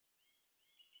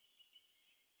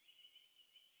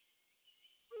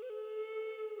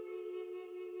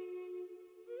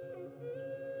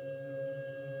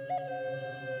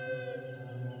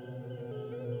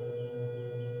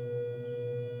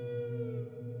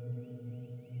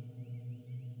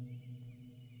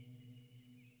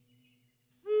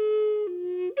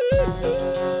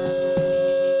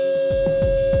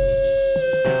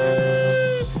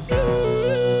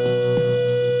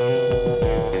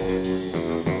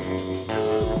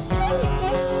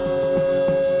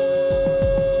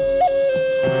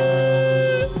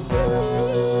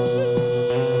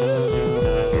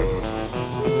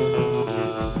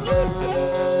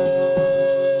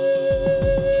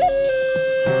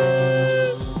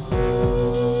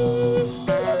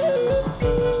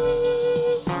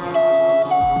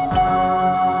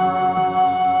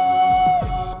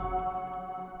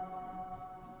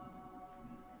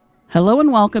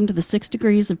and welcome to the 6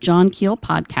 Degrees of John Keel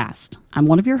podcast. I'm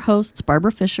one of your hosts,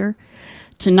 Barbara Fisher.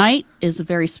 Tonight is a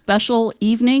very special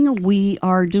evening. We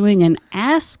are doing an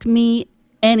Ask Me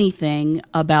Anything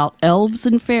about Elves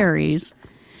and Fairies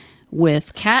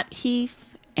with Cat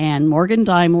Heath and Morgan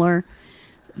Daimler.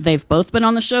 They've both been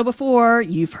on the show before.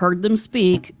 You've heard them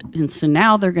speak. And so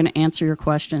now they're going to answer your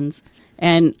questions.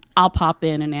 And I'll pop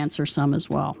in and answer some as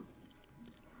well.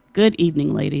 Good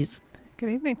evening, ladies. Good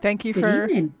evening. Thank you for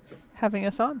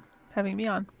having me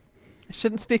on. I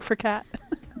shouldn't speak for Kat.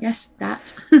 Yes,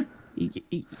 that.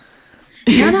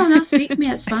 No, speak for me.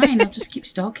 It's fine. I'll just keep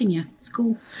stalking you. It's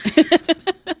cool.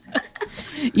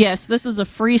 Yes, this is a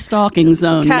free stalking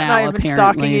zone Kat now, and I have been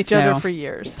stalking each other for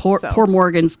years. Poor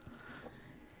Morgan's.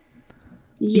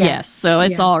 Yeah. Yes, so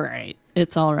it's all right.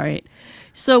 It's all right.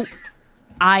 So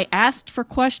I asked for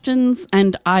questions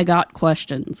and I got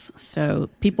questions. So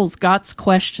people's got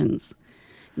questions.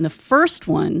 And the first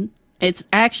one, it's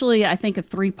actually, I think, a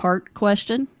 3-part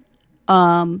question.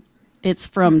 It's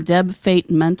from Deb Fate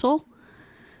Mental.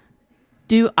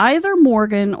 Do either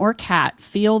Morgan or Kat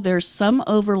feel there's some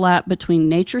overlap between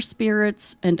nature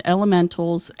spirits and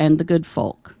elementals and the good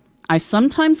folk? I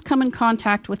sometimes come in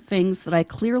contact with things that I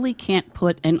clearly can't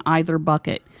put in either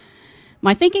bucket.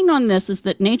 My thinking on this is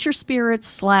that nature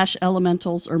spirits /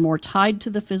 elementals are more tied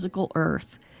to the physical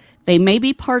earth. They may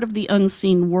be part of the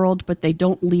unseen world, but they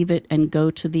don't leave it and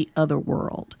go to the other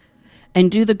world.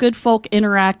 And do the good folk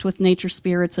interact with nature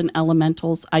spirits and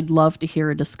elementals? I'd love to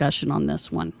hear a discussion on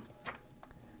this one.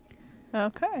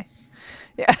 Okay.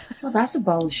 Yeah. Well, that's a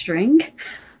ball of string.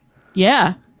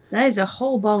 Yeah. That is a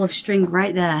whole ball of string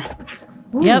right there.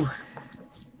 Ooh. Yep.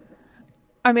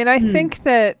 I mean, I think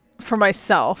that for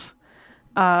myself,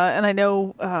 and I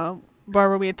know,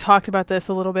 Barbara, we had talked about this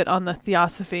a little bit on the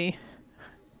Theosophy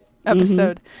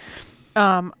episode.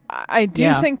 I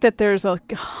do think that there's a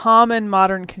common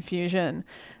modern confusion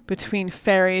between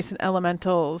fairies and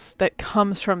elementals that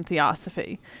comes from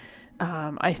Theosophy.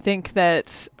 I think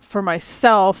that for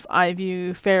myself, I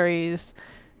view fairies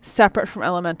separate from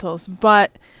elementals,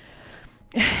 but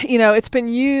you know, it's been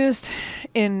used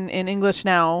in English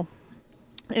now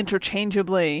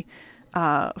interchangeably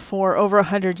for over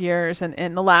 100 years, and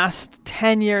in the last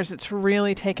 10 years, it's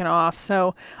really taken off.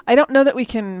 So I don't know that we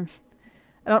can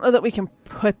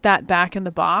put that back in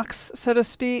the box, so to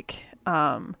speak.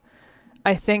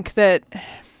 I think that,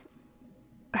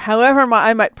 however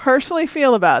I might personally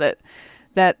feel about it,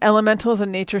 that elementals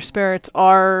and nature spirits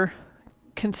are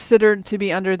considered to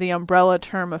be under the umbrella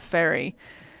term of fairy.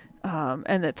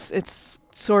 And it's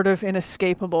sort of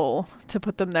inescapable to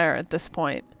put them there at this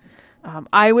point.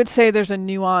 I would say there's a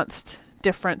nuanced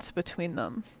difference between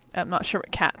them. I'm not sure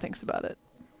what Kat thinks about it.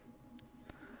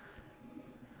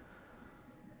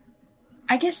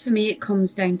 I guess for me it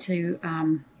comes down to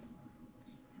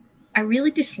I really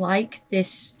dislike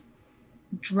this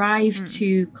drive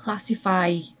to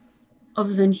classify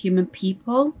other than human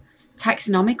people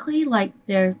taxonomically, like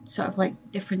they're sort of like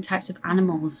different types of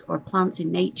animals or plants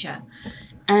in nature.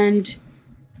 And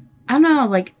I don't know,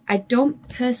 like I don't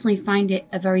personally find it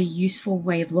a very useful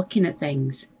way of looking at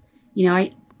things. You know,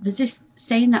 there's this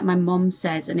saying that my mum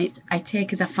says, and it's I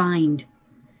take as I find,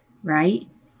 right?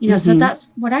 You know, so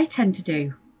that's what I tend to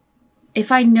do.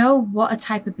 If I know what a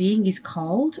type of being is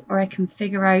called, or I can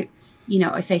figure out, you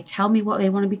know, if they tell me what they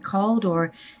want to be called,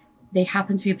 or they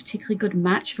happen to be a particularly good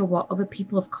match for what other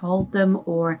people have called them,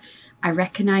 or I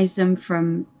recognize them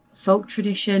from folk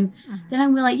tradition, then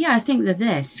I'm like, yeah, I think they're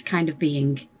this kind of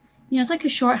being. You know, it's like a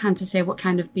shorthand to say what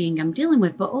kind of being I'm dealing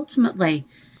with. But ultimately,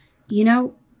 you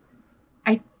know,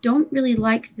 I don't really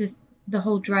like the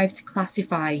whole drive to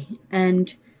classify.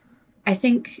 And I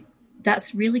think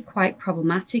that's really quite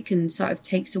problematic and sort of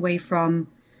takes away from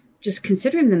just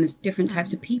considering them as different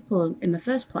types of people in the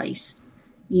first place.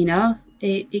 You know,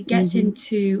 it gets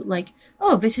into like,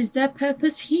 oh, this is their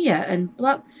purpose here and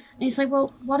blah. And it's like,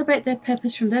 well, what about their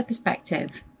purpose from their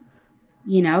perspective?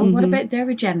 You know, what about their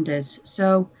agendas?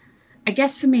 So I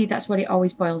guess for me, that's what it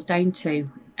always boils down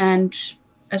to. And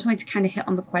I just wanted to kind of hit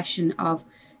on the question of,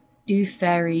 do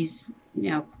fairies, you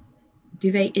know,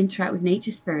 do they interact with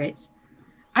nature spirits?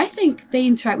 I think they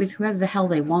interact with whoever the hell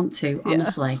they want to,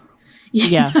 honestly.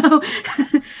 You know?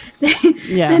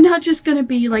 They're not just going to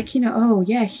be like, you know, oh,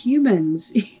 yeah,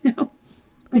 humans, you know.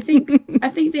 I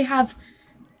think they have,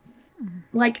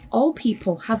 like all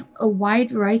people, have a wide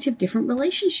variety of different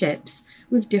relationships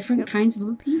with different kinds of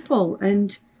other people.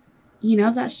 And, you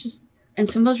know, that's just, and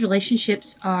some of those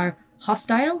relationships are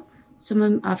hostile, some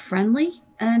of them are friendly,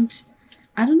 and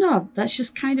I don't know, that's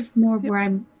just kind of more where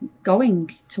I'm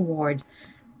going toward.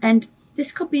 And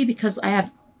this could be because I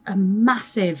have a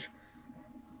massive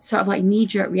sort of like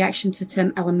knee-jerk reaction to the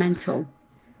term elemental,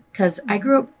 because I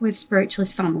grew up with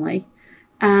spiritualist family,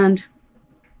 and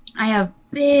I have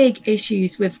big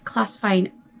issues with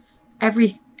classifying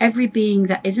every being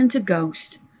that isn't a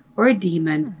ghost or a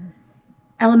demon,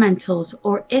 elementals,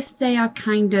 or if they are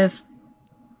kind of...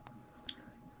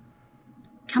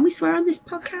 Can we swear on this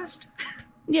podcast?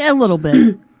 Yeah, a little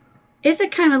bit. If they're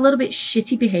kind of a little bit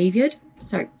shitty behaved,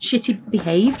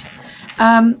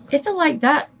 if they're like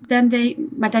that, then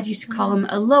my dad used to call them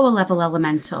a lower level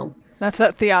elemental. That's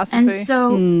that theosophy. And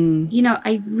so,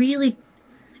 I really...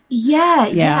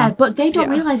 Yeah, but they don't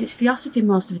realize it's theosophy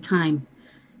most of the time.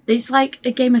 It's like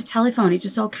a game of telephone. It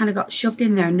just all kind of got shoved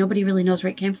in there and nobody really knows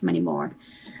where it came from anymore.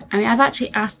 I mean, I've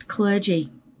actually asked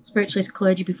spiritualist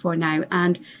clergy before now,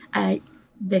 and they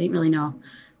didn't really know.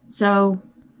 So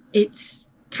it's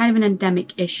kind of an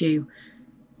endemic issue.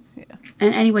 Yeah.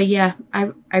 And anyway,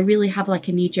 I really have like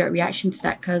a knee-jerk reaction to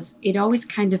that, because it always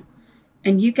kind of...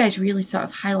 And you guys really sort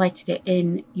of highlighted it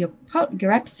in your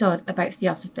episode about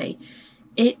theosophy.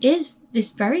 It is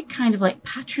this very kind of like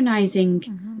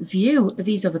patronizing view of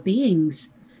these other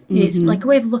beings. It's like a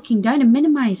way of looking down and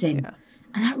minimizing. Yeah.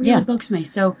 And that really bugs me.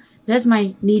 So there's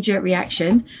my knee-jerk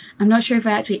reaction. I'm not sure if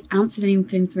I actually answered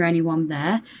anything for anyone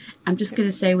there. I'm just going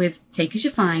to say take as you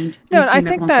find. No, I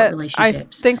think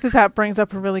that brings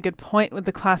up a really good point with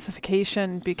the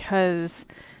classification, because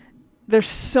there's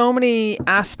so many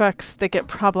aspects that get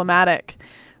problematic.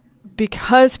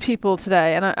 Because people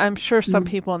today, and I'm sure some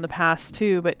people in the past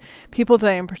too, but people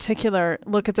today in particular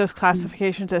look at those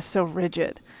classifications as so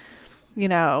rigid.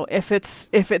 If it's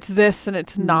this, then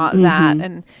it's not that,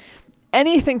 and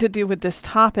anything to do with this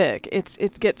topic,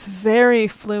 it gets very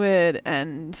fluid,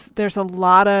 and there's a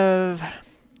lot of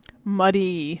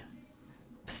muddy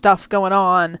stuff going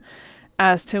on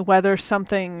as to whether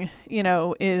something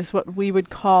is what we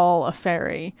would call a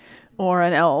fairy or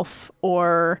an elf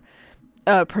or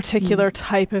a particular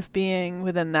type of being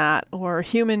within that, or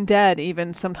human dead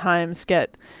even sometimes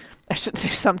get, I shouldn't say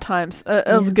sometimes,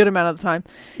 a good amount of the time,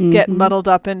 get muddled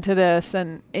up into this.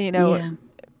 And,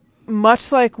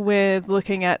 much like with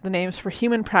looking at the names for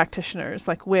human practitioners,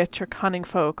 like witch or cunning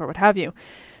folk or what have you,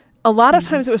 a lot of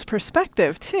times it was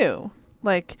perspective too.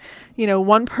 Like,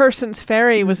 one person's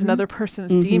fairy was another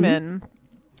person's demon,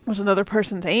 was another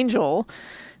person's angel.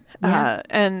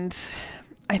 And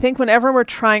I think whenever we're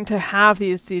trying to have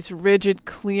these rigid,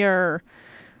 clear,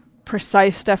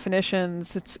 precise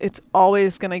definitions, it's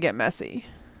always going to get messy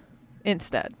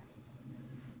instead.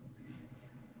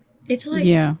 It's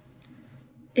like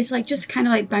it's like just kind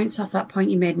of like bounce off that point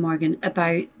you made, Morgan,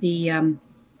 about the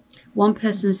one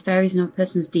person's fairies and another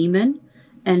person's demon,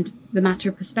 and the matter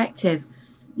of perspective.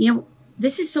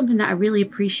 This is something that I really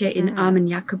appreciate in Armin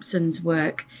Jakobsen's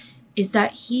work, is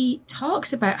that he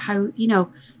talks about how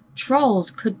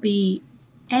trolls could be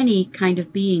any kind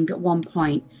of being at one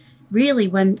point. Really,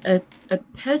 when a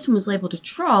person was labeled a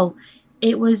troll,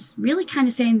 it was really kind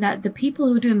of saying that the people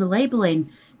who were doing the labeling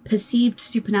perceived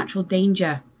supernatural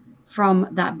danger from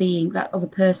that being, that other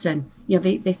person.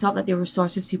 They thought that they were a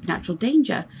source of supernatural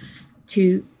danger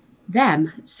to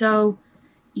them. So,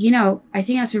 I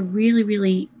think that's a really,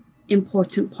 really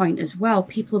important point as well.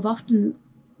 People have often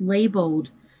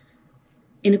labeled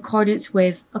in accordance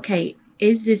with, okay,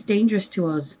 is this dangerous to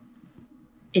us?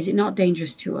 Is it not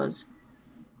dangerous to us?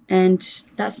 And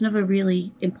that's another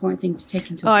really important thing to take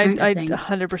into account. I think.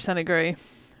 100% agree,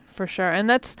 for sure. And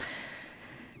that's,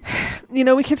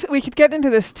 we could get into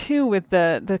this too with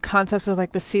the concept of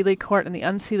like the Seelie court and the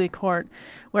unseelie court,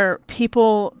 where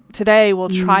people today will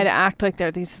try to act like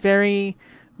they're these very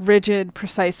rigid,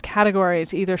 precise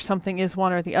categories. Either something is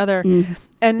one or the other.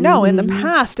 And no, in the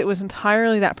past, it was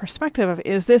entirely that perspective of,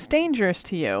 is this dangerous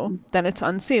to you? Then it's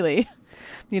unseelie,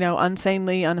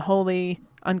 unsanely, unholy,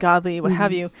 ungodly, what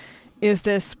have you. Is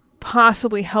this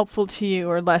possibly helpful to you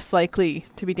or less likely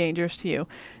to be dangerous to you?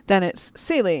 Then it's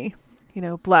seelie,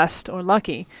 blessed or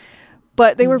lucky.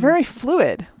 But they were very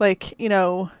fluid. Like,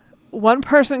 one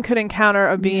person could encounter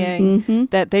a being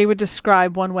that they would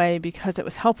describe one way because it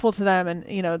was helpful to them,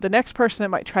 and the next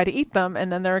person might try to eat them, and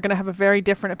then they're going to have a very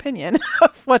different opinion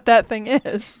of what that thing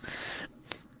is.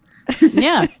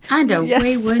 And a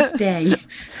way worse day.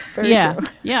 Yeah.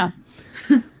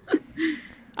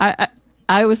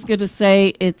 I was going to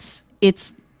say it's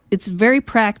very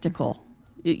practical.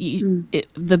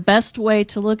 The best way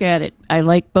to look at it, I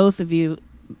like both of you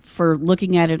for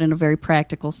looking at it in a very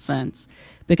practical sense,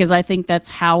 because I think that's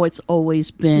how it's always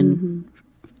been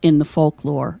in the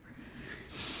folklore.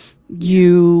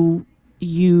 You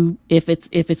if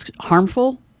it's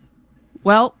harmful,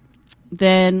 well,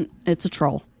 then it's a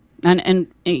troll. And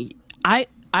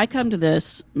I come to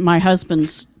this, my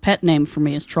husband's pet name for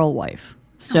me is Troll Wife.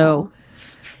 So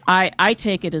I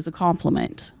take it as a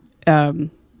compliment.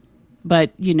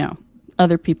 But,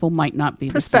 other people might not be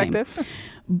the same. Perspective.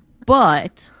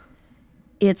 But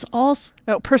it's also...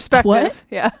 No, perspective. What?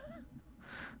 Yeah.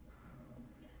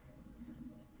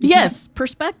 Yes,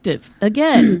 perspective.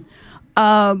 Again,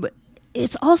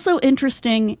 it's also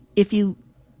interesting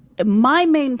my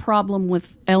main problem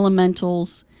with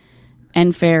elementals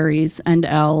and fairies and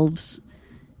elves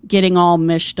getting all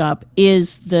mished up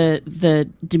is the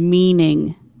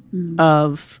demeaning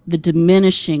of the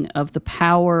diminishing of the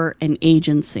power and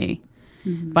agency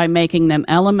by making them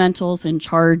elementals in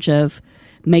charge of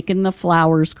making the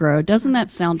flowers grow. Doesn't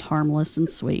that sound harmless and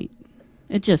sweet?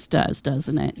 It just does,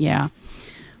 doesn't it? Yeah.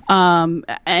 And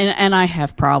I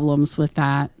have problems with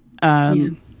that.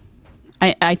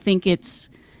 I think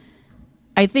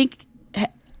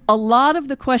a lot of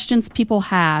the questions people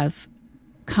have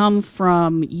come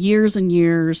from years and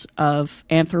years of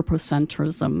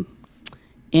anthropocentrism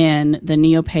in the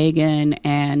neo-pagan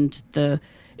and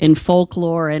in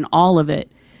folklore and all of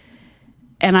it.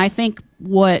 And I think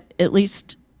what at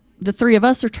least the three of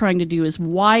us are trying to do is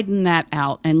widen that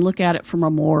out and look at it from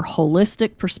a more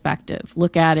holistic perspective.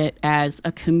 Look at it as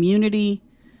a community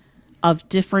of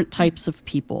different types of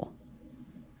people.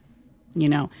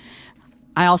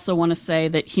 I also want to say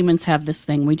that humans have this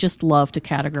thing. We just love to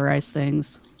categorize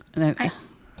things. I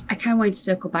kind of wanted to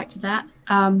circle back to that.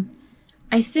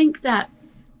 I think that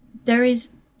there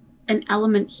is an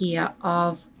element here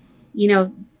of,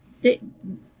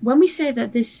 when we say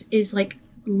that this is like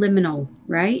liminal,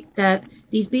 right? That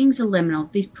these beings are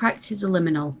liminal, these practices are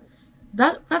liminal.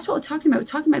 That's what we're talking about. We're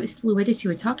talking about this fluidity.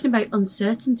 We're talking about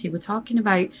uncertainty. We're talking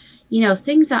about,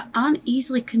 things that aren't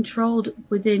easily controlled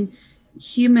within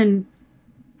human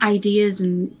ideas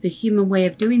and the human way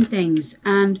of doing things.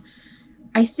 And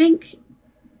I think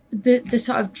the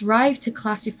sort of drive to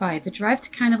classify, the drive to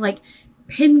kind of like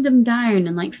pin them down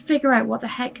and like figure out what the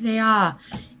heck they are,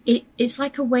 it's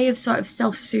like a way of sort of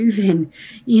self-soothing,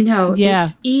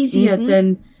 It's easier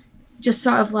than just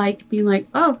sort of like being like,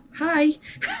 oh, hi.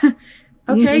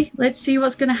 Okay, let's see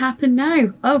what's going to happen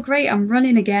now. Oh, great, I'm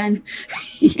running again.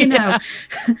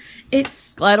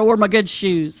 It's... Glad I wore my good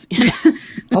shoes.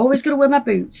 Always got to wear my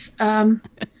boots. But,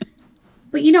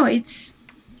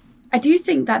 I do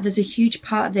think that there's a huge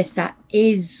part of this that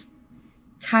is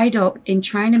tied up in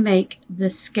trying to make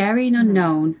the scary and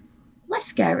unknown less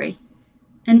scary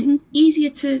and easier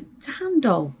to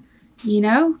handle,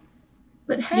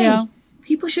 But hey,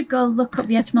 people should go look up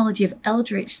the etymology of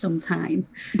eldritch sometime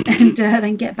and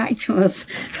then get back to us.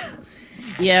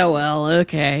 Yeah, well,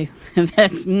 okay.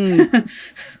 That's...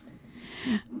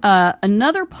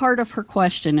 another part of her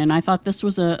question, and I thought this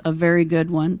was a very good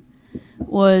one,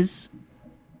 was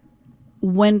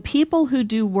when people who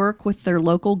do work with their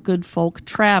local good folk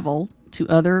travel to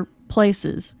other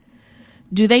places,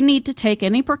 do they need to take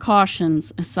any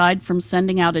precautions aside from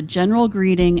sending out a general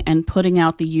greeting and putting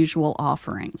out the usual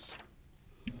offerings?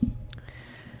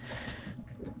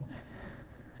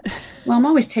 Well, I'm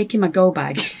always taking my go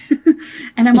bag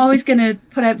and I'm always going to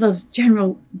put out those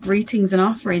general greetings and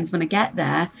offerings when I get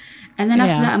there. And then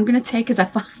after that, I'm going to take as I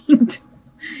find.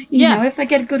 If I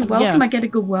get a good welcome, I get a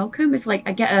good welcome. If like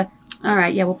I get all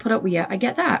right, we'll put up with you, I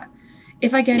get that.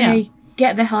 If I get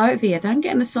get the hell out of here, then I'm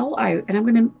getting the soul out and I'm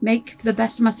going to make the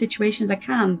best of my situation as I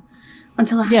can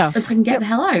until I can get the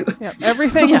hell out. Yep.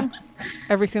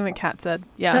 Everything that Kat said.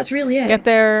 Yeah. That's really it. Get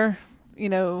there,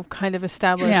 kind of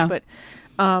established. Yeah. But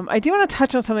I do want to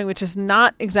touch on something which is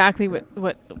not exactly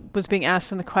what was being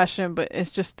asked in the question, but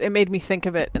it made me think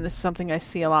of it, and this is something I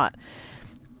see a lot.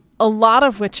 A lot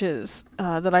of witches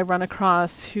that I run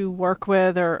across who work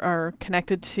with or are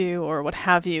connected to or what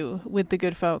have you with the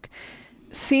good folk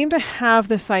seem to have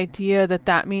this idea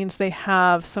that means they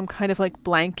have some kind of like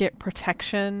blanket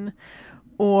protection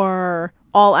or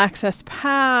all access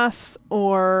pass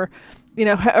or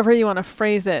however you want to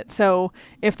phrase it. So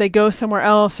if they go somewhere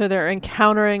else or they're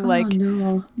encountering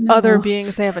other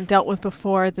beings they haven't dealt with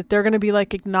before, that they're going to be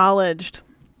like acknowledged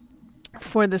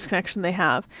for this connection they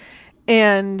have.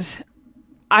 And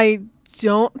I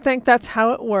don't think that's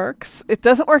how it works. It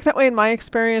doesn't work that way in my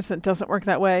experience. It doesn't work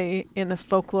that way in the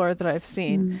folklore that I've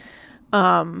seen.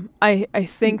 I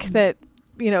think that,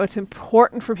 it's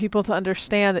important for people to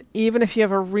understand that even if you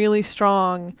have a really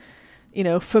strong,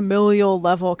 familial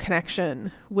level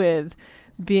connection with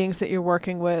beings that you're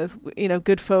working with,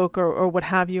 good folk or what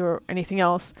have you or anything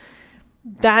else,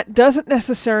 that doesn't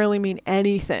necessarily mean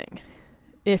anything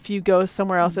if you go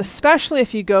somewhere else, especially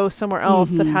if you go somewhere else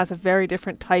that has a very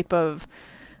different type of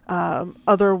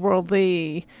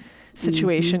otherworldly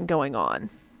situation going on.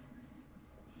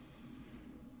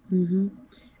 And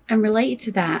related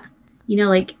to that,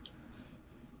 like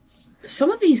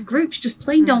some of these groups just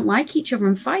plain don't like each other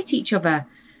and fight each other.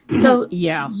 So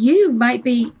you might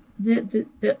be the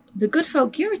good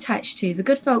folk you're attached to. The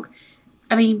good folk,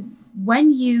 I mean,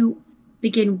 when you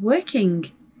begin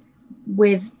working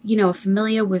with, a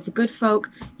familiar, with the good folk,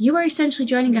 you are essentially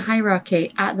joining a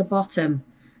hierarchy at the bottom.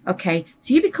 Okay,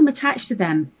 so you become attached to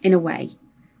them in a way,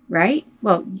 right?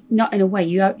 Well, not in a way,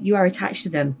 you are attached to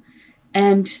them.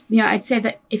 And, I'd say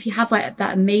that if you have like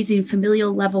that amazing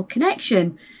familial level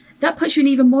connection, that puts you in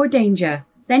even more danger.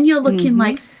 Then you're looking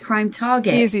like prime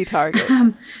target. Easy target.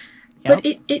 But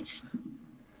it's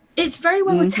very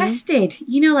well attested,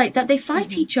 like that they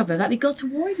fight each other, that they go to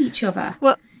war with each other.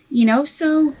 Well,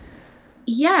 so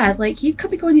yeah, like you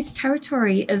could be going into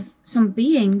territory of some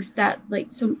beings that like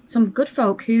some good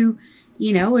folk who,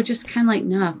 are just kind of like,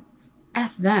 nah,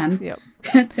 F them. Yep.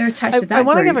 They're attached to that I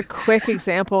want to group. give a quick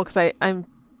example because I'm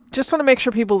just want to make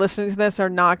sure people listening to this are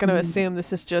not going to assume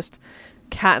this is just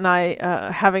Kat and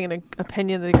I having an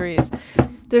opinion that agrees.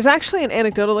 There's actually an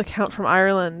anecdotal account from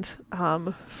Ireland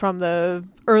from the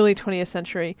early 20th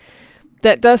century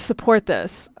that does support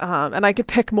this. And I could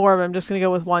pick more, but I'm just going to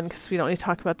go with one because we don't need to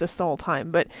talk about this the whole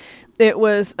time. But it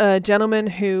was a gentleman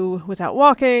who was out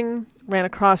walking, ran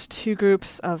across two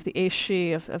groups of the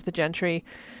Aishi, of the gentry,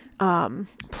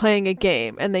 playing a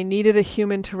game, and they needed a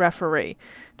human to referee,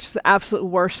 which is the absolute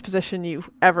worst position you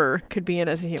ever could be in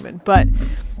as a human. But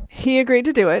he agreed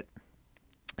to do it.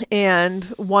 And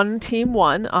one team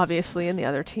won, obviously, and the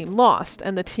other team lost.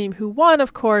 And the team who won,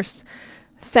 of course,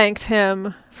 thanked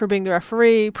him for being the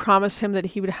referee, promised him that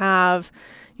he would have,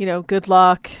 good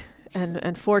luck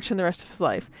and fortune the rest of his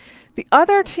life. The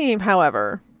other team,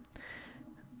 however,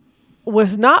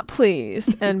 was not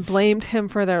pleased and blamed him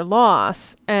for their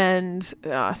loss. And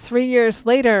 3 years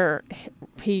later,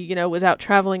 he, was out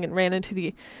traveling and ran into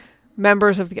the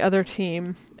members of the other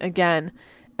team again.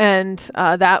 And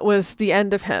that was the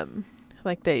end of him.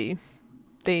 Like they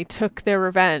took their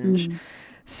revenge.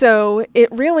 So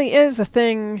it really is a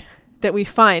thing that we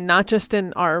find, not just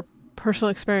in our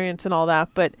personal experience and all that,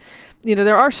 but,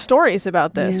 there are stories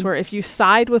about this where if you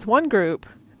side with one group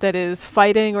that is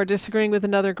fighting or disagreeing with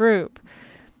another group,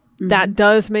 that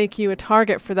does make you a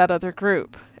target for that other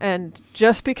group. And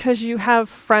just because you have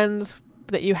friends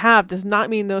that you have does not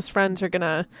mean those friends are going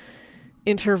to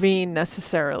intervene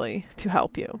necessarily to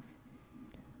help you.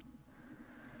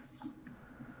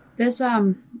 There's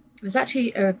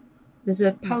actually there's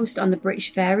a post on the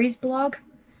British Fairies blog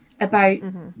about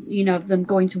them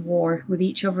going to war with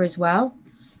each other as well.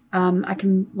 I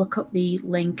can look up the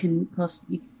link and post.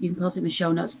 You can post it in the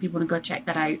show notes if people want to go check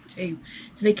that out too,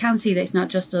 so they can see that it's not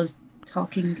just us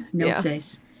talking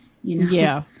gnosis.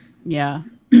 Yeah.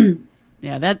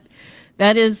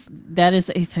 That is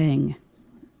a thing.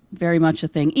 Very much a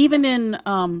thing. Even in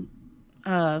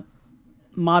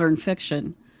modern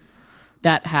fiction,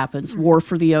 that happens. War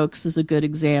for the Oaks is a good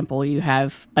example. You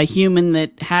have a human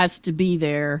that has to be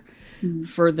there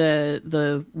for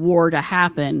the war to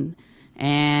happen,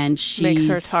 and she makes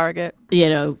her a target.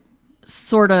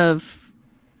 Sort of.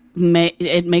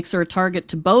 It makes her a target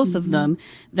to both of them.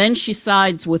 Then she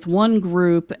sides with one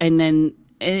group, and then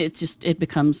it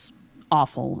becomes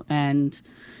awful. And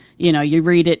you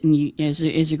read it, and as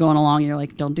you're going along, you're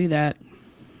like, don't do that.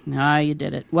 Ah, you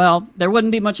did it. Well, there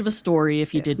wouldn't be much of a story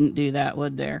if you didn't do that,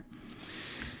 would there?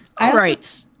 All right.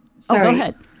 Sorry. Go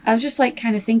ahead. I was just like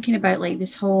kind of thinking about like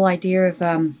this whole idea of,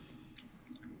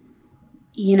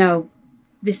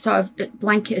 this sort of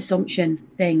blanket assumption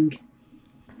thing.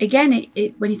 Again,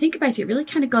 it when you think about it, it really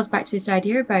kind of goes back to this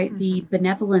idea about the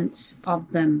benevolence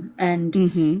of them, and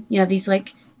these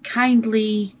like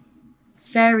kindly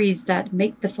fairies that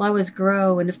make the flowers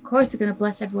grow, and of course they're going to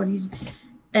bless everyone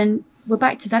and we're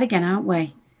back to that again, aren't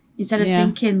we? Instead of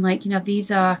thinking like, these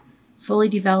are fully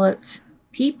developed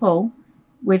people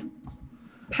with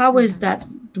powers that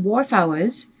dwarf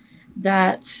ours,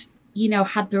 that,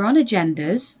 had their own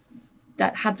agendas,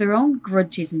 that have their own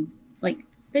grudges, and like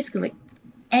basically like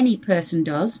any person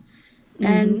does.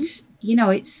 And,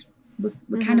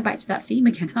 we're kind of back to that theme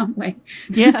again, aren't we?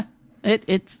 Yeah.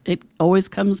 It always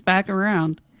comes back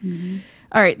around.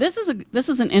 All right, this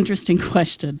is an interesting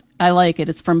question. I like it.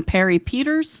 It's from Perry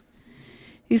Peters.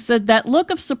 He said, that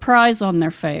look of surprise on their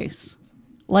face,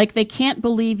 like they can't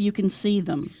believe you can see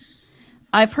them.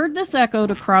 I've heard this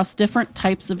echoed across different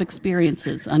types of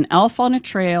experiences: an elf on a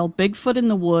trail, Bigfoot in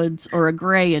the woods, or a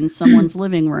gray in someone's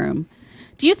living room.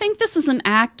 Do you think this is an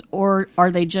act, or are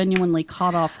they genuinely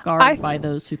caught off guard by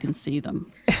those who can see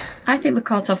them? I think they're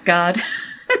caught off guard.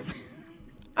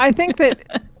 I think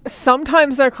that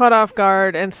sometimes they're caught off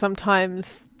guard and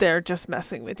sometimes they're just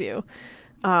messing with you.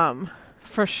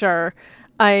 For sure.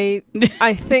 I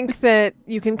think that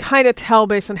you can kind of tell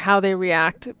based on how they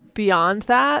react beyond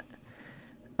that.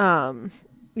 If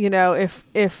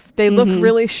they look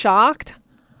really shocked,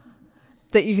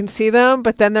 that you can see them,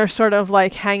 but then they're sort of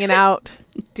like hanging out,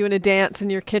 doing a dance in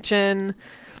your kitchen,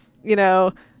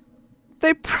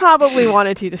 they probably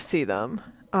wanted you to see them.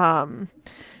 On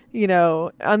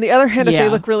the other hand, if they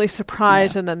look really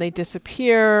surprised and then they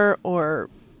disappear or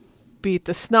beat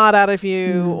the snot out of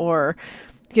you or,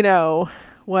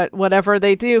 whatever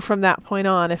they do from that point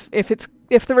on,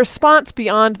 if the response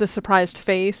beyond the surprised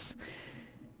face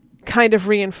kind of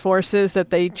reinforces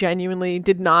that they genuinely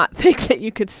did not think that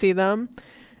you could see them,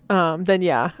 then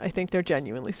I think they're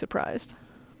genuinely surprised.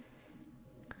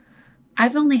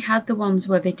 I've only had the ones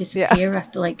where they disappear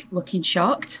after like looking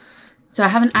shocked. So I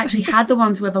haven't actually had the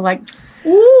ones where they're like,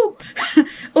 "Ooh,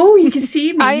 oh, you can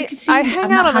see me." You can see I me. hang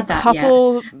I've out not on a had that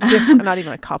couple, yet. not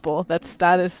even a couple.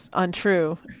 That is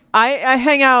untrue. I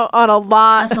hang out on a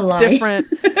lot of different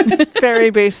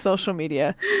fairy-based social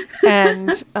media,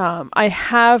 and I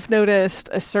have noticed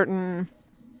a certain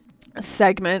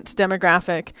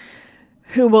demographic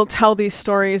who will tell these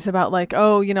stories about like,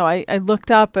 I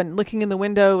looked up and looking in the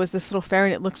window was this little fairy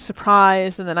and it looked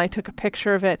surprised and then I took a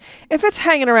picture of it. If it's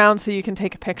hanging around so you can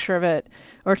take a picture of it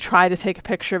or try to take a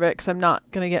picture of it, because I'm not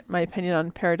going to get my opinion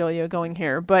on pareidolia going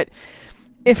here, but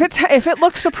if it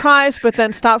looks surprised but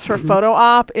then stops for a photo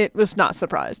op, it was not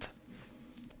surprised.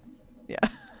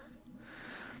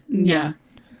 Yeah.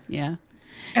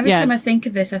 Every time I think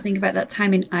of this, I think about that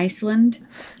time in Iceland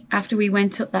after we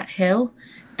went up that hill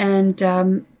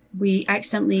and we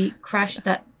accidentally crashed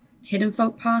that hidden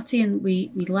folk party and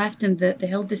we left and the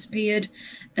hill disappeared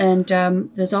and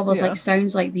there's all those like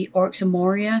sounds like the orcs of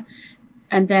Moria,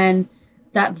 and then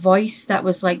that voice that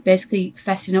was like basically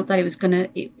fessing up that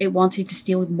it wanted to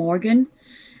steal Morgan,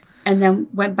 and then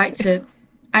went back to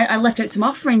I left out some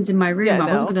offerings in my room.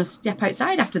 I wasn't going to step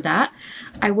outside after that.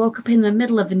 I woke up in the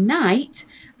middle of the night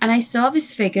and I saw this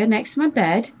figure next to my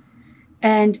bed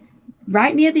and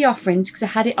right near the offerings, because I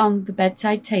had it on the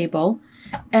bedside table,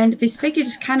 and this figure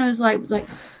just kind of was like, and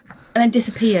then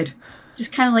disappeared.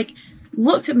 Just kind of like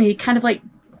looked at me, kind of like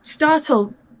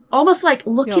startled, almost like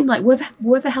looking like,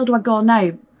 where the hell do I go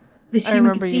now? This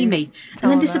human could see me,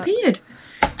 and then disappeared.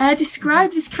 And I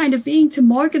described this kind of being to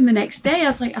Morgan the next day. I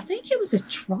was like, I think it was a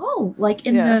troll, like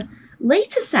in the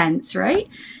later sense, right?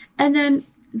 And then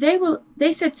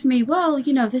they said to me, well,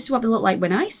 this is what they looked like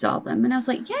when I saw them. And I was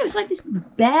like, yeah, it was like this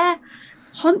bear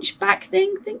hunchback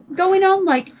thing going on.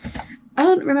 Like, I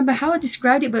don't remember how I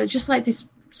described it, but it was just like this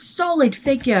solid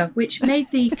figure, which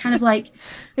made the kind of like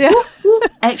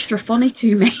extra funny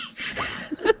to me.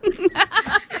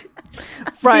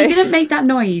 Right. They didn't make that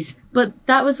noise, but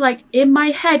that was like in my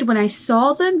head when I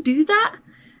saw them do that.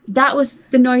 That was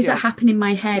the noise that happened in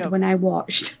my head when I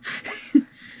watched.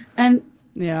 And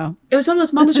it was one of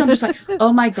those moments where I'm just like,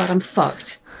 oh my God, I'm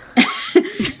fucked.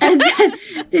 And then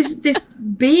this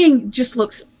being just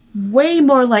looks way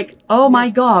more like, oh my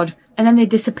God. And then they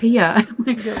disappear. And I'm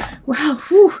like, wow.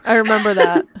 Whew. I remember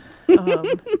that.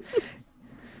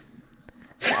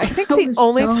 I think the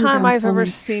only time I've ever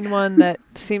seen one that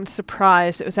seemed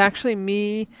surprised, it was actually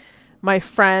me, my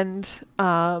friend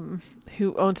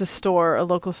who owns a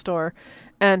local store,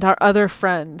 and our other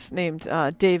friend named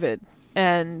David.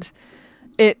 And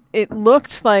it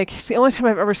looked like, it's the only time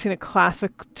I've ever seen a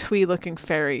classic twee-looking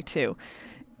fairy too.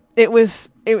 It was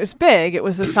big. It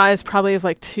was the size probably of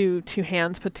like two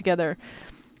hands put together.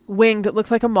 Winged, it looked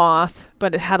like a moth,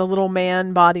 but it had a little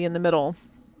man body in the middle.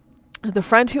 The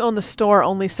friend who owned the store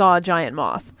only saw a giant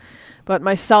moth, but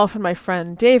myself and my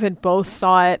friend David both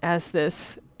saw it as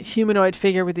this humanoid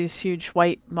figure with these huge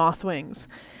white moth wings.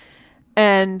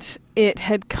 And it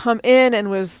had come in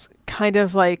and was kind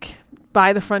of like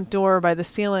by the front door, by the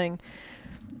ceiling,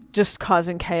 just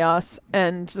causing chaos.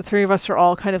 And the three of us were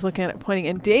all kind of looking at it, pointing.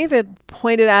 And David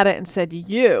pointed at it and said,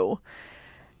 "You."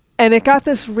 And it got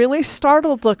this really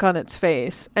startled look on its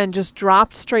face and just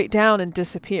dropped straight down and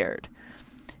disappeared.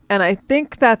 And I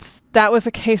think that was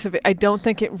a case of it. I don't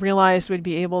think it realized we'd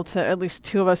be able to, at least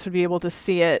two of us would be able to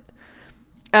see it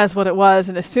as what it was.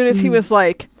 And as soon as he was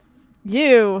like,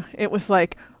 "You," it was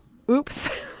like,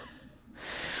 oops.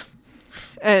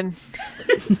 And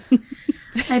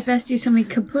I best do something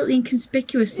completely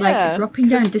inconspicuous, like dropping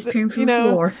down, disappearing from the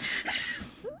floor.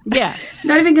 Yeah.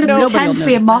 Not even going to pretend to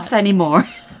be a moth anymore.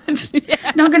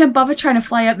 Not going to bother trying to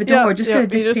fly out the door. Just going to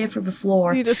disappear from the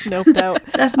floor. He just noped out.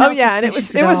 That's not and it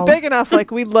was big enough. Like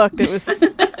we looked, it was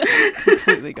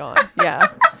completely gone. Yeah.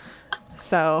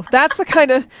 So that's the kind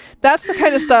of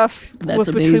stuff That's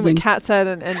between amazing. what Kat said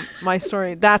and my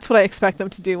story. That's what I expect them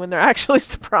to do when they're actually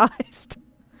surprised.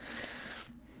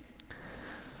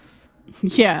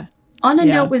 Yeah. On a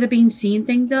Yeah. note with the being seen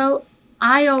thing, though,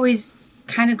 I always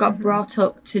kind of got brought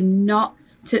up to not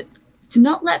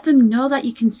let them know that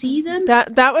you can see them.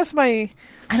 That was my.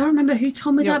 I don't remember who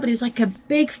told me that, but it was like a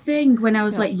big thing when I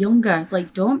was like younger.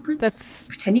 Like, don't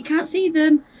pretend you can't see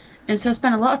them. And so I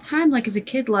spent a lot of time, like as a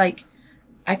kid, like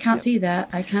I can't see that.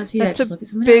 I can't see that. Just look at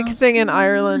someone else. That's a big thing in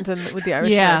Ireland and with the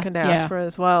Irish American diaspora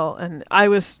as well. And I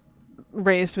was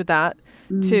raised with that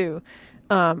too.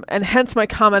 And hence my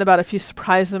comment about if you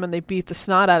surprise them and they beat the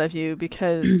snot out of you,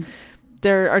 because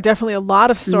there are definitely a lot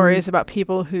of stories about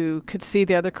people who could see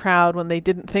the other crowd when they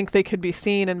didn't think they could be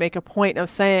seen and make a point of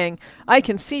saying, I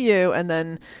can see you, and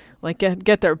then like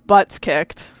get their butts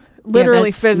kicked,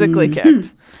 literally physically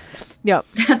kicked. Yep.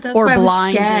 That's or why I was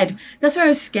blinded. scared. That's why I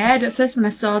was scared at first when I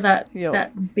saw that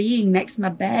being next to my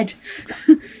bed.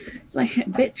 It's like a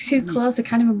bit too close. I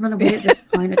can't even run away at this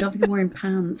point. I don't think I'm wearing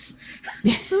pants.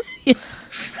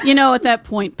 You know, at that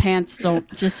point, pants don't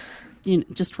just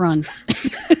run.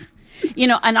 You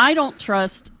know, and I don't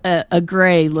trust a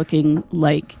gray looking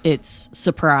like it's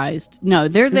surprised. No,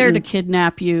 they're there to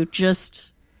kidnap you.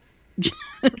 Just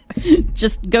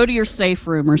go to your safe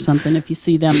room or something. If you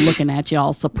see them looking at you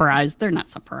all surprised, they're not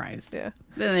surprised. Yeah,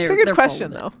 it's a good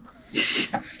question though.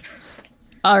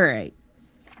 All right,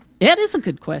 it is a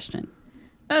good question.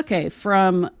 Okay,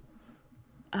 from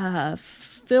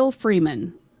Phil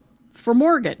Freeman for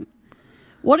Morgan.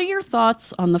 What are your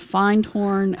thoughts on the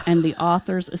Findhorn and the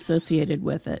authors associated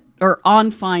with it? Or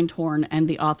on Findhorn and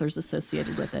the authors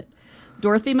associated with it?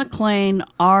 Dorothy McLean,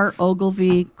 R.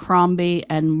 Ogilvy, Crombie,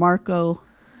 and Marco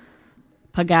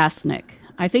Pagasnik.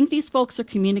 I think these folks are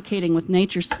communicating with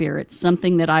nature spirits,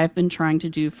 something that I have been trying to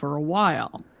do for a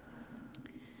while.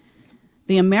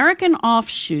 The American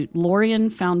offshoot Lorien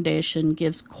Foundation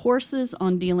gives courses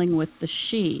on dealing with the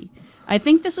she. I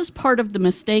think this is part of the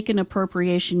mistaken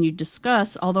appropriation you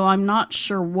discuss, although I'm not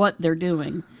sure what they're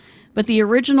doing. But the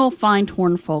original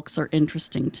Findhorn folks are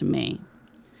interesting to me.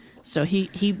 So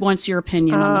he wants your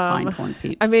opinion on the Findhorn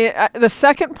peeps. I mean, the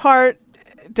second part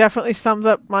definitely sums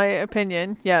up my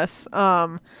opinion, yes,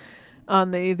 on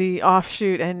the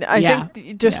offshoot. And I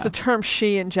think just the term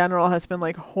she in general has been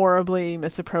like horribly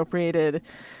misappropriated in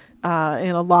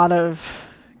a lot of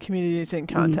communities and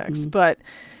contexts. But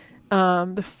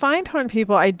the Findhorn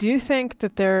people, I do think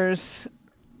that there's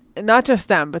not just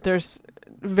them, but there's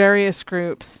various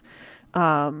groups,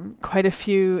 quite a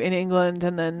few in England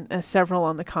and then several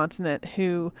on the continent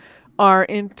who are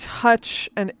in touch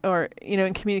or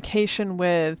in communication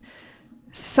with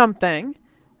something,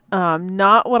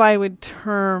 not what I would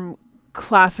term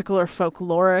classical or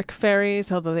folkloric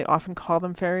fairies, although they often call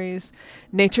them fairies.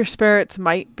 Nature spirits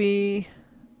might be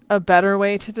a better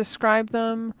way to describe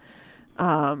them.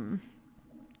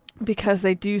 Because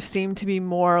they do seem to be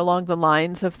more along the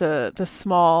lines of the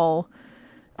small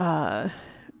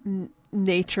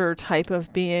nature type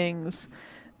of beings,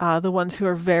 the ones who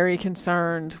are very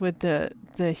concerned with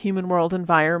the human world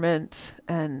environment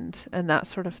and that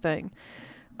sort of thing.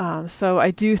 So I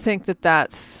do think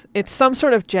it's some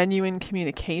sort of genuine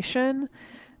communication,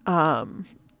 but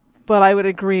I would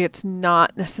agree it's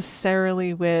not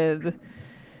necessarily with.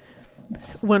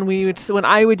 When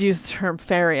I would use the term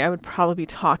fairy, I would probably be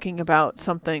talking about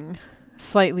something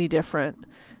slightly different,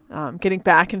 getting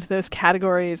back into those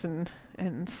categories and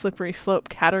slippery slope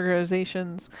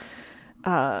categorizations.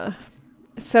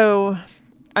 So,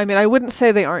 I mean, I wouldn't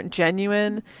say they aren't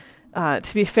genuine.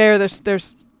 To be fair,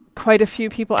 there's quite a few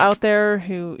people out there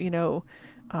who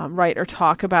write or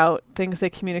talk about things they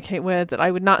communicate with. That I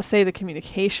would not say the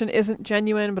communication isn't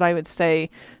genuine, but I would say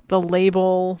the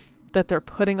label that they're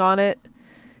putting on it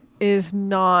is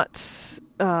not,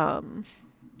 I don't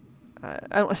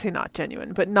want to say not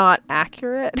genuine, but not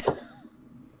accurate.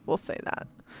 We'll say that.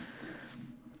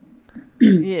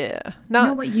 Yeah.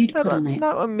 Not what you'd put on it.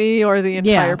 Not what me or the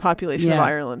entire population of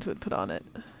Ireland would put on it.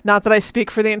 Not that I speak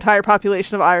for the entire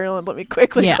population of Ireland. Let me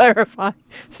quickly clarify.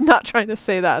 It's not trying to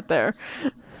say that there.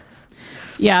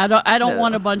 Yeah, I don't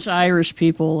want a bunch of Irish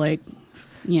people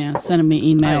sending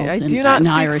me emails. I do not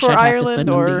speak Irish. for I'd have to Ireland send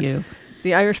them or to you.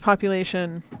 the Irish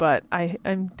population, but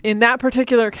I'm in that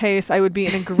particular case, I would be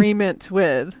in agreement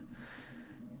with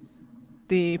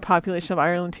the population of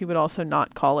Ireland who would also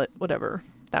not call it whatever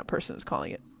that person is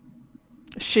calling it.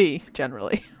 She,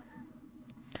 generally.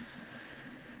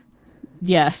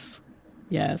 Yes.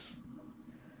 And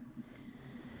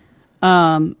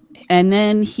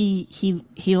then he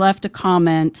left a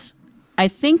comment. I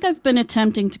think I've been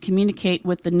attempting to communicate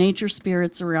with the nature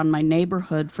spirits around my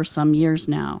neighborhood for some years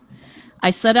now. I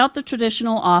set out the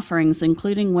traditional offerings,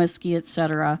 including whiskey,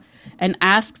 etc., and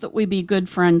ask that we be good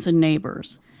friends and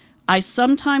neighbors. I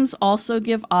sometimes also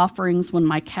give offerings when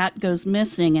my cat goes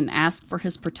missing and ask for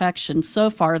his protection. So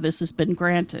far, this has been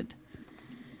granted.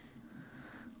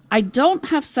 I don't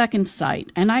have second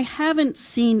sight, and I haven't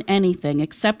seen anything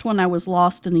except when I was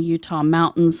lost in the Utah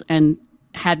mountains and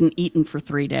hadn't eaten for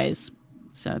 3 days.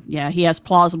 So, yeah, he has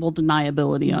plausible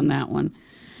deniability on that one.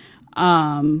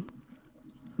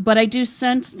 But I do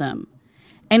sense them,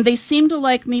 and they seem to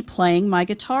like me playing my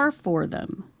guitar for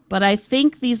them. But I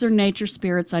think these are nature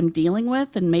spirits I'm dealing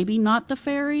with, and maybe not the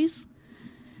fairies.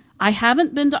 I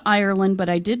haven't been to Ireland, but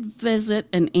I did visit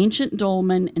an ancient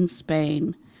dolmen in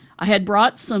Spain. I had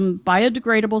brought some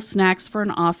biodegradable snacks for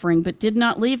an offering, but did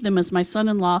not leave them as my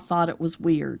son-in-law thought it was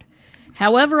weird.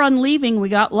 However, on leaving, we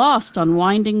got lost on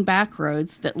winding back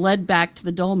roads that led back to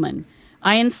the dolmen.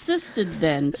 I insisted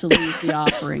then to leave the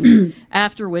offerings,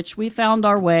 after which we found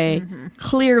our way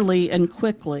clearly and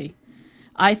quickly.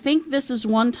 I think this is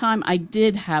one time I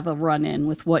did have a run-in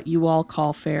with what you all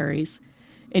call fairies.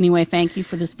 Anyway, thank you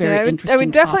for this very interesting I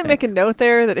would definitely topic. make a note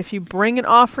there that if you bring an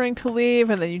offering to leave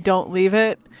and then you don't leave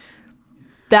it,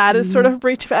 that is sort of a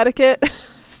breach of etiquette.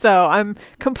 So I'm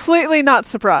completely not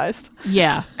surprised.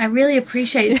 Yeah. I really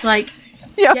appreciate it's like,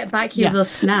 Yeah. get back here with those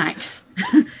snacks.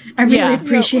 I really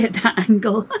appreciate that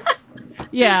angle.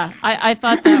 Yeah, I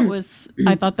thought that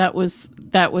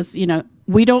was, you know,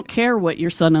 we don't care what your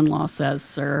son-in-law says,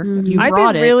 sir. You I'd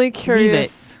brought be it. really leave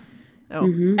curious. it.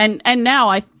 Oh. And now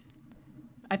I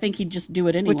think he'd just do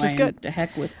it anyway. Which is good. And to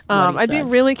heck with what he I'd be said.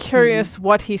 really curious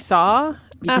what he saw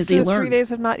Because after he the 3 learned.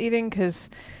 days of not eating, because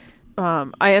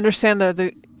I understand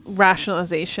the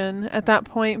rationalization at that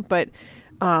point, but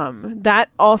that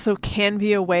also can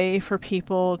be a way for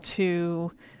people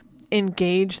to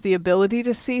engage the ability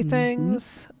to see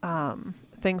things.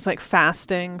 Things like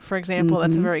fasting, for example,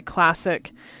 that's a very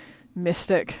classic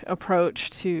mystic approach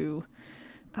to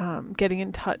getting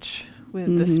in touch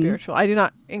with the spiritual. I do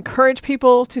not encourage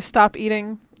people to stop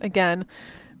eating. Again,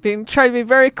 try to be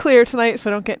very clear tonight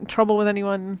so I don't get in trouble with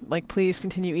anyone. Like, please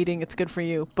continue eating. It's good for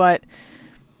you. But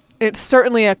it's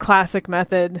certainly a classic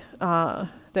method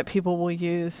that people will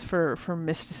use for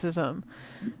mysticism.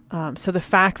 So the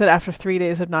fact that after 3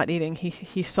 days of not eating,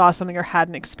 he saw something or had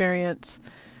an experience,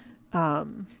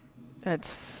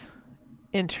 it's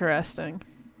interesting.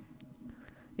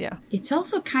 Yeah. It's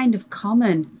also kind of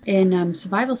common in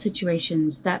survival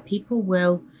situations that people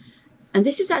will, and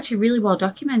this is actually really well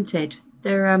documented.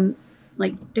 They're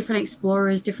like different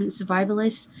explorers, different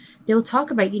survivalists. They will talk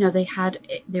about,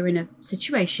 they're in a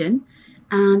situation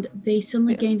and they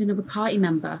suddenly gained another party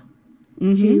member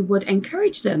who would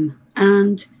encourage them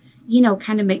and,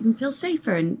 kind of make them feel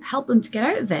safer and help them to get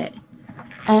out of it.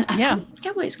 And I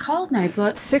forget what it's called now,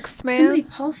 but Sixth Man, somebody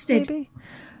posted maybe?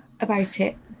 about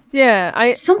it. Yeah,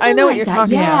 I know what you're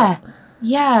talking about.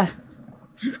 Yeah.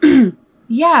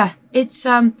 Yeah. It's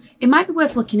it might be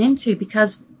worth looking into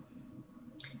because,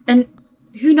 and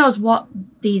who knows what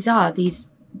these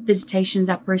visitations,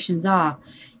 apparitions are.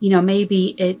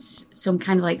 Maybe it's some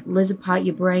kind of like lizard part of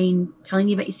your brain telling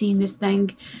you that you're seeing this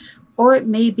thing, or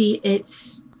maybe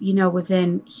it's,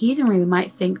 within heathenry, we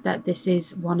might think that this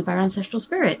is one of our ancestral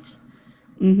spirits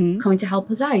coming to help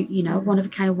us out, one of the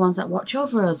kind of ones that watch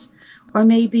over us. Or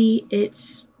maybe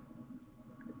it's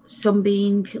some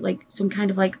being, like some kind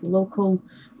of like local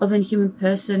other than human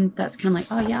person that's kind of like,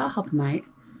 oh yeah, I'll help them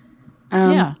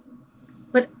out.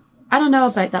 But I don't know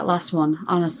about that last one,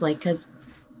 honestly, because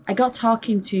I got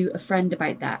talking to a friend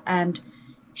about that, and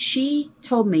she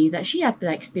told me that she had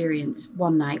that experience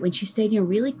one night when she stayed in a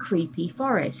really creepy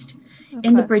forest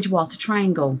in the Bridgewater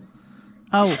Triangle.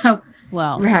 Oh, so,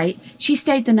 well. Right. She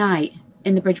stayed the night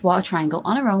in the Bridgewater Triangle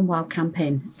on her own while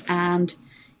camping, and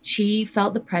she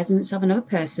felt the presence of another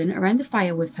person around the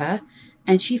fire with her,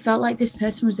 and she felt like this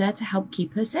person was there to help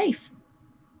keep her safe.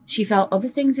 She felt other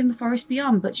things in the forest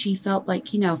beyond, but she felt like,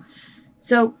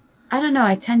 so I don't know,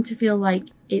 I tend to feel like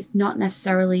it's not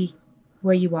necessarily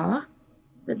where you are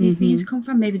that these beings come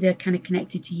from. Maybe they're kind of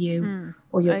connected to you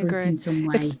or your group in some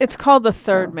way. It's called the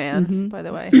third man, by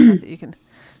the way. Not that you can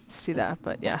see that,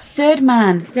 but yeah. Third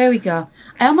man. There we go.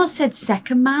 I almost said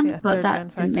second man, but that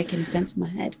man, didn't make any sense in my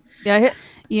head.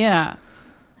 Yeah.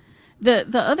 The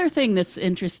other thing that's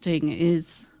interesting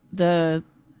is the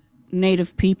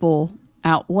native people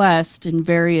out west in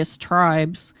various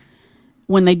tribes,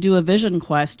 when they do a vision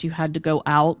quest, you had to go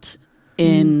out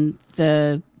in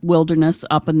the wilderness,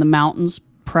 up in the mountains,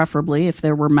 preferably if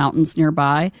there were mountains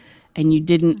nearby, and you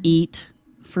didn't eat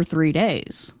for 3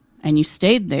 days. and you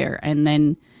stayed there, and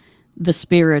then the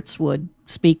spirits would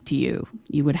speak to you.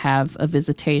 You would have a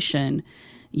visitation.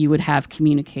 You would have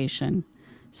communication.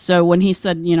 So when he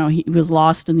said, he was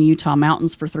lost in the Utah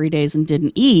mountains for 3 days and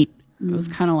didn't eat, it was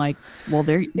kind of like, well,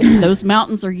 those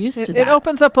mountains are used to that. It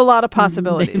opens up a lot of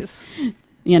possibilities.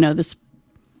 There's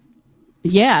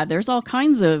all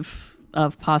kinds of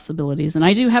possibilities. And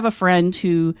I do have a friend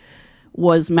who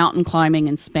was mountain climbing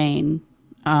in Spain,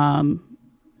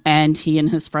 and he and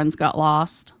his friends got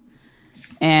lost.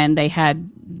 And they had,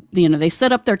 they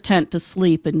set up their tent to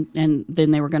sleep, and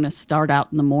then they were going to start out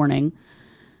in the morning.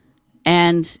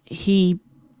 And he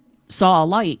saw a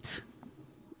light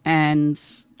and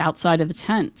outside of the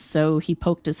tent. So he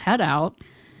poked his head out,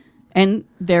 and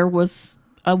there was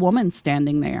a woman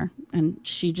standing there, and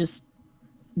she just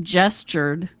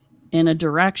gestured in a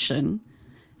direction,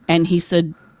 and he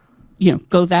said,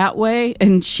 go that way.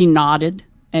 And she nodded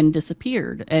and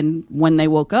disappeared. And when they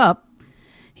woke up,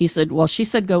 he said, well, she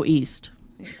said go east.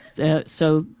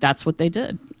 So that's what they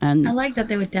did. And I like that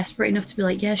they were desperate enough to be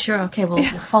like, yeah, sure, okay, we'll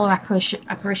follow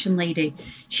apparition lady.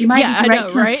 She might be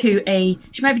directing us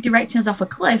she might be directing us off a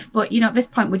cliff, but at this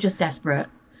point we're just desperate.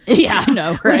 Yeah, I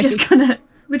know, right?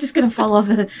 We're just gonna follow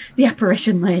the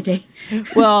apparition lady.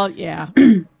 Well, yeah.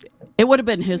 It would have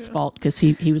been his fault because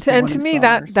he was the And one to who me, saw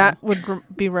that her, so. that would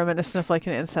be reminiscent of like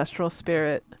an ancestral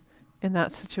spirit in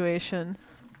that situation.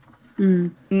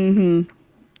 Mm-hmm.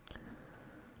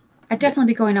 I'd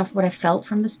definitely be going off what I felt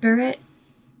from the spirit.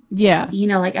 Yeah.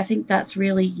 I think that's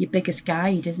really your biggest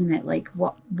guide, isn't it? Like,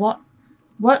 what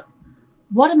are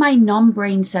my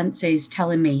non-brain senses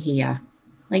telling me here?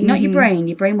 Like, not your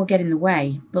brain will get in the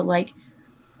way, but like,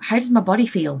 how does my body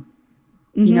feel?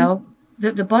 Mm-hmm.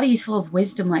 The body is full of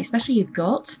wisdom, like, especially your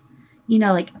gut.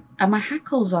 Like, are my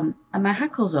hackles up?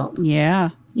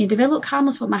 Yeah. Do they look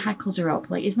harmless, but my hackles are up?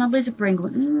 Like, is my lizard brain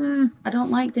going, I don't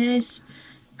like this?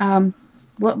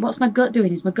 What's my gut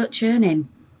doing? Is my gut churning?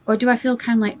 Or do I feel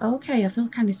kind of like, okay, I feel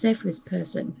kind of safe with this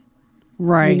person?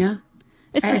 Right.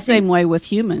 It's the same way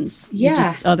with humans. Yeah.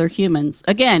 Just other humans.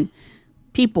 Again,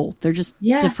 people. They're just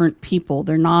different people.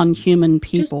 They're non-human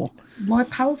people. Just more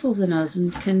powerful than us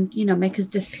and can, make us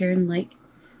disappear and, like,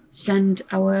 send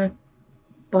our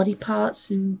body parts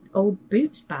and old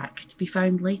boots back to be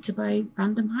found later by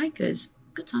random hikers.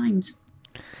 Good times.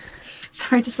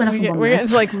 Sorry, I just went off on one. We're getting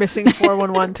to like missing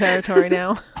 411 territory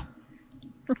now.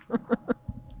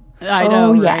 I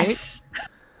know, right? Yes.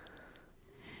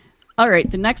 All right,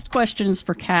 the next question is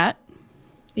for Kat.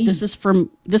 This is from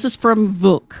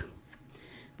Vuk.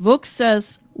 Vuk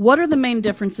says, "What are the main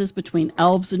differences between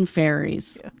elves and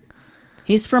fairies?" Yeah.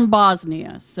 He's from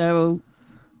Bosnia, so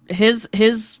his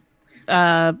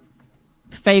fae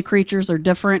creatures are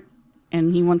different,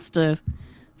 and he wants to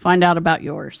find out about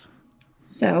yours.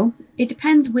 So, it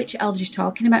depends which elves you're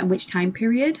talking about and which time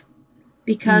period.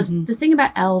 Because the thing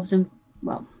about elves, I'm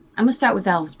going to start with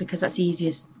elves because that's the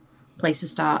easiest place to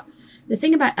start. The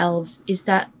thing about elves is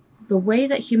that the way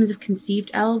that humans have conceived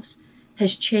elves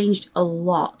has changed a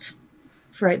lot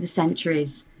throughout the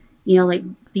centuries. Like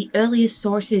the earliest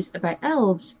sources about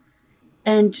elves,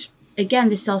 and again,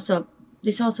 this also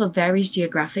varies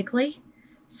geographically.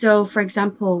 So, for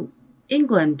example,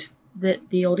 England,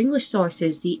 the Old English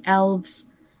sources, the elves,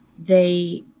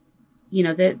 they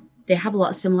have a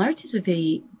lot of similarities with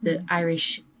the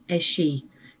Irish she.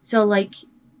 So, like,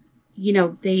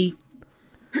 they,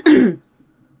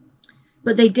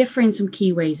 but they differ in some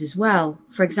key ways as well.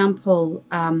 For example,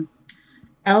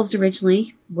 elves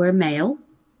originally were male.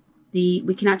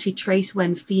 We can actually trace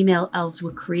when female elves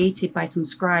were created by some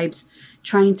scribes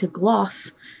trying to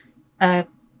gloss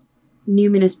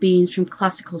numinous beings from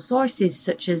classical sources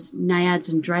such as naiads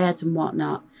and dryads and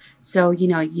whatnot. So,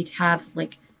 you'd have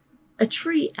like a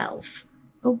tree elf,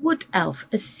 a wood elf,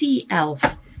 a sea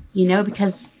elf,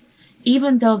 because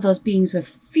even though those beings were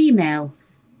female,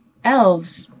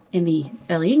 elves, in the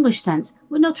early English sense,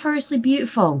 were notoriously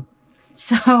beautiful.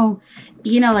 So,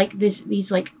 like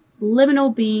these like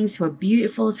liminal beings who are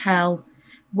beautiful as hell.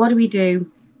 What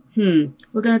do?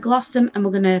 We're going to gloss them and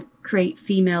we're going to create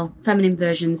feminine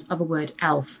versions of a word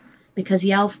elf, because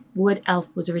the word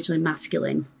elf was originally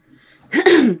masculine.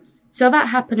 So that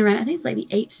happened around, I think it's like the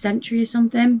 8th century or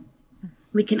something.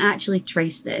 We can actually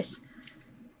trace this.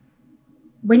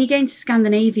 When you get into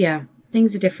Scandinavia,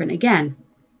 things are different again.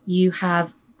 You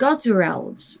have gods or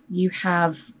elves. You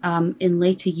have, in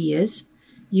later years,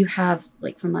 you have,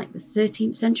 like from like the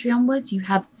 13th century onwards, you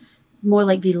have more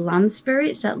like the land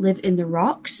spirits that live in the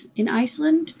rocks in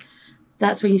Iceland.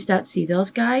 That's when you start to see those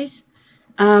guys.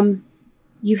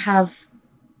 You have,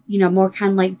 more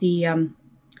kind of like the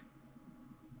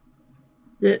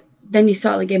then you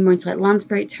start like getting more into like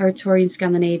Landsborough territory in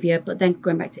Scandinavia, but then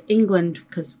going back to England,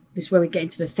 because this is where we get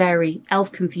into the fairy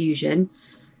elf confusion.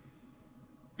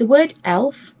 The word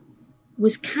elf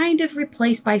was kind of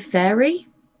replaced by fairy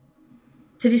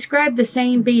to describe the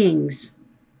same beings,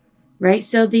 right?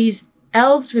 So these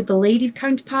elves with the lady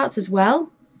counterparts as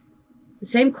well, the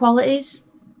same qualities,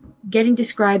 getting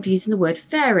described using the word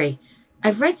fairy.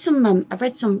 I've read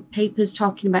some papers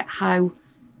talking about how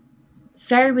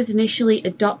fairy was initially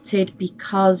adopted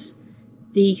because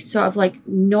the sort of like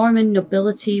Norman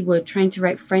nobility were trying to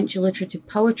write French alliterative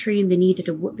poetry, and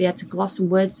they had to gloss some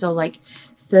words. So like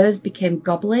Thurs became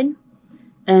goblin,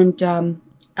 and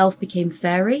elf became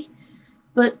fairy.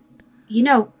 But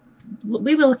Morgan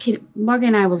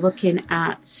and I were looking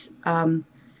at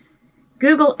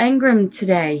Google Ngram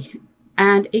today,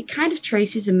 and it kind of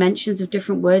traces and mentions of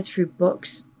different words through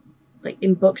books, like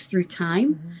in books through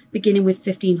time, beginning with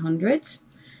 1500s.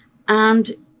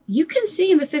 And you can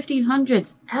see in the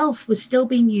 1500s, elf was still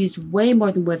being used way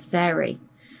more than word fairy.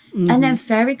 And then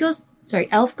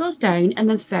elf goes down, and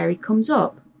then fairy comes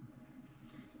up.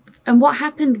 And what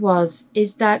happened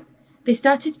is that they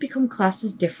started to become classed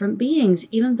as different beings,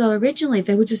 even though originally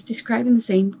they were just describing the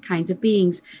same kinds of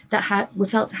beings that were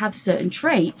felt to have certain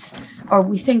traits, or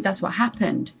we think that's what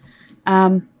happened.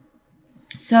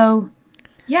 So,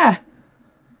 yeah.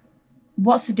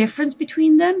 What's the difference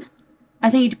between them?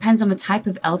 I think it depends on the type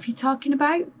of elf you're talking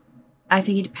about. I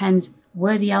think it depends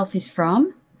where the elf is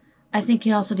from. I think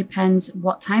it also depends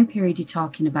what time period you're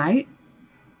talking about.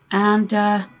 And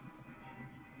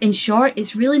in short,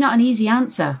 it's really not an easy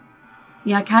answer.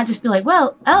 I can't just be like,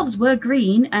 well, elves were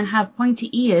green and have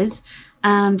pointy ears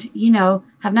and,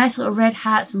 have nice little red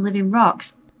hats and live in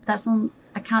rocks.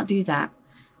 I can't do that.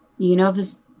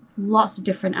 There's lots of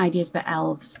different ideas about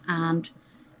elves, and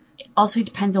it also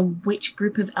depends on which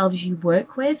group of elves you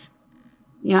work with.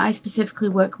 I specifically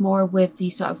work more with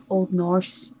the sort of Old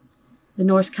Norse, the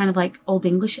Norse kind of like Old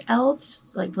English elves.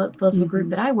 So like those are the group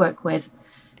that I work with.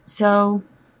 So,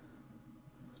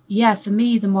 yeah, for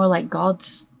me, they're more like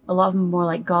gods. A lot of them are more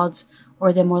like gods,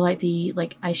 or they're more like the,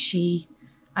 like, I think,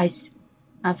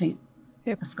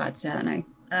 yep. I forgot to say that now.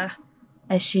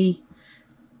 As she.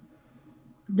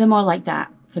 They're more like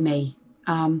that for me.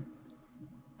 And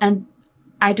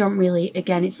I don't really,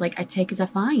 again, it's like I take as I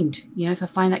find. If I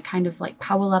find that kind of like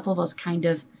power level,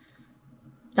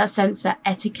 that sense that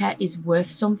etiquette is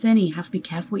worth something, and you have to be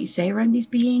careful what you say around these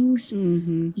beings.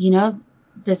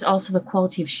 There's also the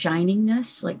quality of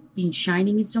shiningness, like being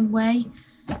shining in some way.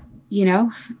 Then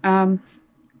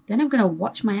I'm going to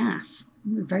watch my ass.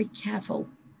 I'm very careful.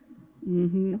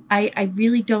 I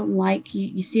really don't like,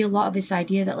 you see a lot of this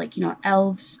idea that like,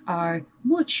 elves are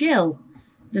more chill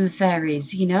than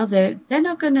fairies. They're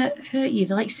not going to hurt you.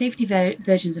 They're like safety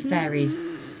versions of fairies.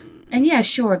 And yeah,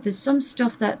 sure, there's some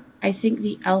stuff that I think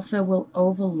the Alpha will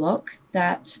overlook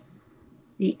that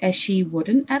the Eshi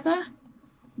wouldn't ever.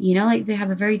 Like they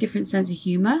have a very different sense of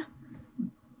humor.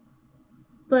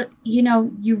 But,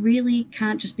 you really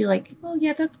can't just be like, oh,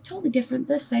 yeah, they're totally different.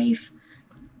 They're safe.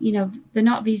 They're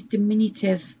not these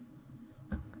diminutive.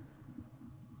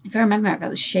 If I remember right, that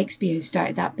was Shakespeare who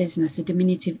started that business, the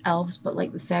diminutive elves, but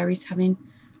like the fairies having.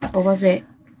 Or was it?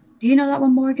 Do you know that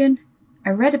one, Morgan? I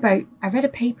read a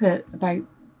paper about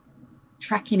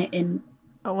tracking it in.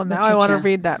 Oh, well, now I want to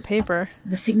read that paper.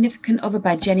 The Significant Other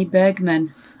by Jenny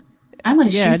Bergman. I'm going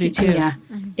to shoot it to you.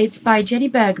 It's by Jenny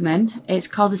Bergman. It's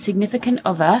called The Significant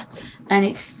Other, and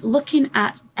it's looking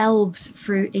at elves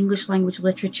through English language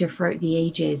literature throughout the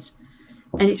ages.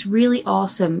 And it's really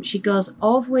awesome. She goes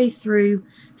all the way through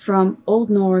from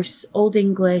Old Norse, Old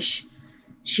English.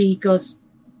 She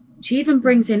even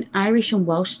brings in Irish and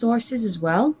Welsh sources as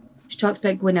well. She talks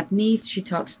about Gwynedd Neath. She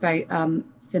talks about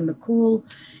Finn McCool.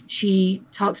 She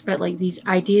talks about like these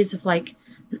ideas of like...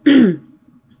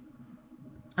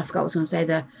 I forgot what I was going to say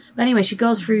there. But anyway, she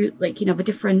goes through, like, the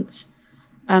different, sort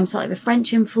of like the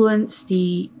French influence,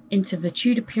 into the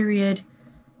Tudor period.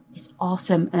 It's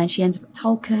awesome. And then she ends up at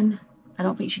Tolkien. I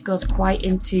don't think she goes quite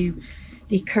into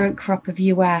the current crop of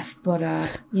UF, but,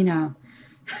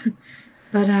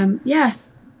 But, yeah,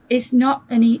 it's not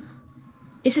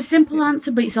it's a simple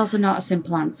answer, but it's also not a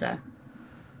simple answer.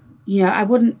 I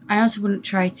also wouldn't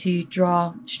try to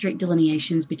draw strict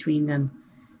delineations between them.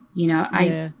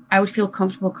 I would feel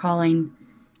comfortable calling,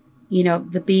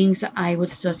 the beings that I would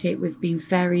associate with being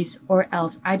fairies or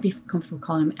elves. I'd be comfortable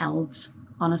calling them elves,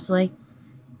 honestly.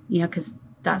 Because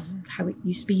that's how it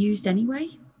used to be used anyway.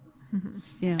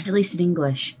 Yeah. At least in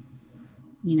English.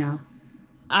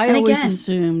 I always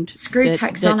assumed... Screw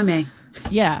taxonomy.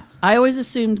 I always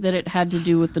assumed that it had to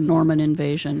do with the Norman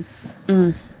invasion.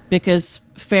 Because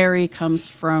fairy comes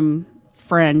from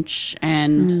French,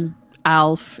 and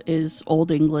Alf is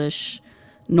Old English,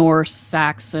 Norse,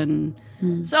 Saxon.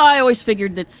 So I always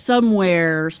figured that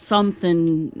somewhere,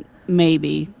 something,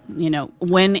 maybe,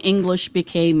 when English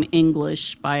became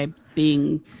English by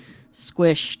being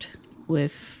squished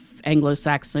with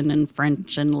Anglo-Saxon and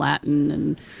French and Latin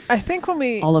and I think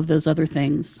all of those other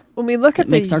things. When we look at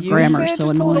the makes our grammar usage, so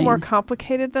it's a little more annoying.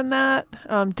 complicated than that.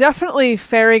 Definitely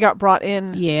fairy got brought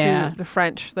in Yeah. through the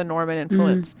French, the Norman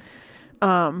influence.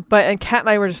 And Kat and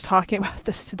I were just talking about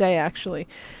this today, actually.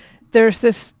 There's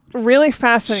this really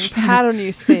fascinating pattern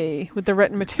you see with the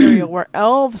written material where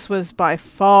elves was by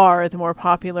far the more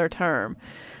popular term,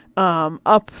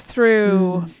 up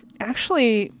through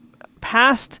actually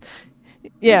past...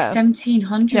 Yeah,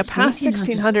 1700s. Yeah, past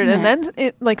 1600, and then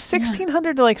it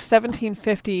 1600 to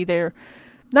 1750. They're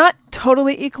not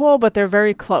totally equal, but they're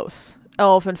very close.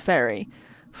 Elf and fairy,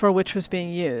 for which was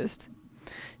being used.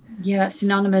 Yeah, that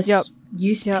synonymous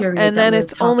use period. And then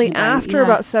it's only about. after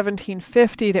about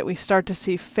 1750 that we start to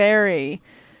see fairy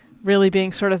really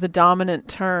being sort of the dominant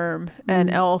term,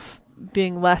 and elf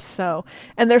being less so.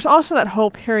 And there's also that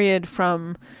whole period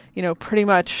from pretty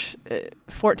much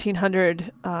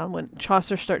 1400 when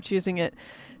Chaucer starts using it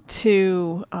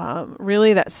to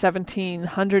really that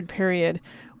 1700 period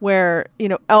where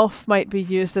elf might be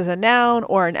used as a noun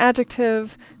or an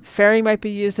adjective, fairy might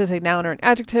be used as a noun or an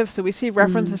adjective. So we see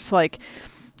references to like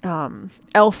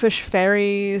elfish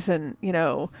fairies and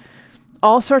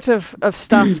all sorts of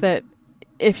stuff that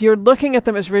if you're looking at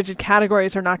them as rigid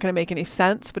categories are not going to make any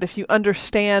sense. But if you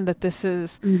understand that this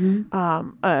is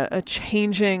a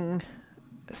changing,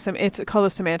 it's called a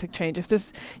semantic change.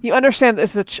 If you understand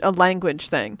this is a language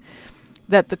thing,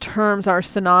 that the terms are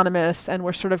synonymous and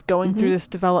we're sort of going through this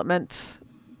development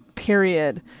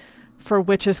period for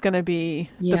which is going to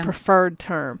be the preferred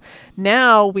term.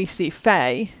 Now we see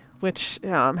fae, which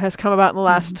has come about in the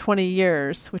last 20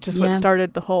 years, which is what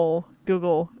started the whole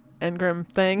Google Ngram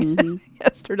thing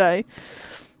yesterday.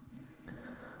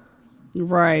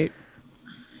 Right.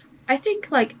 I think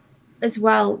as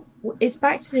well, it's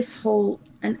back to this whole,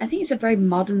 and I think it's a very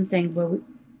modern thing where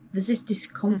there's this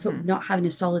discomfort with not having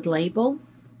a solid label.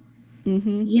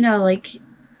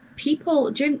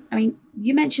 People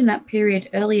you mentioned that period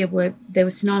earlier where they were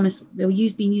synonymous,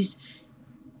 being used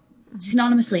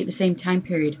synonymously at the same time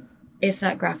period, if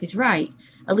that graph is right,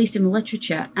 at least in the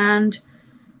literature. And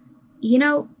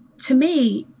to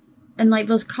me, and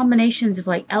those combinations of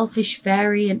elfish,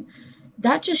 fairy, and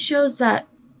that just shows that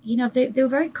they were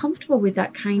very comfortable with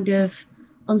that kind of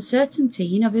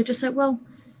uncertainty. They're just like, well,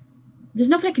 there's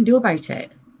nothing I can do about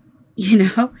it.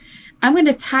 I'm going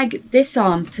to tag this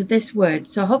on to this word,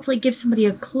 so hopefully give somebody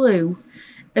a clue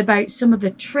about some of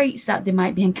the traits that they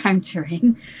might be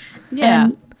encountering. Yeah.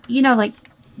 And,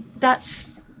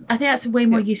 I think that's a way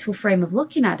more useful frame of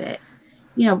looking at it.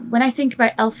 When I think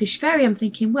about elfish fairy, I'm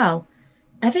thinking, well,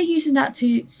 are they using that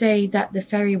to say that the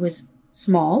fairy was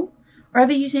small? Or are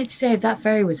they using it to say if that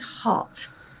fairy was hot?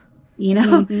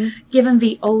 Given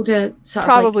the older sort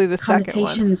Probably of the second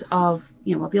connotations of,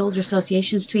 the older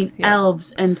associations between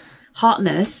elves and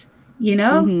hotness,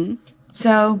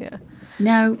 So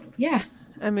now,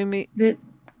 the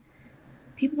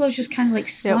people are just kind of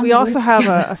slamming we also words have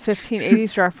together. a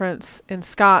 1580s reference in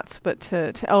Scots, but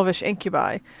to elvish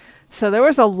incubi. So there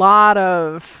was a lot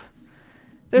of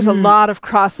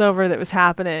crossover that was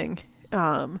happening.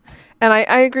 And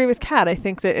I agree with Kat. I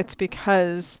think that it's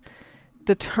because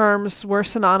the terms were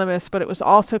synonymous, but it was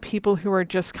also people who were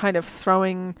just kind of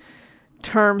throwing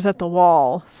terms at the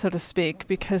wall, so to speak,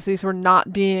 because these were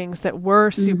not beings that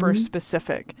were super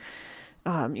specific.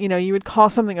 You would call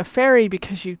something a fairy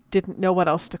because you didn't know what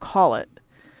else to call it.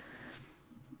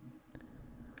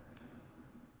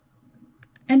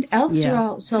 And elves are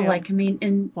also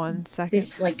in 1 second.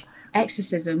 this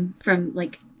exorcism from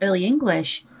early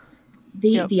English,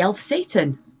 the elf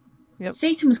Satan. Yep.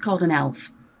 Satan was called an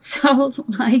elf. So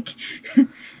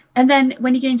and then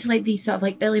when you get into these sort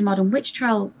of early modern witch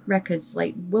trial records,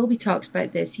 Wilby talks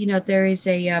about this. There is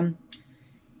a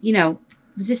there's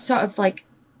this sort of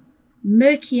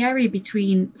murky area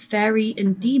between fairy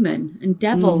and demon and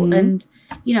devil, and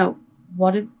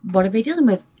what are they dealing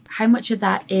with? How much of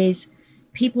that is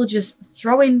people just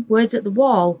throwing words at the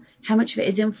wall? How much of it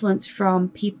is influence from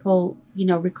people,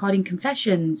 recording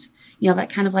confessions, that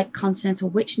kind of continental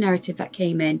witch narrative that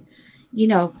came in,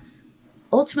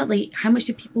 ultimately, how much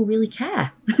do people really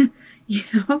care?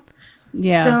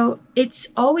 Yeah. So it's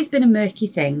always been a murky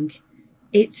thing.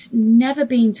 It's never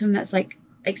been something that's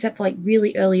except for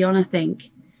really early on, I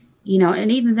think,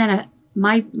 and even then,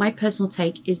 my personal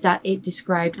take is that it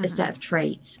described a set of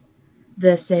traits.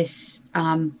 versus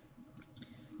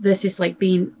like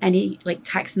being any like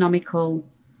taxonomic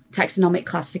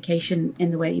classification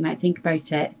in the way you might think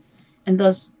about it. And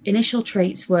those initial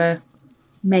traits were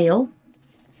male,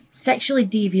 sexually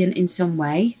deviant in some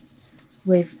way,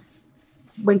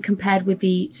 when compared with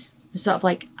the sort of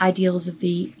like ideals of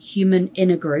the human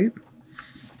inner group.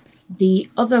 The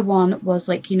other one was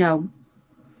like, they're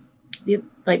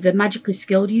magically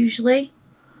skilled usually,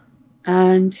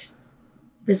 and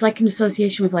there's like an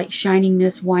association with like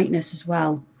shiningness, whiteness as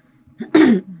well,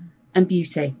 and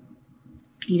beauty.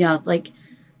 Like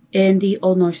in the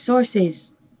Old Norse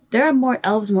sources, there are more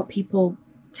elves than what people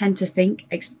tend to think.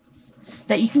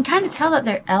 That you can kind of tell that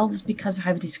they're elves because of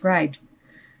how they're described.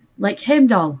 Like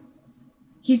Heimdall,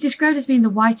 he's described as being the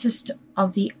whitest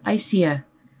of the Aesir,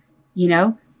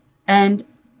 and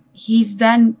he's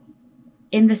then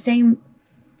in the same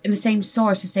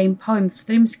source, the same poem,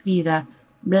 Thrimskvida.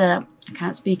 I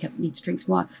can't speak. I need to drink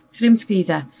some water.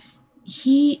 Thrimskvida.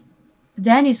 He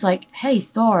then is like, "Hey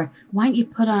Thor, why don't you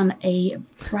put on a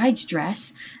bride's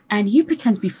dress and you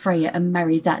pretend to be Freya and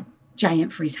marry that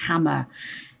giant for his hammer?"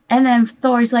 And then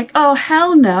Thor is like, "Oh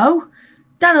hell no!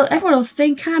 Everyone will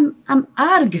think I'm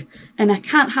Arg, and I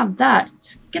can't have that.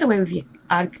 Just get away with your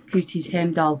Arg cooties,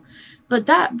 Heimdall." But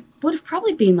that would have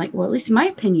probably been like, well, at least in my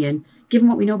opinion, given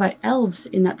what we know about elves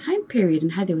in that time period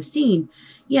and how they were seen,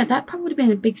 yeah, that probably would have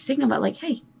been a big signal that, like,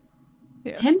 hey,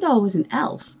 Heimdall was an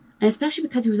elf. And especially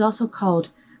because he was also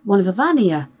called one of the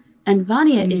Vanir. And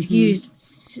Vanir is used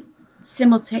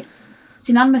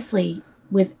synonymously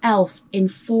with elf in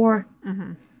 4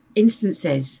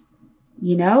 instances,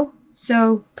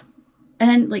 So, and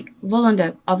then, like,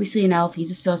 Volander, obviously an elf,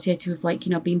 he's associated with, like,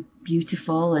 being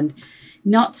beautiful and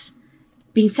not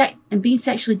being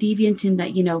sexually deviant in that,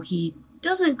 he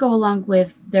doesn't go along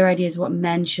with their ideas of what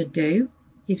men should do.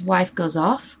 His wife goes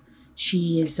off.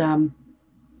 She is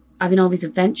having all these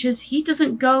adventures. He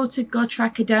doesn't go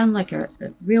track her down like a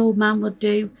real man would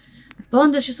do.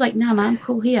 Volander's just like, nah, man, I'm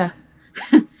cool here.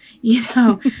 I'm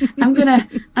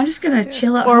just gonna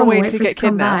chill at home, wait for it to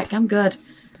come back. I'm good.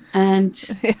 And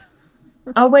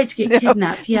I'll wait to get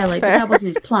kidnapped. Yeah, like that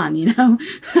wasn't his plan,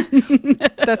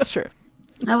 That's true.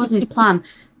 That wasn't his plan.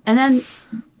 And then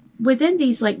within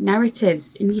these like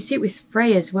narratives, and you see it with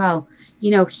Frey as well,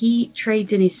 he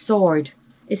trades in his sword.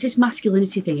 It's this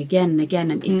masculinity thing again and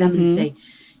again, and effeminacy.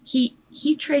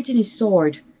 He trades in his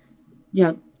sword,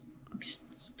 for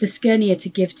Skirnir to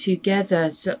give together.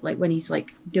 So like when he's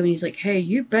like hey,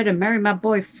 you better marry my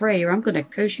boy Frey, or I'm gonna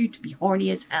curse you to be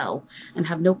horny as hell and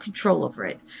have no control over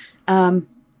it.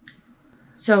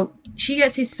 So she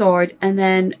gets his sword, and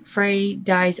then Frey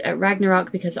dies at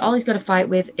Ragnarok because all he's got to fight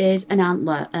with is an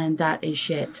antler, and that is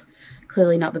shit.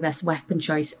 Clearly not the best weapon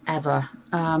choice ever.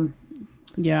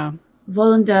 Yeah.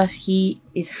 Volander, he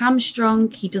is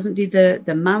hamstrung. He doesn't do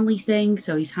the manly thing,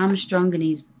 so he's hamstrung and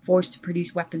he's forced to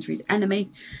produce weapons for his enemy.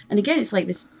 And again, it's like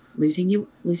this losing your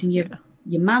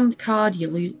man card. You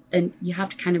lose, and you have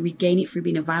to kind of regain it through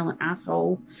being a violent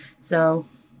asshole. So,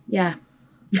 yeah.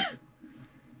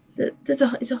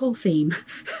 It's a whole theme.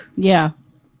 Yeah.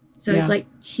 So it's like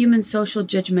human social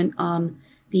judgment on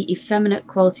the effeminate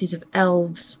qualities of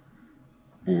elves,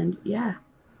 and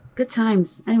good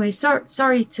times. Anyway,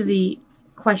 sorry to the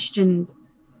questioner.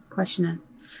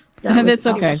 That's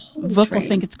okay. Vuk will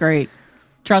think it's great.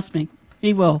 Trust me,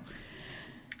 he will.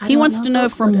 He wants to know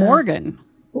from Morgan.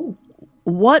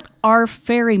 What are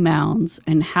fairy mounds,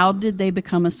 and how did they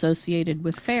become associated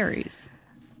with fairies?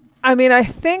 I mean, I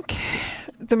think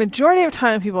the majority of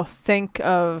time people think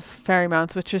of fairy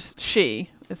mounds, which is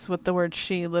she. It's what the word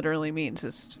she literally means,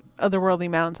 is otherworldly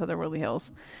mounds, otherworldly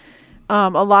hills. A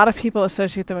lot of people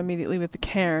associate them immediately with the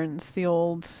cairns, the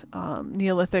old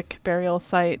Neolithic burial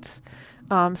sites.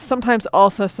 Sometimes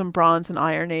also some Bronze and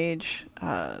Iron Age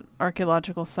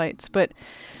archaeological sites. But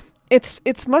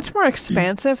it's much more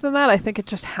expansive than that. I think it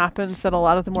just happens that a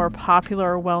lot of the more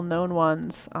popular or well-known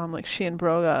ones, like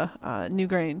Sheanbroga,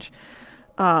 Newgrange,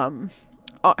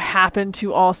 happen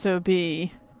to also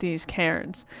be these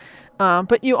cairns.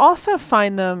 But you also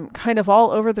find them kind of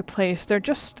all over the place. They're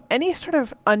just any sort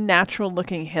of unnatural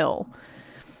looking hill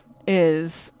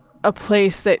is a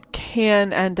place that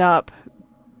can end up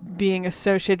being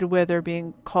associated with or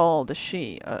being called a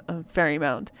fairy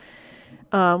mound.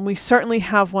 We certainly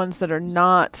have ones that are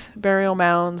not burial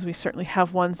mounds. We certainly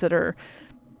have ones that are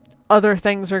other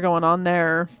things are going on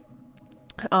there.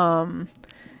 I'm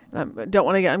going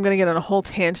to get on a whole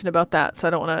tangent about that, so I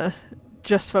don't want to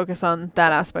just focus on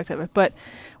that aspect of it. But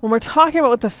when we're talking about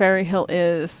what the fairy hill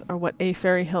is, or what a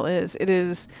fairy hill is, it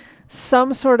is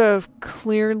some sort of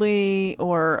clearly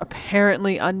or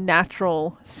apparently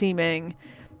unnatural seeming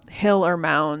hill or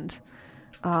mound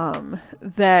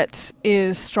that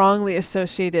is strongly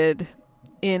associated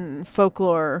in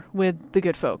folklore with the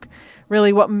good folk.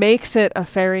 Really, what makes it a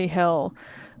fairy hill,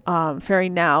 fairy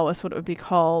now is what it would be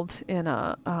called in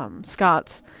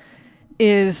Scots,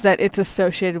 is that it's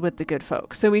associated with the good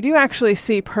folk. So we do actually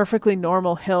see perfectly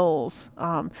normal hills.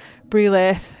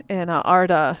 Brilith in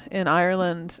Arda in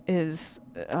Ireland is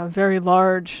a very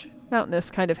large mountainous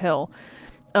kind of hill.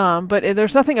 But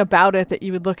there's nothing about it that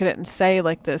you would look at it and say,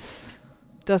 like, this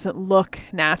doesn't look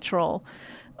natural.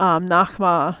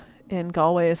 Nachma in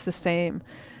Galway is the same.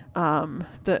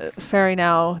 The fairy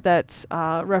now that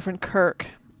Reverend Kirk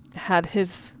had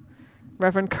his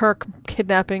Reverend Kirk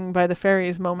kidnapping by the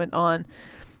fairies moment on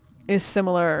is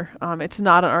similar. It's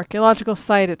not an archaeological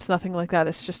site. It's nothing like that.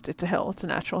 It's a hill. It's a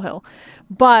natural hill.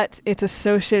 But it's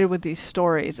associated with these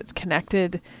stories. It's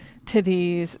connected to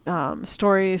these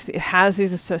stories. It has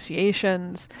these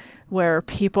associations where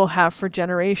people have for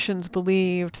generations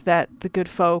believed that the good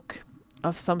folk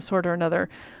of some sort or another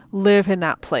live in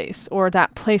that place, or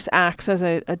that place acts as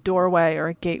a doorway or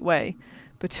a gateway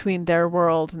between their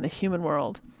world and the human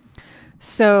world.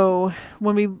 So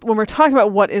when we're talking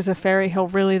about what is a fairy hill,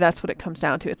 really that's what it comes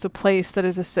down to. It's a place that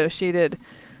is associated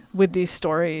with these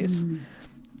stories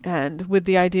and with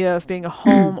the idea of being a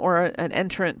home or an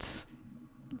entrance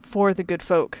for the good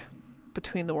folk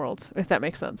between the worlds, if that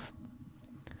makes sense.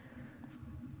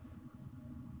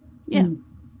 Yeah.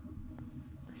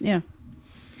 Yeah.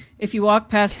 If you walk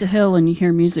past a hill and you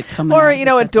hear music coming or,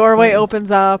 out, a doorway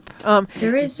opens up.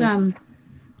 There is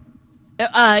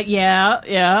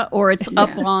yeah, or it's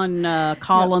up on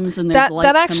columns and there's light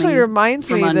that actually coming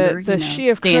reminds me under, that the She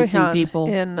of dancing Cruachan people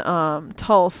in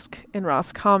Tulsk in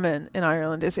Roscommon in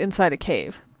Ireland is inside a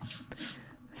cave.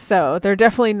 So they're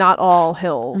definitely not all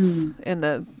hills in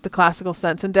the classical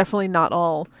sense, and definitely not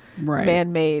all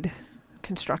man-made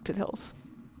constructed hills.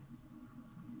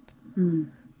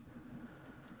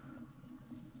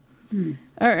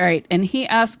 All right, and he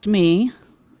asked me,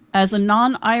 as a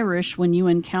non-Irish, when you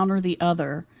encounter the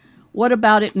other, what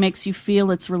about it makes you feel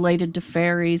it's related to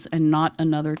fairies and not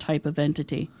another type of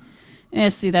entity? Yeah,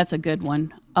 see, that's a good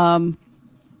one. I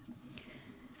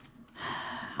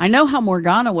know how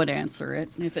Morgana would answer it.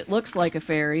 If it looks like a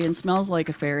fairy and smells like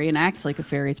a fairy and acts like a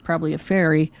fairy, it's probably a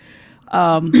fairy.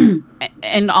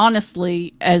 And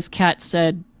honestly, as Kat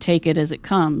said, take it as it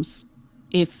comes.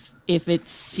 If it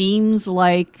seems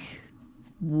like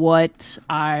what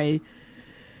I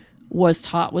was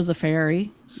taught was a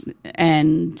fairy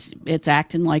and it's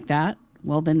acting like that,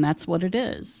 well, then that's what it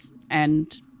is.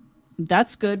 And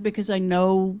that's good because I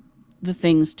know the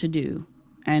things to do.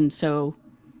 And so,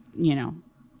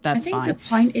 that's fine. I think the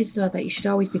point is, though, that you should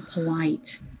always be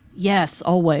polite. Yes,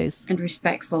 always. And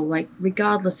respectful, like,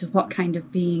 regardless of what kind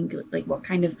of being, like, what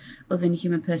kind of other than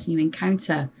human person you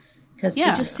encounter. Because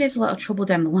it just saves a lot of trouble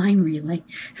down the line, really.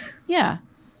 Yeah,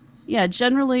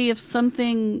 generally, if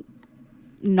something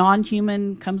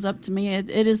non-human comes up to me, it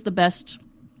is the best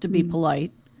to be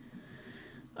polite.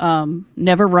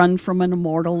 Never run from an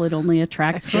immortal. It only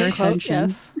attracts their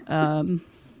attention.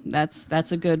 Yes.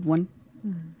 That's a good one.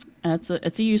 It's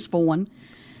a useful one.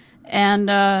 And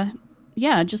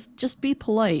just be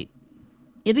polite.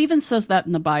 It even says that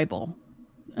in the Bible,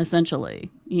 essentially.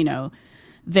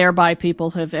 Thereby people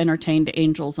have entertained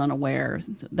angels unaware.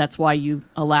 That's why you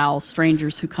allow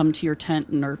strangers who come to your tent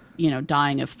and are,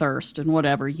 dying of thirst and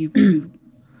whatever. The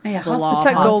law it's of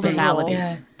that golden hospitality. rule.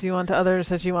 Yeah. Do you unto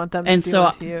others as you want them to do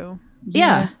unto you?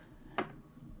 Yeah.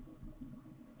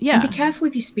 And be careful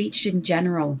with your speech in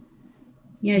general.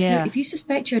 If you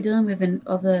suspect you're dealing with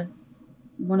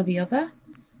one or the other,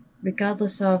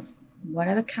 regardless of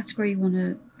whatever category you want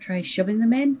to try shoving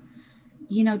them in,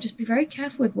 just be very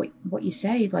careful with what you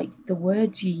say, like the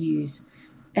words you use.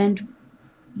 And,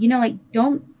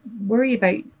 don't worry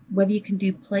about whether you can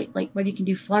do whether you can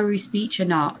do flowery speech or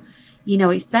not.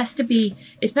 It's best to be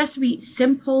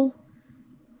simple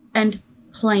and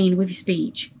plain with your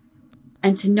speech,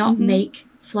 and to not make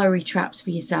flowery traps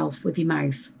for yourself with your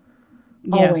mouth.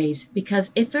 Always.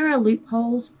 Because if there are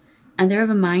loopholes and they have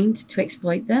a mind to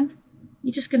exploit them,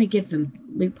 you're just going to give them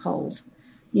loopholes.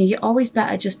 You're always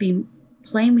better just being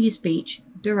plain with your speech,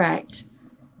 direct,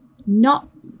 not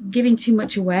giving too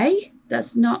much away.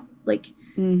 That's not like...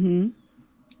 And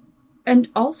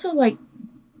also,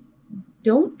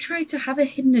 don't try to have a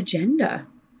hidden agenda.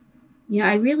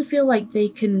 I really feel like they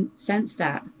can sense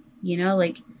that.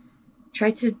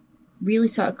 Try to really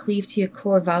sort of cleave to your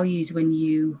core values when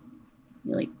you're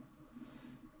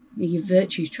your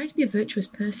virtues. Try to be a virtuous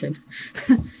person.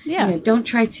 Don't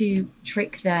try to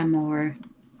trick them or,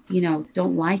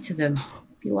 don't lie to them.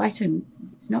 If you lie to them,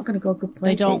 It's not going to go good They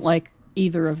places. don't like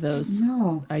either of those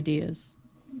No. ideas.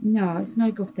 No, it's not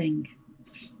a good thing.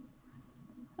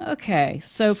 Okay,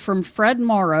 so from Fred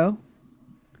Morrow,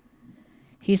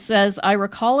 he says, I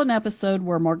recall an episode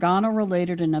where Morgana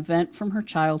related an event from her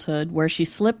childhood where she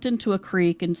slipped into a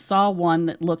creek and saw one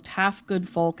that looked half good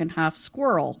folk and half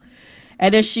squirrel.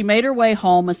 And as she made her way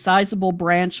home, a sizable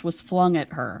branch was flung at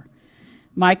her.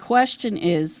 My question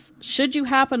is, should you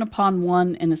happen upon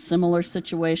one in a similar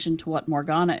situation to what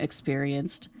Morgana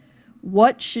experienced,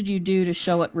 what should you do to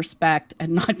show it respect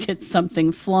and not get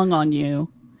something flung on you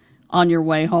on your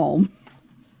way home?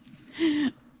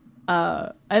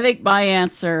 I think my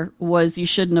answer was you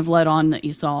shouldn't have let on that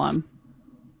you saw him.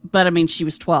 But, I mean, she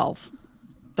was 12.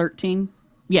 13?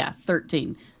 Yeah,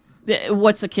 13.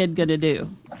 What's a kid going to do?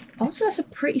 Also, that's a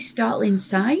pretty startling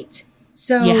sight.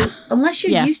 So, Yeah. unless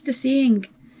you're Yeah. used to seeing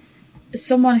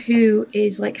someone who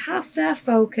is like half fair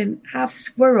folk and half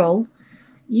squirrel,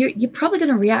 you're probably going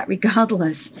to react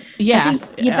regardless. Yeah. I think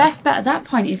your best bet at that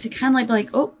point is to kind of like be like,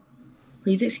 oh,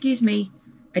 please excuse me.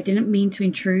 I didn't mean to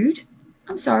intrude.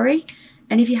 I'm sorry.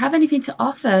 And if you have anything to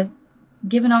offer,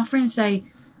 give an offering and say,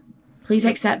 please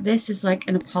accept this as like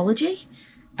an apology.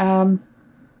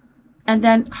 And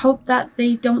then hope that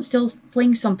they don't still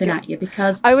fling something at you,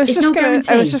 because it's no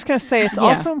guarantee. I was just going to say, it's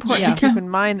also important Yeah. to keep in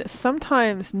mind that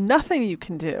sometimes nothing you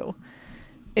can do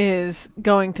is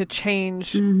going to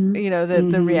change,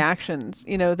 the reactions.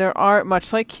 There are,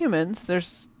 much like humans,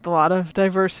 there's a lot of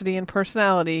diversity and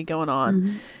personality going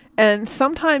on. And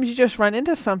sometimes you just run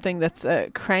into something that's a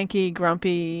cranky,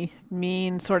 grumpy,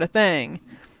 mean sort of thing,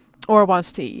 or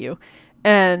wants to eat you.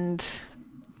 And,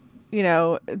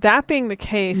 that being the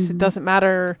case, it doesn't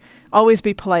matter. Always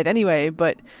be polite anyway,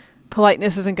 but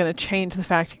politeness isn't going to change the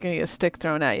fact you're going to get a stick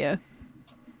thrown at you.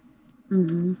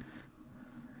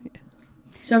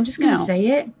 So I'm just going to say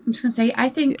it. I'm just going to say, I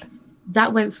think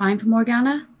that went fine for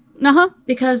Morgana.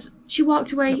 Because she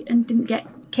walked away and didn't get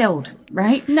killed,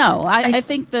 right? No, I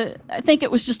think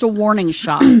it was just a warning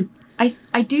shot.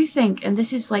 I do think, and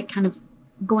this is like kind of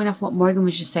going off what Morgan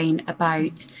was just saying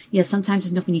about, sometimes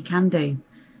there's nothing you can do.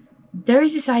 There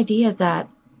is this idea that,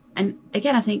 and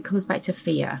again, I think it comes back to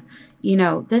fear.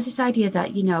 There's this idea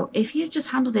that, if you just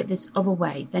handled it this other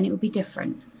way, then it would be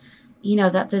different.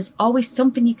 That there's always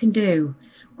something you can do.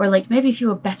 Or like maybe if you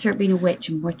were better at being a witch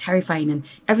and more terrifying and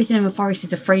everything in the forest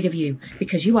is afraid of you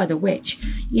because you are the witch,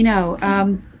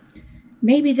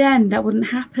 maybe then that wouldn't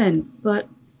happen. But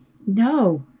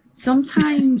no,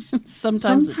 sometimes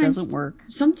Sometimes it doesn't work.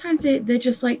 Sometimes they're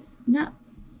just like, no,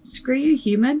 screw you,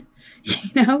 human,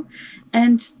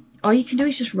 and all you can do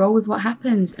is just roll with what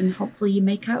happens and hopefully you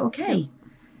make out okay.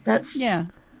 That's,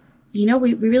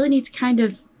 we really need to kind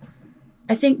of,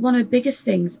 I think one of the biggest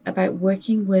things about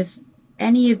working with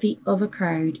any of the other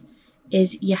crowd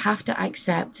is you have to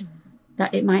accept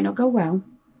that it might not go well.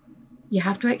 You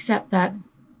have to accept that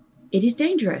it is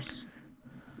dangerous.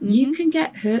 You can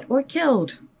get hurt or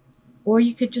killed, or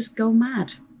you could just go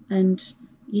mad and,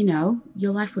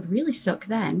 your life would really suck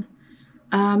then.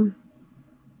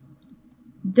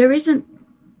 There isn't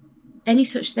any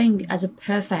such thing as a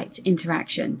perfect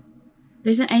interaction.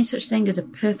 There isn't any such thing as a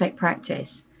perfect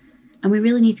practice. And we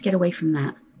really need to get away from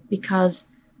that,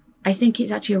 because I think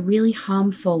it's actually a really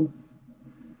harmful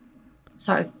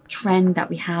sort of trend that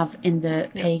we have in the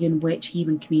pagan, witch,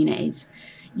 heathen communities.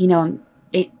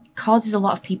 It causes a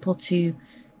lot of people to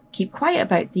keep quiet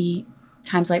about the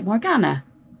times like Morgana.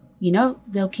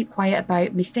 They'll keep quiet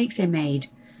about mistakes they made,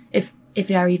 if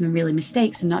they are even really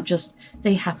mistakes and not just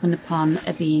they happened upon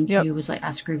a being who was like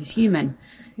as groovy as human.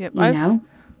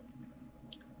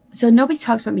 So nobody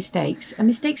talks about mistakes, and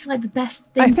mistakes are like the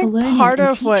best thing for learning part and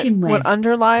of teaching with. what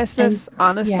underlies this,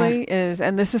 honestly, is,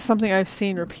 and this is something I've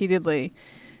seen repeatedly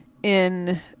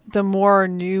in the more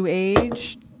new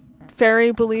age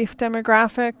fairy belief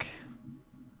demographic,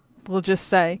 we'll just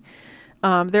say,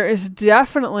 there is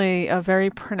definitely a very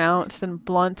pronounced and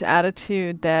blunt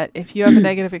attitude that if you have a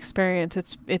negative experience,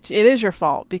 it is your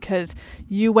fault because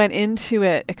you went into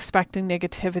it expecting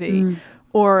negativity.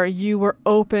 Or you were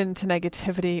open to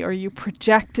negativity, or you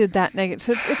projected that negative.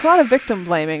 So it's a lot of victim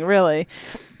blaming, really.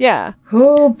 Yeah.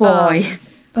 Oh boy.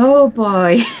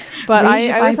 But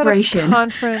I was at a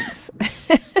conference.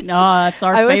 No, that's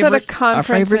our favorite. I was at a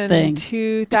conference in thing.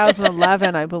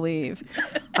 2011, I believe,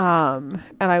 and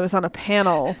I was on a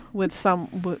panel with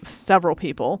several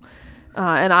people.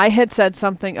 And I had said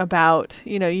something about,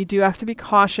 you do have to be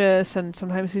cautious and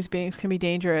sometimes these beings can be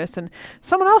dangerous. And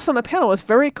someone else on the panel was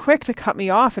very quick to cut me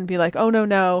off and be like, oh,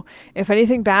 no. If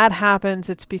anything bad happens,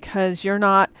 it's because you're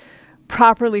not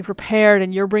properly prepared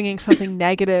and you're bringing something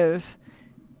negative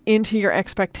into your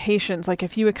expectations. Like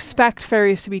if you expect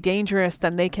fairies to be dangerous,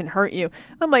 then they can hurt you.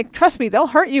 I'm like, trust me, they'll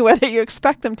hurt you whether you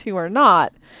expect them to or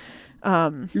not.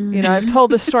 You know, I've told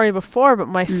this story before, but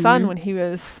my son, when he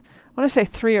was, I want to say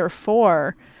 3 or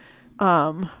 4,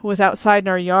 was outside in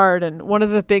our yard. And one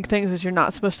of the big things is you're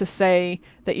not supposed to say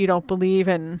that you don't believe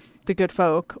in the good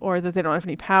folk or that they don't have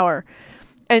any power.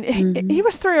 And he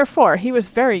was 3 or 4. He was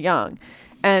very young.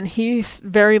 And he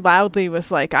very loudly was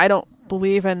like, I don't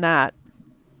believe in that.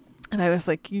 And I was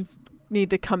like, you need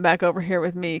to come back over here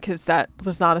with me, because that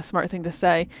was not a smart thing to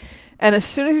say. And as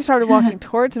soon as he started walking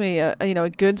towards me, a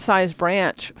good-sized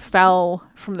branch fell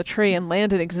from the tree and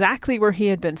landed exactly where he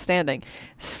had been standing.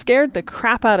 Scared the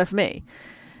crap out of me.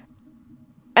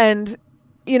 And,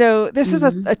 this is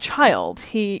a child.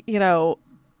 He,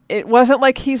 it wasn't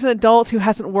like he's an adult who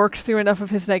hasn't worked through enough of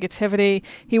his negativity.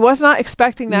 He was not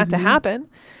expecting that to happen.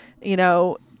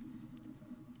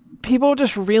 People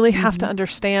just really have to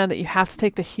understand that you have to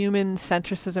take the human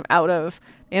centricism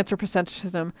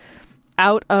anthropocentrism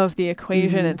out of the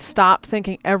equation and stop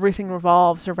thinking everything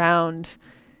revolves around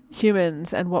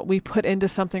humans and what we put into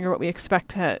something or what we expect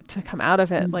to come out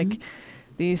of it. Like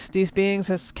these beings,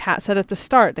 as Kat said at the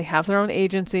start, they have their own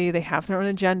agency, they have their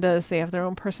own agendas, they have their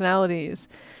own personalities.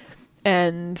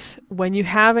 And when you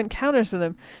have encounters with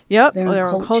them, their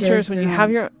own cultures, when you have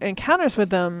your encounters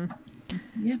with them,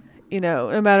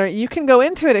 no matter, you can go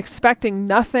into it expecting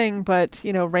nothing but,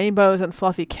 rainbows and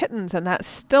fluffy kittens, and that's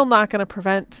still not going to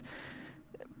prevent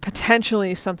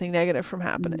potentially something negative from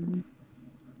happening.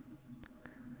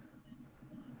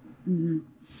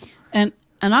 And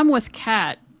I'm with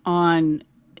Kat on,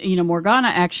 Morgana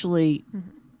actually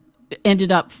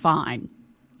ended up fine.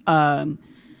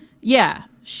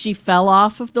 She fell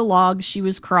off of the log she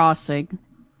was crossing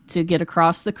to get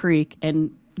across the creek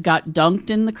and got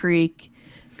dunked in the creek,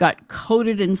 got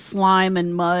coated in slime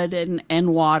and mud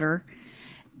and water,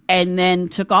 and then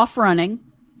took off running.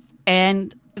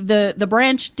 And the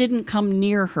branch didn't come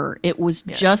near her. It was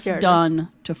just done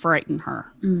to frighten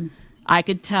her. I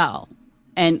could tell.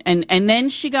 And then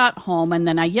she got home, and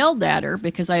then I yelled at her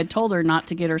because I had told her not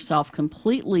to get herself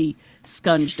completely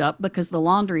scunged up because the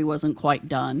laundry wasn't quite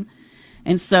done.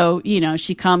 And so,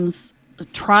 she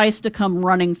tries to come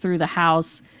running through the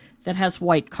house that has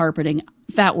white carpeting.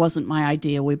 That wasn't my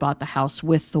idea. We bought the house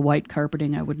with the white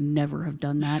carpeting. I would never have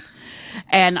done that.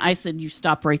 And I said, you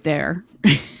stop right there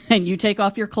and you take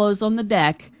off your clothes on the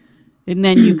deck and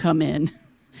then you come in.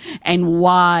 And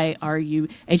why are you?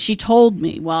 And she told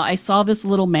me, well, I saw this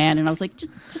little man and I was like,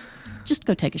 just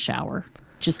go take a shower.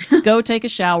 Just go take a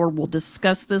shower. We'll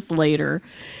discuss this later.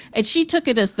 And she took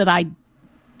it as that I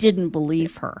didn't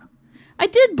believe her. I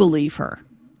did believe her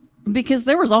because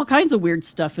there was all kinds of weird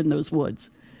stuff in those woods.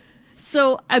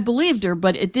 So I believed her,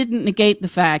 but it didn't negate the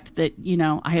fact that,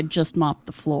 I had just mopped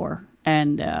the floor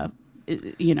and,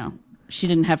 she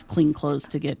didn't have clean clothes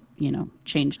to get,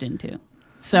 changed into.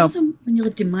 So it wasn't when you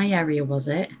lived in my area, was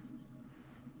it?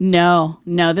 No,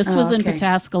 this was in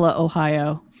Pataskala,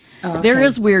 Ohio. Oh, okay. There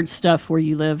is weird stuff where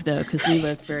you live, though, because we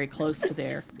live very close to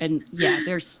there. And,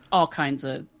 there's all kinds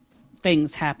of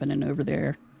things happening over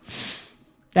there.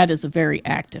 That is a very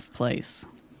active place.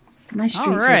 My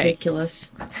street's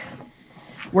ridiculous.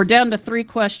 We're down to 3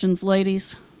 questions,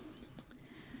 ladies.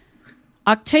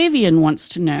 Octavian wants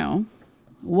to know,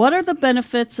 what are the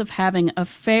benefits of having a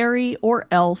fairy or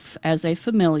elf as a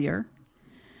familiar?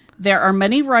 There are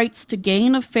many rights to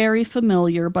gain a fairy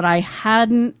familiar, but I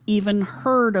hadn't even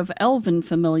heard of elven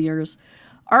familiars.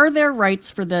 Are there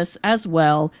rights for this as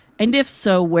well? And if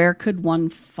so, where could one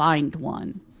find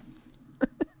one?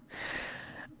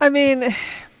 I mean,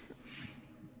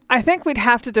 I think we'd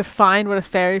have to define what a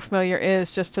fairy familiar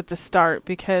is just at the start,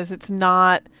 because it's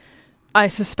not, I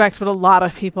suspect, what a lot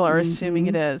of people are assuming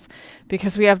it is.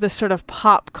 Because we have this sort of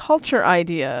pop culture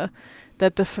idea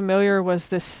that the familiar was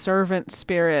this servant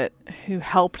spirit who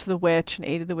helped the witch and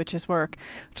aided the witch's work,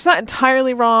 which is not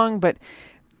entirely wrong, but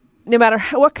no matter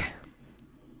what...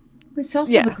 It's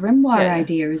also the grimoire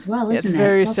idea as well, isn't it?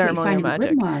 Very it's ceremonial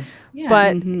magic. Yeah.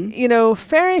 But,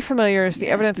 fairy familiars, the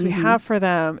evidence we have for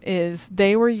them is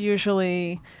they were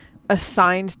usually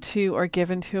assigned to or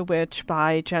given to a witch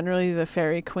by generally the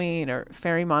fairy queen or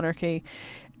fairy monarchy,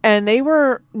 and they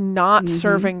were not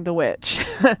serving the witch.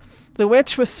 The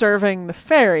witch was serving the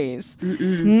fairies,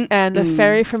 and the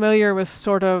fairy familiar was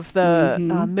sort of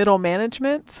the middle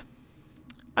management,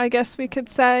 I guess we could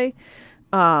say.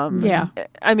 I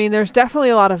mean, there's definitely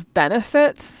a lot of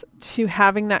benefits to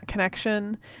having that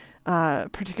connection.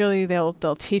 Particularly,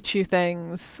 they'll teach you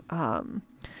things. And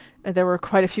there were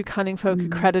quite a few cunning folk who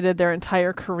credited their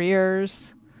entire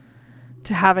careers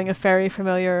to having a fairy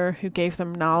familiar who gave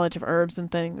them knowledge of herbs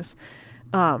and things.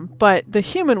 But the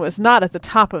human was not at the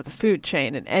top of the food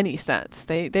chain in any sense.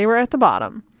 They were at the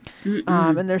bottom.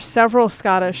 And there's several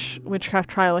Scottish witchcraft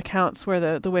trial accounts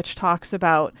where the witch talks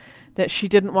about that she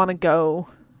didn't want to go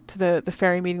to the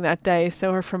fairy meeting that day,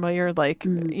 so her familiar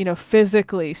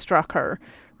physically struck her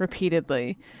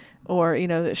repeatedly, or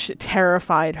that she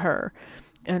terrified her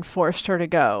and forced her to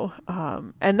go.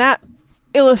 And that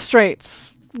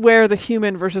illustrates where the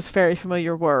human versus fairy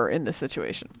familiar were in this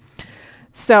situation.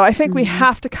 So I think we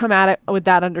have to come at it with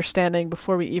that understanding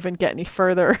before we even get any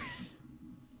further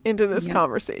into this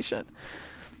conversation.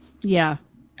 Yeah.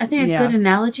 I think a good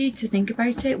analogy to think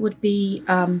about it would be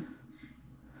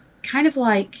kind of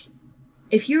like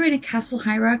if you're in a castle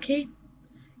hierarchy,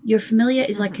 your familiar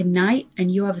is like a knight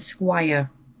and you have a squire.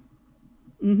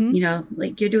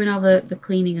 Like you're doing all the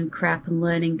cleaning and crap and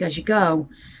learning as you go.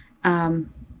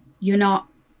 You're not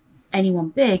anyone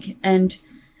big. And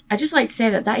I just like to say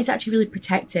that is actually really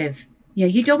protective.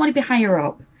 You don't want to be higher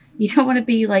up. You don't want to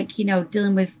be like,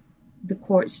 dealing with the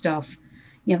court stuff.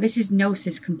 This is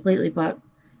gnosis completely, but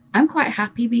I'm quite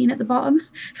happy being at the bottom.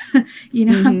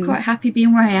 I'm quite happy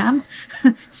being where I am.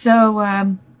 So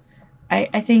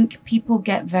I think humans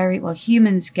get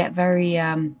very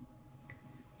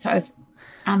sort of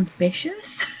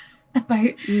ambitious about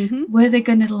where they're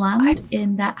going to land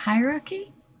in that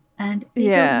hierarchy. And they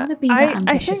don't want to be that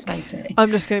ambitious about it. I'm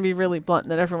just going to be really blunt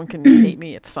that everyone can hate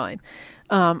me. It's fine.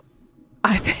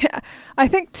 I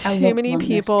think too many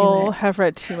people have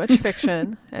read too much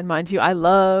fiction, and mind you, I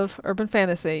love urban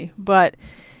fantasy. But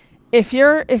if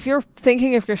you're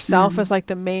thinking of yourself as like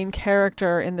the main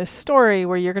character in this story,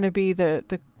 where you're going to be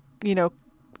the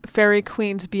fairy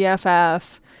queen's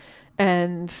BFF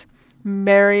and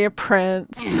marry a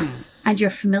prince, and your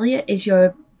familiar is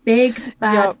your big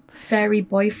bad fairy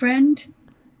boyfriend.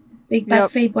 Big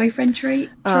bad fey boyfriend trait.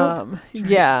 And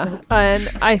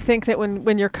I think that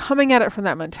when you're coming at it from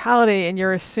that mentality and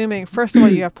you're assuming, first of all,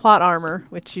 you have plot armor,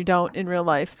 which you don't in real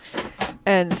life,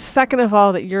 and second of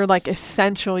all, that you're like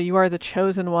essential, you are the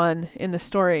chosen one in the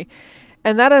story,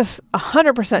 and that is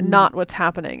 100% not what's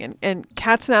happening. And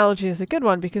Kat's analogy is a good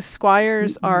one because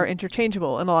squires are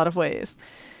interchangeable in a lot of ways.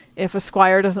 If a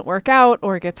squire doesn't work out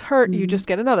or gets hurt, you just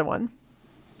get another one.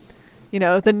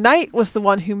 The knight was the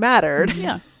one who mattered.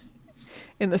 Yeah.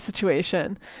 In the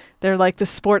situation, they're like the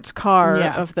sports car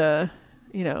of the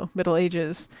Middle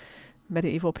Ages,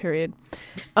 medieval period,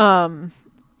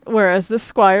 whereas the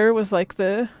squire was like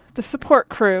the support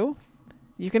crew.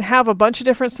 You can have a bunch of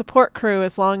different support crew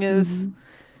as long as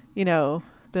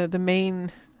the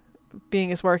main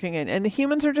being is working, and the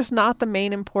humans are just not the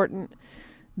main important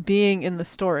being in the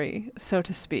story, so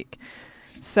to speak.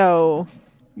 So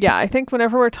I think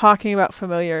whenever we're talking about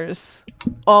familiars,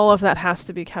 all of that has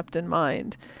to be kept in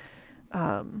mind.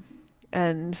 And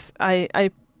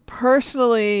I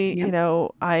personally,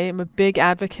 I am a big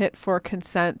advocate for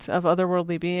consent of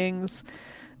otherworldly beings,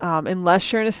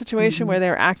 unless you're in a situation where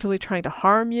they're actively trying to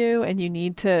harm you and you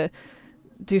need to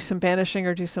do some banishing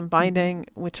or do some binding,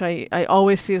 which I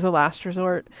always see as a last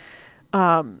resort.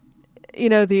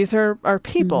 These are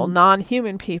people,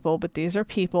 non-human people, but these are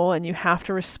people, and you have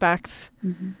to respect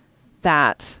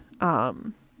that.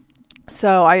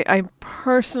 So I'm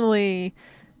personally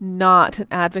not an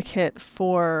advocate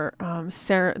for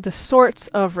the sorts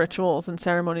of rituals and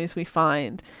ceremonies we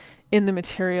find in the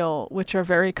material, which are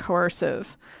very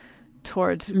coercive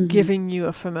towards giving you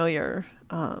a familiar.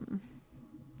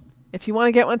 If you want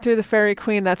to get one through the fairy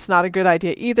queen, that's not a good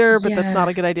idea either, but that's not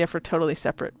a good idea for totally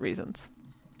separate reasons.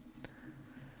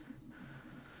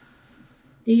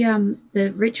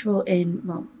 The ritual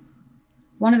in,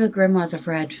 one of the grimoires I've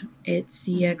read, it's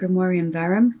the Grimoire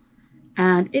Verum,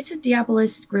 and it's a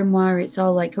Diabolist grimoire. It's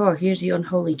all like, here's the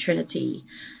unholy trinity.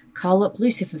 Call up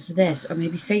Lucifer for this, or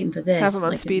maybe Satan for this. Have them on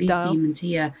like speed these dial. Demons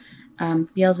here.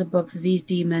 Beelzebub for these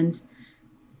demons.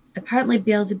 Apparently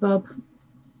Beelzebub,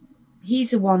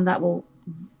 he's the one that will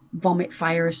vomit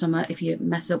fire or something if you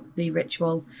mess up the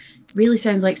ritual. Really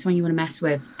sounds like someone you want to mess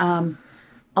with.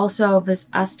 Also, there's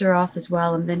Astaroth as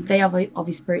well, and then they have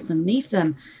obvious spirits underneath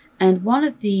them. And one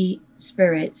of the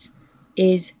spirits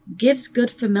gives good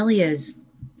familiars.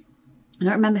 I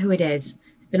don't remember who it is.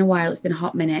 It's been a while. It's been a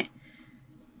hot minute.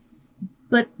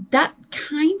 But that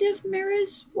kind of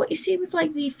mirrors what you see with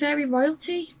like the fairy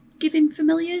royalty giving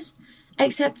familiars,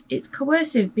 except it's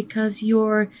coercive because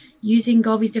you're using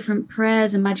all these different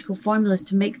prayers and magical formulas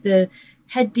to make the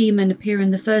head demon appear in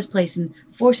the first place and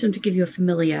force them to give you a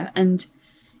familiar. And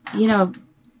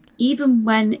even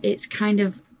when it's kind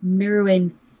of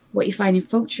mirroring what you find in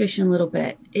folk tradition a little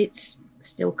bit, it's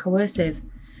still coercive.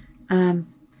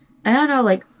 I don't know,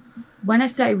 like, when I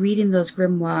started reading those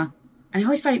grimoire, and I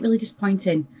always find it really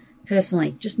disappointing,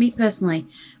 personally, just me personally,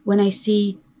 when I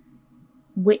see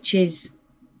witches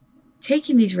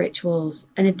taking these rituals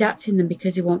and adapting them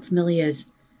because they want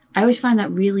familiars. I always find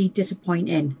that really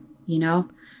disappointing, you know?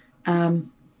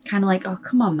 Kind of like, oh,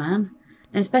 come on, man.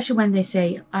 And especially when they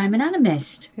say, I'm an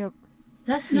animist. Yep.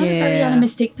 That's not a very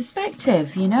animistic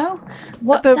perspective, you know?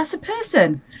 That's a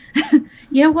person.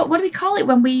 You know, what do we call it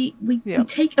when we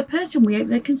take a person without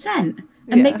their consent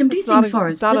and make them do things for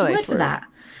us? There's a word for that.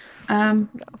 No.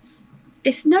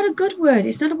 It's not a good word.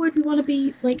 It's not a word we want to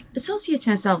be, like,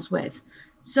 associating ourselves with.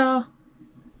 So,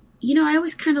 you know, I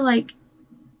always kind of like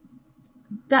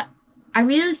that. I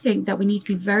really think that we need to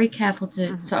be very careful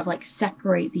to sort of like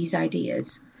separate these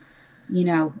ideas. You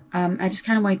know, I just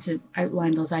kind of wanted to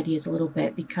outline those ideas a little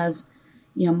bit because,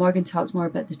 you know, Morgan talks more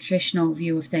about the traditional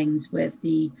view of things with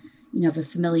the, you know, the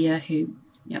familiar who,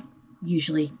 you know,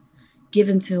 usually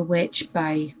given to a witch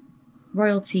by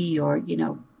royalty or, you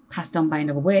know, passed on by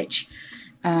another witch.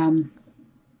 And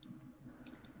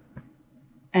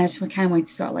I just kind of wanted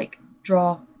to sort of like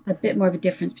draw a bit more of a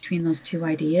difference between those two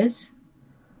ideas.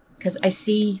 Because I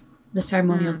see the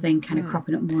ceremonial thing kind of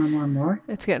cropping up more and more and more.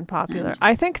 It's getting popular.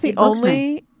 I think the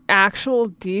only actual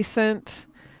decent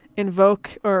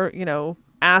invoke or, you know,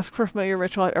 ask for familiar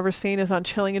ritual I've ever seen is on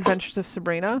Chilling Adventures of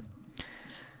Sabrina,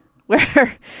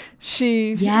 where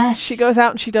she goes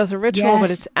out and she does a ritual,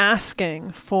 but it's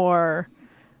asking for...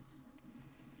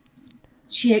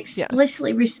 She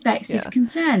explicitly respects his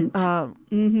consent.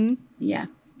 Yeah.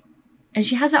 And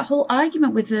she has that whole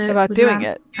argument with doing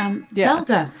it.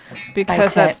 Zelda.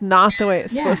 Because that's not the way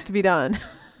it's supposed to be done.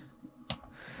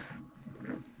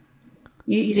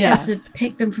 You're supposed to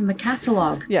pick them from the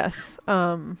catalogue. Yes.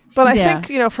 But I think,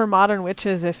 you know, for modern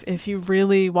witches, if you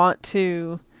really want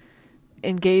to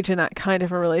engage in that kind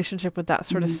of a relationship with that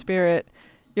sort of spirit,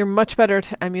 you're much better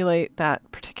to emulate that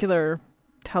particular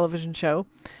television show.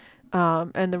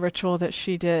 And the ritual that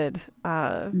she did,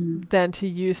 than to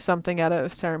use something out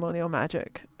of ceremonial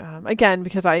magic. Again,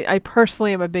 because I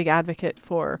personally am a big advocate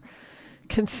for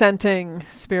consenting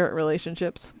spirit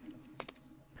relationships.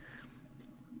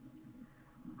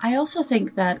 I also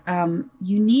think that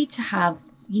you need to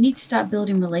start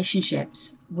building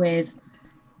relationships with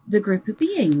the group of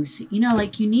beings. You know,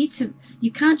 like you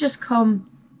can't just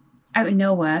come out of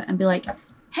nowhere and be like,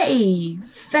 hey,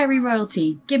 fairy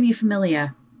royalty, give me a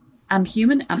familiar. I'm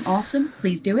human. I'm awesome.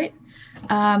 Please do it.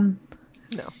 No.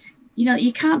 You know,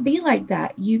 you can't be like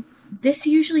that.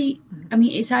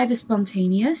 It's either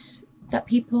spontaneous that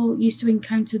people used to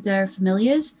encounter their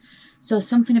familiars. So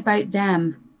something about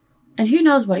them, and who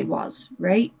knows what it was,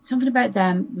 right? Something about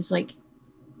them was like,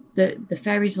 the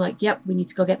fairies were like, yep, we need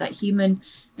to go get that human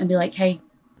and be like, hey,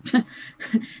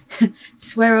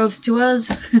 swear oaths to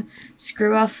us,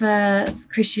 screw off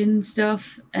Christian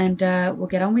stuff, and we'll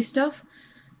get on with stuff.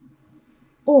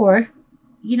 Or,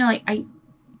 you know, like I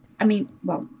think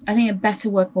a better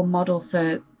workable model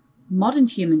for modern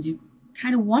humans who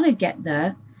kind of want to get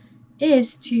there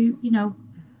is to, you know,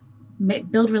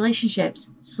 build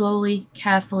relationships slowly,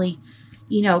 carefully,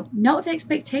 you know, not with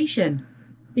expectation.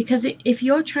 Because if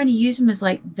you're trying to use them as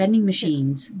like vending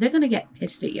machines, they're going to get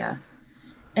pissed at you.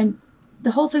 And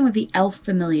the whole thing with the elf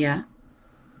familiar,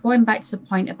 going back to the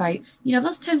point about, you know,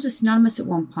 those terms were synonymous at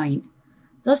one point.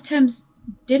 Those terms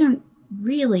didn't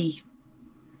really,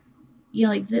 you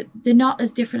know, like they're not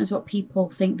as different as what people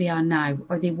think they are now,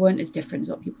 or they weren't as different as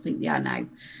what people think they are now.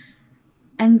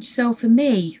 And so for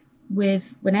me, when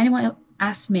anyone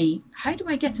asks me, how do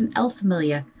I get an elf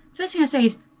familiar? First thing I say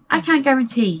is, I can't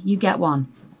guarantee you get one.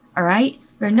 All right?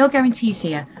 There are no guarantees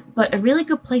here. But a really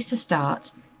good place to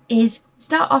start is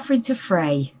start offering to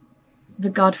Frey, the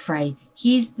god Frey.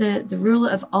 He's the ruler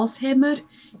of Alfheimr,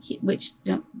 which,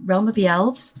 you know, realm of the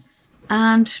elves.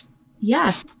 And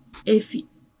yeah,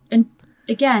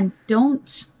 again,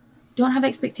 don't have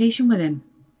expectation with him.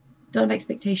 Don't have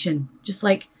expectation. Just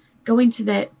like go into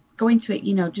it,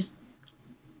 you know, just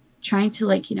trying to,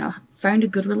 like, you know, found a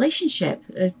good relationship.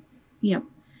 You know,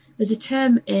 there's a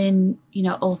term in, you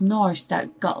know, Old Norse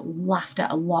that got laughed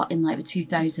at a lot in like the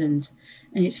 2000s,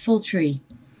 and it's full tree.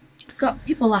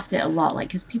 People laughed at it a lot, like,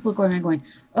 because people are going around going,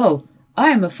 oh, I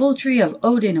am a full tree of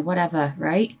Odin or whatever,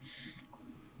 right?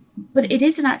 But it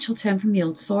is an actual term from the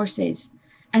old sources,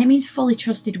 and it means fully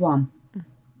trusted one,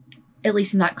 at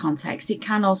least in that context. It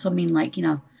can also mean, like, you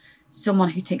know, someone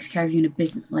who takes care of you in a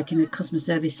business, like in a customer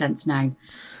service sense now.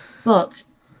 But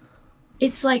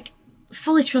it's like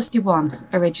fully trusted one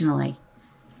originally.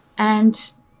 And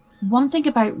one thing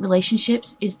about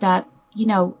relationships is that, you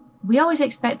know, we always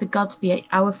expect the god to be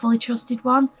our fully trusted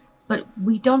one, but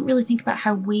we don't really think about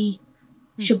how we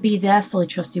should be their fully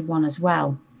trusted one as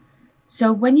well.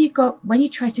 So when you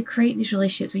try to create these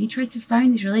relationships, when you try to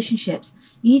find these relationships,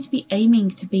 you need to be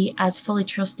aiming to be as fully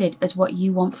trusted as what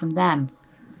you want from them,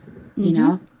 you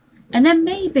know? And then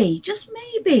maybe, just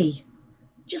maybe,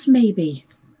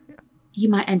 you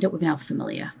might end up with an elf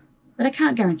familiar. But I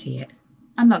can't guarantee it.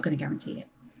 I'm not going to guarantee it.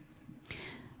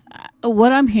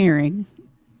 What I'm hearing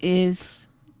is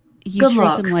you Good treat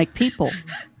luck. them like people.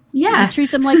 Yeah. You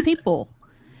treat them like people.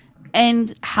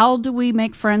 And how do we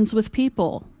make friends with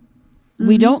people?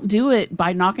 We don't do it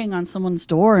by knocking on someone's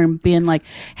door and being like,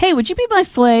 hey, would you be my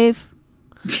slave?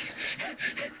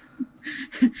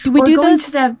 Do we do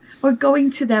this? Or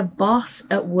going to their boss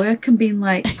at work and being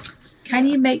like, can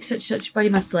you make such body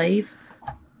my slave?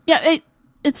 Yeah,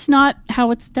 it's not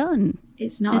how it's done.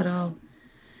 It's not at all.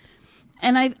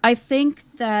 And I think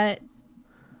that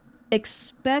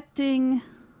expecting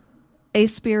a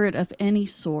spirit of any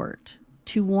sort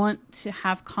to want to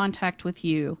have contact with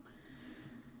you,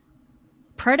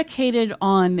 predicated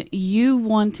on you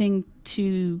wanting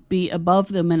to be above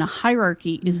them in a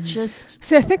hierarchy, is just...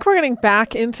 See, I think we're getting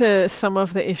back into some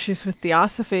of the issues with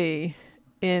theosophy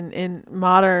in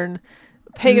modern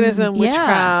paganism,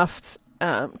 witchcraft,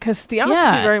 because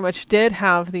theosophy very much did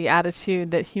have the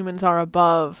attitude that humans are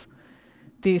above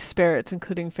these spirits,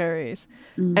 including fairies.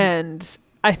 And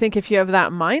I think if you have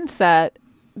that mindset,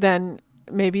 then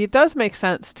maybe it does make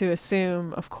sense to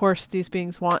assume, of course, these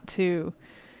beings want to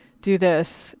do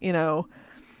this, you know.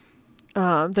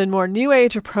 The more New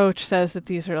Age approach says that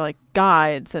these are like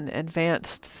guides and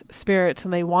advanced spirits,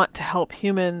 and they want to help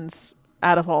humans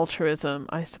out of altruism,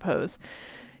 I suppose,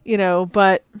 you know,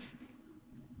 but...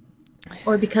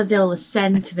 Or because they'll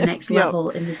ascend to the next level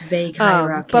in this vague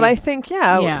hierarchy. But I think,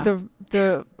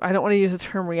 the I don't want to use the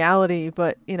term reality,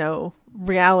 but, you know,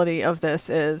 reality of this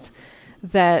is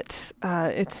that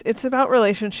it's about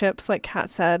relationships, like Kat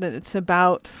said, and it's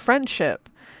about friendship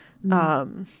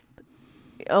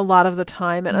a lot of the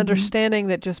time, and understanding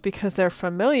that just because they're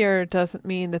familiar doesn't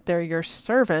mean that they're your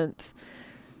servant,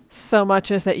 so much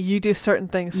as that you do certain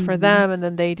things for them and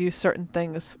then they do certain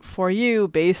things for you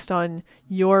based on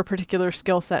your particular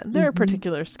skill set and their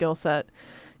particular skill set.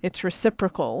 It's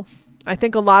reciprocal. I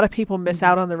think a lot of people miss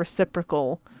out on the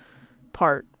reciprocal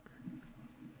part.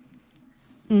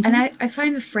 And I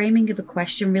find the framing of a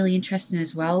question really interesting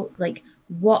as well. Like,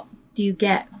 what do you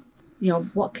get? You know,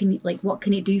 what can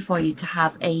it do for you to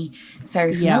have a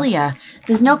fairy familiar?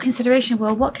 There's no consideration.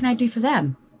 Well, what can I do for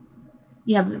them?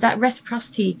 You know, that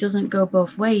reciprocity doesn't go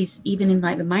both ways, even in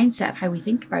like the mindset of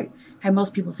how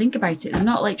most people think about it. I'm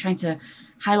not like trying to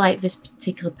highlight this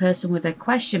particular person with a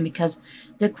question, because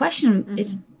the question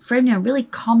is framed in a really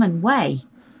common way.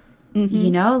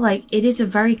 You know, like it is a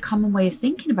very common way of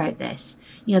thinking about this.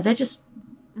 You know, they're just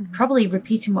probably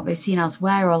repeating what they've seen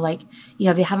elsewhere, or like, you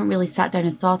know, they haven't really sat down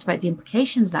and thought about the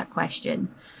implications of that question.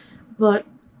 But,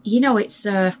 you know, it's,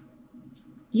 there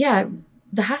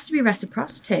has to be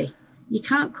reciprocity. You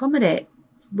can't come at it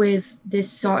with this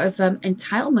sort of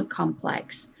entitlement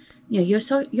complex. You know,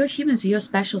 you're human, so you're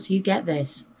special, so you get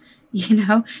this. You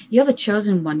know, you're the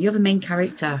chosen one. You're the main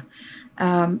character.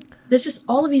 There's just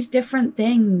all of these different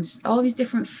things, all of these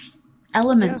different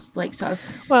elements, like sort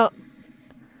of,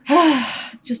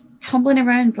 just tumbling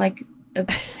around like a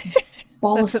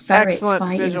ball of ferrets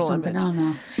fighting or something. I don't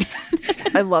know.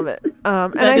 I love it.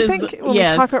 And I think when we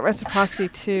talk about reciprocity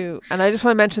too, and I just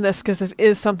want to mention this because this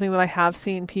is something that I have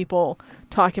seen people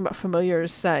talking about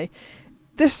familiars say,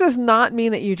 this does not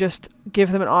mean that you just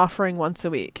give them an offering once a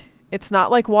week. It's not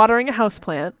like watering a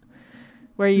houseplant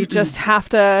where you just have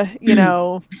to, you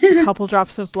know, a couple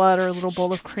drops of blood or a little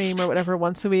bowl of cream or whatever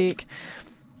once a week.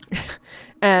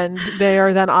 And they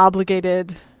are then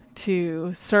obligated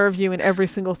to serve you in every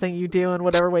single thing you do in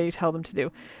whatever way you tell them to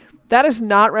do. That is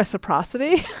not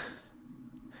reciprocity.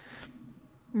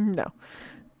 No.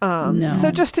 No.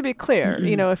 So just to be clear,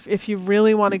 you know, if you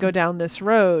really want to go down this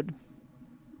road,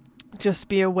 just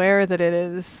be aware that it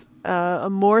is a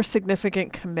more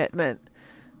significant commitment,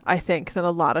 I think, than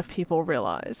a lot of people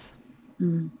realize.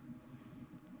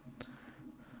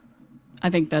 I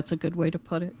think that's a good way to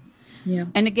put it. Yeah.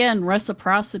 And again,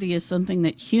 reciprocity is something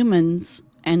that humans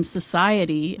and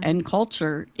society and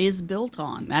culture is built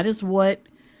on. That is what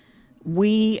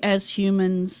we as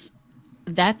humans,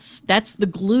 that's the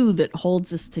glue that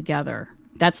holds us together.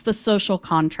 That's the social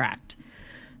contract.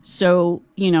 So,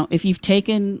 you know, if you've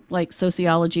taken like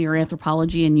sociology or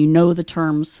anthropology and you know the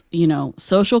terms, you know,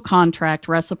 social contract,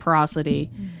 reciprocity,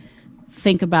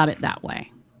 think about it that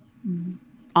way.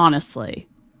 Honestly,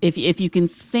 if you can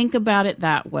think about it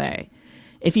that way,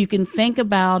 if you can think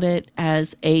about it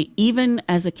as even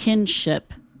as a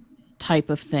kinship type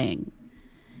of thing,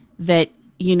 that,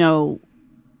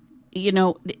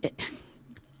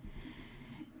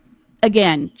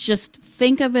 again, just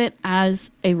think of it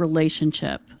as a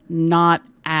relationship, not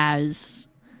as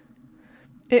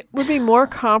It would be more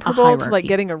comparable to like hierarchy.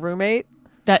 getting a roommate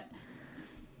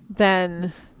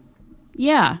than.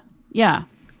 Yeah.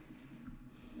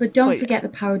 But don't forget the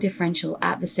power differential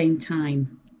at the same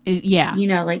time. Yeah.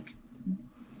 Like,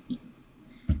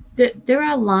 there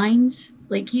are lines,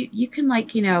 like, you can,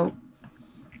 like, you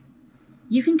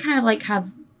can kind of, like,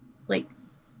 have, like,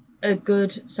 a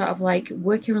good sort of, like,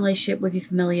 working relationship with your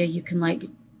familiar. You can, like,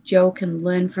 joke and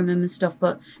learn from him and stuff,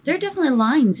 but there are definitely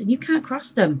lines, and you can't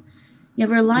cross them.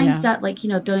 There are lines that, like,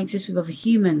 don't exist with other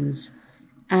humans.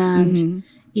 And,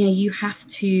 you have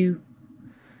to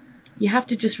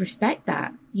just respect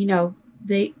that.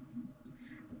 They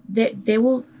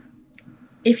will,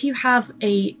 if you have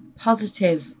a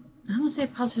positive, I don't want to say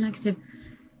positive, negative,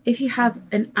 if you have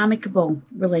an amicable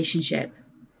relationship,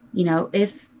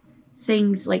 if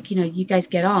things like, you guys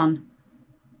get on,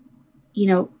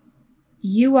 you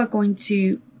are going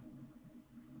to,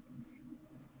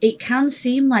 it can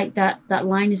seem like that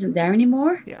line isn't there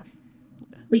anymore. Yeah.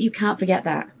 But you can't forget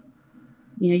that.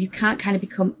 You can't kind of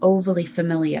become overly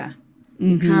familiar.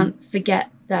 You can't forget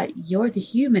that you're the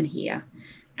human here.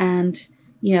 And,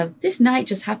 this knight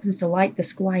just happens to like the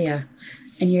squire,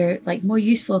 and you're, like, more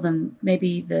useful than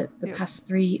maybe the past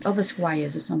 3 other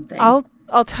squires or something.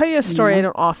 I'll tell you a story I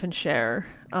don't often share.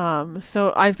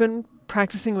 So I've been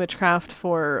practicing witchcraft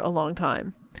for a long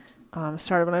time.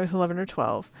 Started when I was 11 or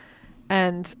 12.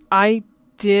 And I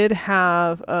did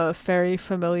have a very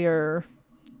familiar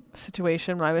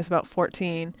situation when I was about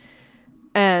 14.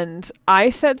 And I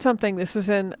said something, this was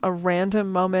in a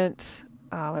random moment.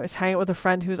 I was hanging out with a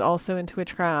friend who was also into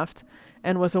witchcraft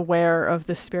and was aware of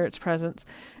the spirit's presence.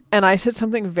 And I said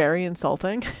something very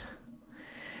insulting.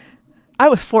 I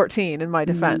was 14 in my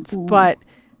defense, but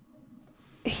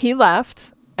he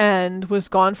left and was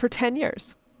gone for 10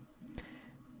 years.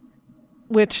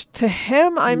 Which to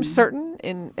him, I'm certain,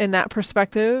 in that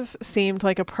perspective, seemed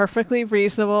like a perfectly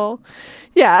reasonable,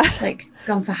 like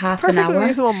gone for half an hour, perfectly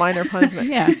reasonable minor punishment.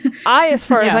 Yeah. As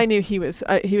far as I knew, he was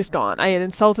gone. I had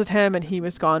insulted him, and he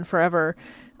was gone forever.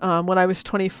 When I was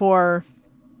 24,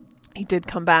 he did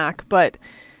come back, but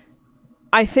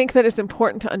I think that it's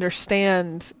important to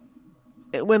understand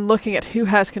when looking at who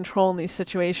has control in these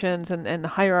situations and the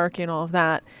hierarchy and all of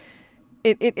that.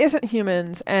 It isn't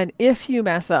humans, and if you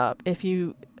mess up, if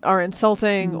you are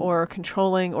insulting or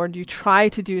controlling, or you try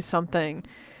to do something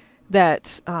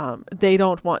that they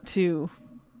don't want to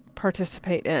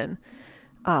participate in,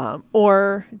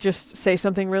 or just say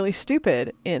something really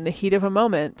stupid in the heat of a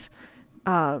moment,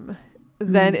 then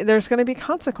there's going to be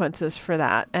consequences for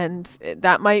that. And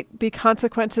that might be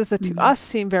consequences that to us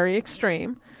seem very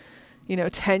extreme.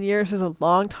 10 years is a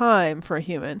long time for a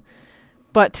human,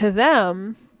 but to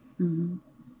them,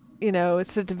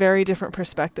 it's a very different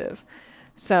perspective.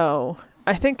 So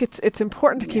I think it's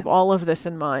important to keep all of this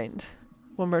in mind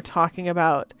when we're talking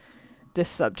about this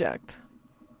subject.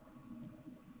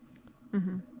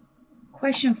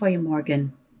 Question for you,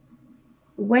 Morgan.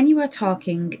 When you are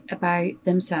talking about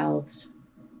themselves,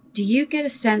 do you get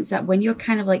a sense that when you're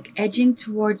kind of like edging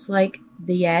towards like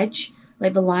the edge,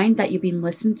 like the line that you're being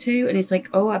listened to, and it's like,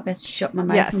 oh, I best shut my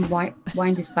mouth and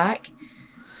wind this back?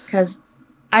 Because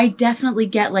I definitely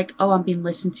get like, oh, I'm being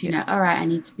listened to now. All right, I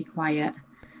need to be quiet.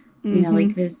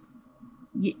 Like there's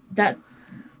that.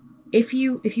 If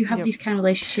you have these kind of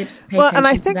relationships, pay attention and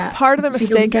I to think that part of the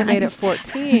mistake I made at guys.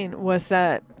 14 was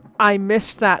that I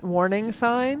missed that warning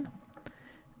sign.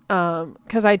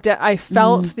 Because I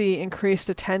felt the increased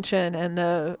attention and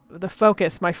the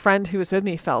focus. My friend who was with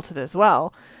me felt it as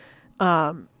well.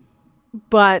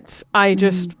 But I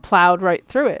just plowed right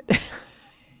through it.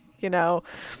 And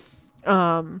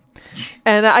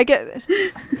I get,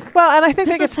 and I think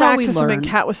that gets back to something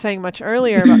Kat was saying much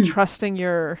earlier about trusting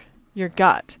your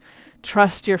gut.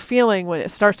 Trust your feeling when it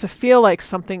starts to feel like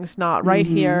something's not right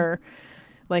here,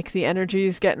 like the energy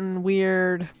is getting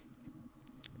weird.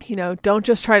 Don't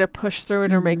just try to push through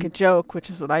it or make a joke,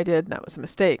 which is what I did, and that was a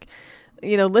mistake.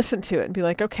 Listen to it and be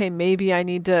like, okay, maybe I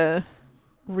need to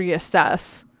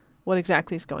reassess what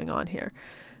exactly is going on here.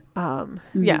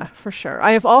 Yeah, for sure.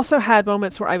 I have also had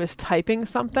moments where I was typing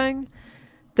something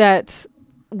that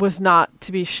was not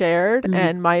to be shared,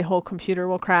 and my whole computer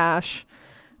will crash.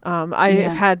 I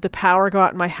have had the power go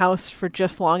out in my house for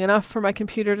just long enough for my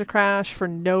computer to crash for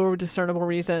no discernible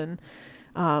reason.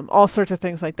 All sorts of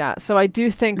things like that. So I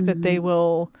do think that they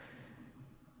will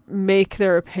make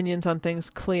their opinions on things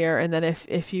clear, and then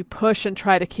if you push and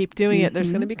try to keep doing it,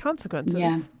 there's going to be consequences.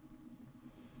 Yeah.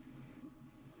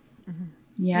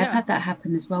 Yeah, I've had that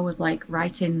happen as well with like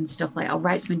writing stuff. Like I'll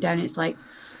write something down and it's like,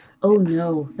 oh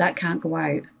no, that can't go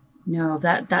out. No,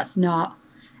 that's not.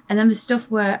 And then the stuff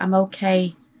where I'm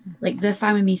okay, like they're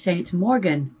fine with me saying it to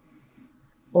Morgan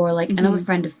or like another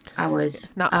friend of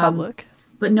ours. Not public.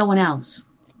 But no one else.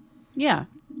 Yeah.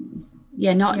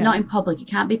 Yeah, not in public. It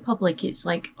can't be public. It's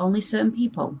like only certain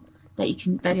people that you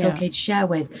can, that's okay to share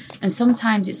with. And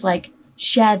sometimes it's like,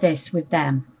 share this with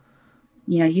them.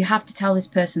 You know, you have to tell this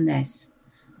person this.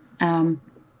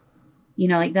 You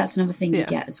know, like that's another thing you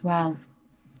get as well.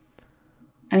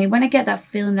 I mean, when I get that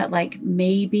feeling that like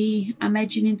maybe I'm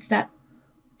edging into that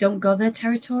don't go there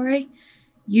territory,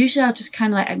 usually I'll just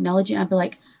kind of like acknowledge it and I'll be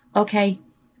like, okay,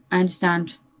 I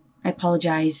understand. I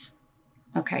apologize.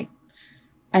 Okay.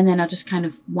 And then I'll just kind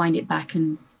of wind it back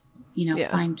and, you know,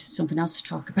 find something else to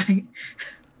talk about.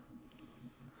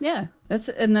 Yeah, that's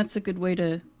a good way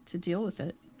to deal with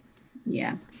it.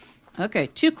 Yeah. Okay,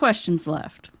 2 questions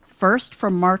left. First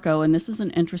from Marco, and this is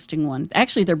an interesting one.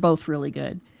 Actually, they're both really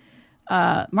good.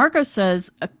 Marco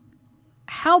says,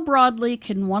 how broadly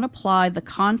can one apply the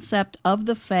concept of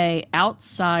the Fae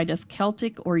outside of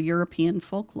Celtic or European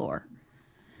folklore?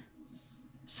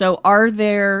 So are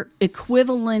there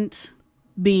equivalent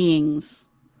beings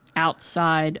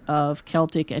outside of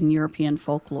Celtic and European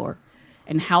folklore?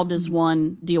 And how does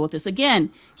one deal with this?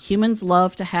 Again, humans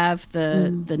love to have the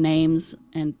names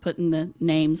and putting the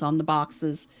names on the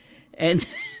boxes and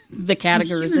the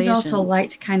categorizations. Humans also like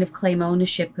to kind of claim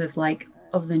ownership of like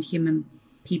other than human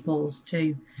peoples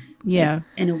too. Yeah.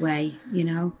 In a way, you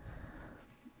know.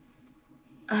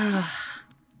 I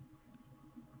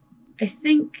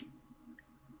think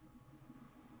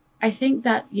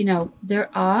that, you know, there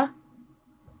are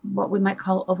what we might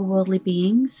call otherworldly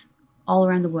beings all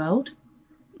around the world.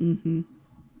 Mm-hmm.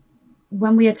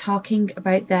 When we are talking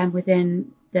about them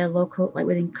within their local, like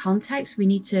within context, we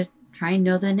need to try and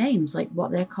know their names, like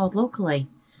what they're called locally,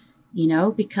 you know,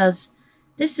 because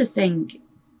this is the thing.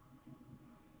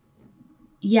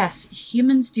 Yes,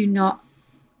 human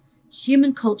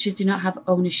cultures do not have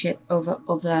ownership over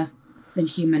other than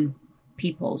human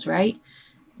peoples, right?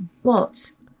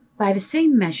 But by the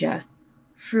same measure,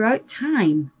 throughout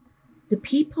time, the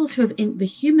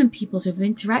human peoples who have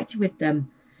interacted with them,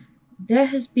 there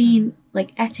has been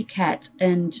like etiquette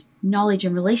and knowledge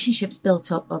and relationships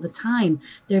built up over time.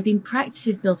 There have been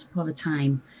practices built up over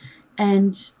time.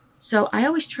 And so I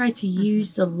always try to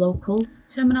use the local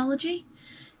terminology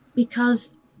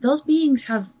because those beings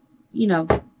have, you know,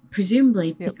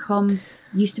 presumably become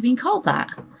used to being called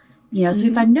that. You know, so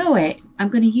if I know it, I'm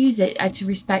going to use it out of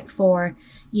respect for,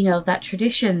 you know, that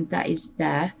tradition that is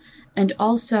there. And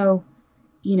also,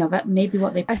 you know, that may be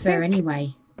what they prefer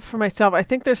anyway. For myself, I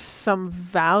think there's some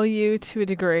value to a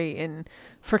degree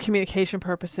for communication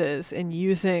purposes in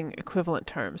using equivalent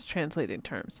terms, translating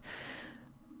terms.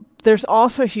 There's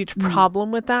also a huge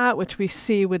problem with that, which we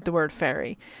see with the word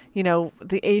fairy. You know,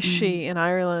 the Aishi in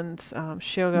Ireland,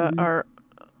 Shioga, are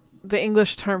the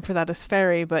English term for that is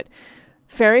fairy, but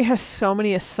fairy has so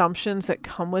many assumptions that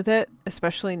come with it,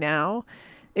 especially now.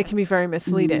 It can be very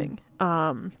misleading.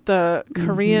 The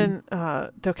Korean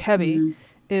dokebi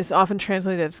is often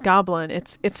translated as goblin.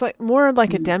 It's like more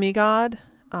like a demigod.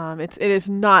 It is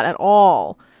not at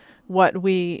all what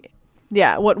we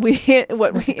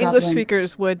English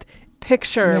speakers would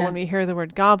picture when we hear the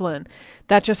word goblin.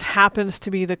 That just happens to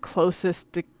be the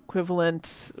closest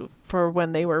equivalent for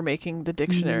when they were making the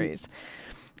dictionaries.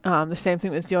 The same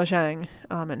thing with Yojang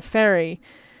and fairy.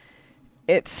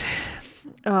 It's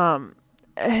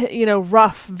you know,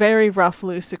 very rough,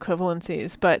 loose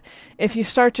equivalencies. But if you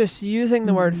start just using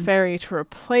the word fairy to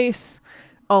replace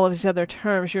all of these other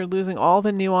terms, you're losing all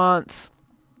the nuance,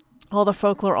 all the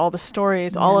folklore, all the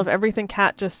stories, all of everything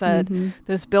Kat just said,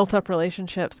 those built-up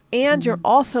relationships. And you're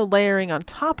also layering on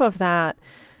top of that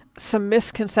some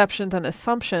misconceptions and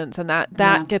assumptions, and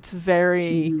that gets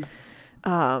very,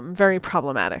 very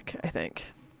problematic, I think.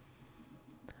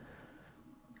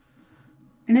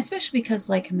 And especially because,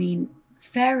 like, I mean,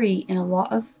 fairy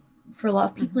for a lot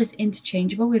of people is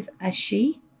interchangeable with as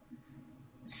she.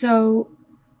 So,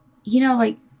 you know,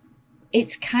 like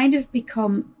it's kind of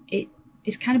become like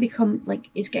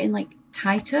it's getting like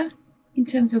tighter in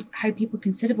terms of how people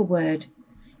consider the word.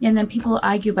 And then people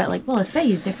argue about like, well, a fae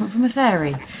is different from a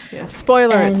fairy. Yeah,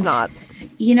 spoiler, it's not.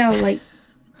 You know, like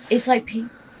it's like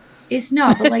it's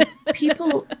not, but like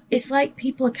it's like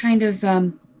people are kind of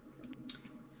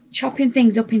chopping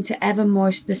things up into ever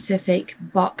more specific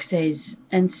boxes.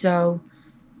 And so,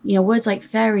 you know, words like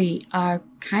fairy are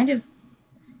kind of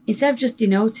instead of just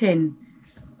denoting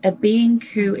a being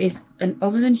who is an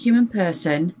other than human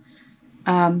person,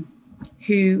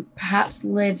 who perhaps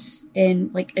lives in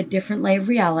like a different layer of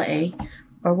reality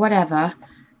or whatever,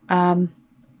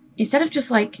 instead of just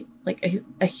like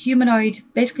a humanoid,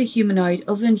 basically humanoid,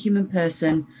 other than human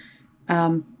person,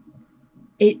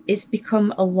 it's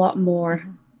become a lot more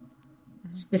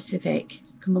specific.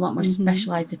 It's become a lot more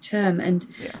specialized a term, and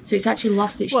so it's actually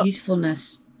lost its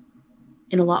usefulness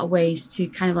in a lot of ways to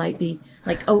kind of like be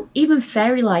like, oh, even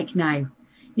fairy-like now.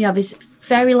 You know, this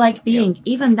fairy-like being,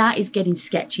 even that is getting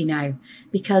sketchy now,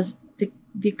 because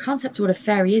the concept of what a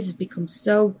fairy is has become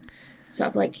so sort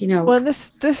of like, you know. Well,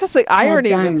 this is the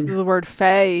irony with the word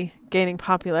fae gaining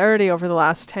popularity over the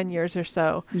last 10 years or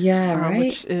so. Yeah, right.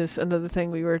 Which is another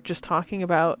thing we were just talking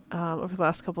about over the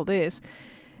last couple of days.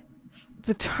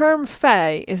 The term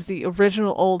fae is the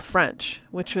original Old French,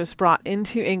 which was brought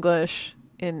into English,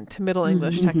 into Middle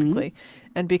English technically,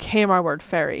 and became our word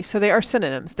fairy. So they are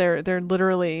synonyms. They're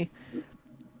literally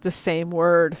the same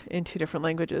word in two different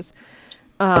languages.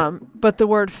 But the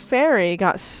word fairy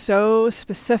got so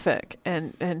specific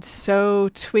and so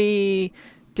twee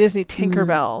Disney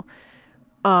Tinkerbell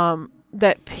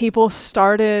that people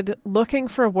started looking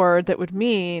for a word that would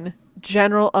mean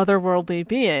general otherworldly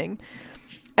being.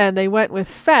 And they went with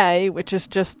fae, which is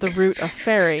just the root of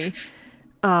fairy,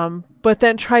 but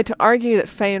then tried to argue that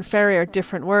fae and fairy are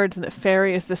different words, and that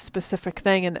fairy is this specific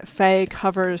thing, and that fae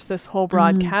covers this whole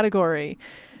broad category.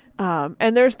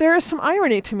 And there is some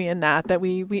irony to me in that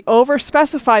we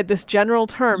over-specified this general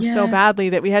term so badly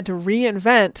that we had to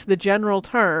reinvent the general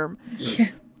term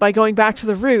by going back to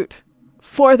the root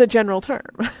for the general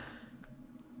term.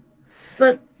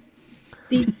 But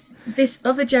this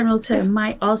other general term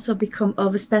might also become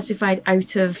over-specified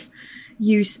out of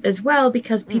use as well,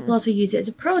 because people also use it as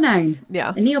a pronoun,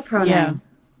 a neopronoun.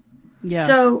 Yeah.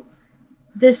 So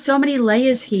there's so many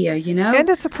layers here, you know? And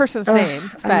it's a person's name,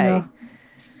 fae.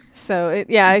 So it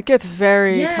gets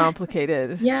very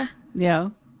complicated. Yeah. Yeah.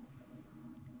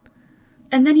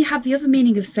 And then you have the other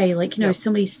meaning of fae, like, you know,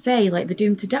 somebody's fae, like they're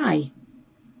doomed to die.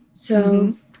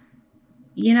 So,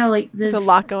 you know, like there's a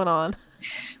lot going on.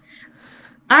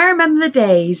 I remember the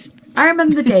days.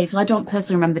 Well, I don't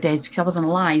personally remember the days because I wasn't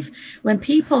alive, when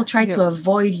people tried to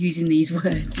avoid using these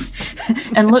words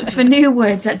and looked for new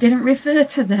words that didn't refer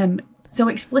to them so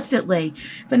explicitly.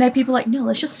 But now people are like, no,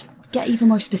 let's just get even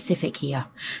more specific here.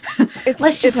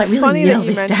 Let's just like really nail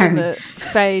this down. The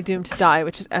fae doomed to die,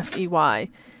 which is F-E-Y.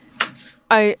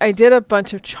 I did a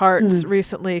bunch of charts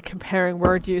recently comparing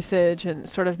word usage and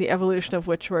sort of the evolution of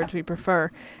which words we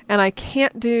prefer. And I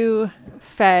can't do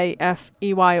fae,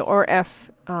 F-E-Y, or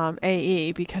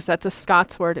F-A-E, because that's a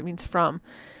Scots word. It means from.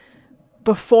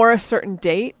 Before a certain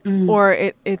date, or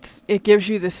it gives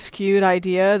you the skewed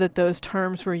idea that those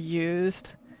terms were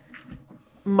used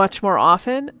much more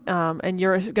often, and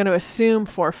you're going to assume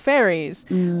for fairies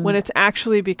when it's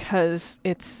actually because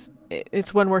it's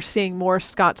when we're seeing more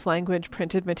Scots language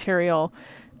printed material,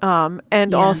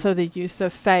 and also the use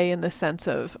of fae in the sense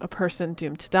of a person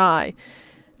doomed to die,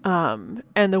 and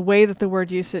the way that the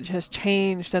word usage has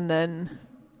changed and then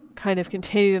kind of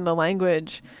continued in the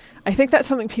language. I think that's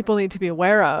something people need to be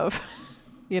aware of.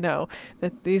 You know,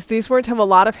 that these words have a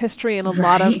lot of history and a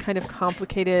lot of kind of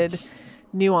complicated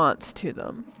nuance to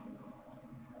them.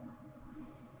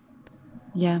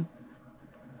 Yeah.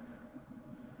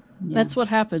 That's what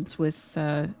happens with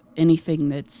anything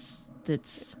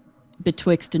that's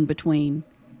betwixt and between.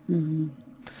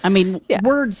 I mean,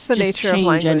 words the just nature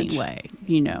change of language. anyway.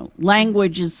 You know,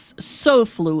 language is so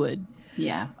fluid.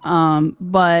 Yeah.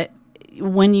 But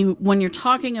when you're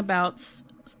talking about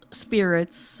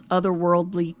spirits,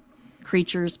 otherworldly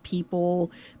creatures,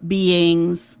 people,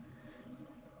 beings,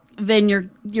 then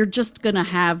you're just gonna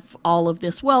have all of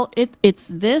this. Well, it's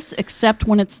this, except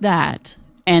when it's that,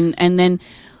 and then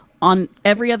on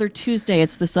every other Tuesday,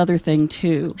 it's this other thing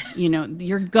too. You know,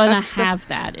 you're gonna have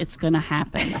that. It's gonna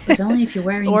happen, but only if you're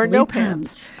wearing or blue no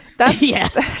pants.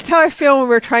 That's how I feel when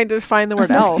we're trying to define the word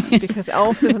elf, because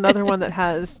elf is another one that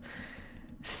has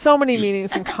so many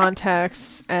meanings and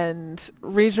contexts and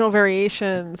regional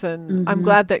variations, and I'm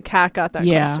glad that Kat got that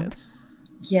question.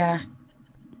 Yeah.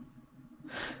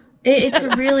 It's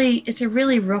a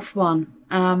really rough one.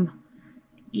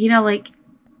 You know, like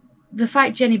the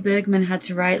fact Jenny Bergman had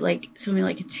to write like something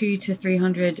like a 200 to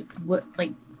 300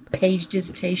 page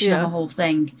dissertation on the whole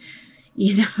thing.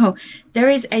 You know, there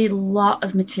is a lot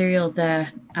of material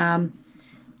there,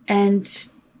 and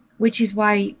which is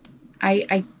why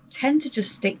I tend to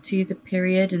just stick to the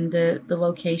period and the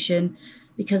location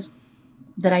because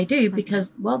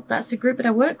well, that's the group that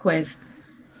I work with.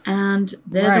 and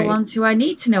they're the ones who I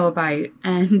need to know about.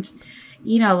 And,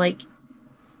 you know, like,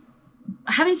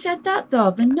 having said that,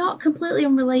 though, they're not completely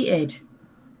unrelated.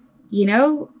 You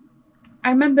know, I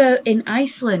remember in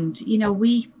Iceland, you know,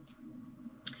 we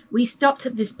stopped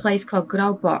at this place called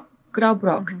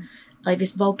Graubrok, like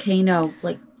this volcano,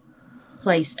 like,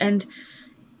 place. And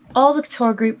all the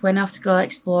tour group went off to go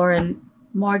explore, and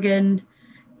Morgan,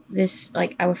 this,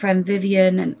 like, our friend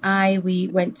Vivian and we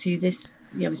went to this,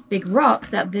 you know, this big rock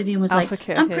that Vivian was Alpha like,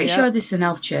 Kit, I'm pretty sure this is an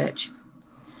elf church.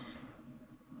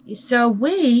 So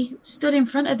we stood in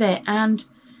front of it, and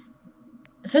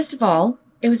first of all,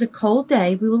 it was a cold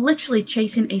day. We were literally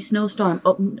chasing a snowstorm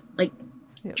up, like,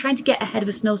 trying to get ahead of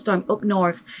a snowstorm up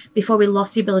north before we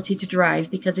lost the ability to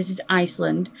drive, because this is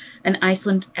Iceland, and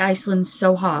Iceland's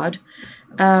so hard.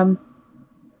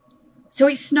 So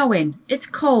it's snowing. It's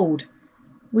cold.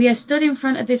 We are stood in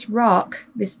front of this rock,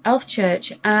 this elf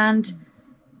church, and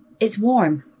it's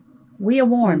warm. We are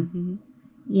warm,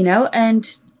 you know,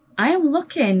 and I am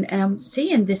looking and I'm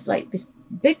seeing this, like, this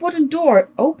big wooden door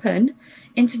open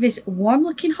into this warm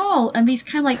looking hall, and these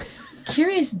kind of like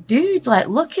curious dudes, like,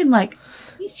 looking like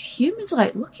these humans,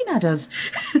 like, looking at us,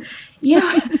 you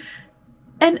know,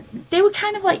 and they were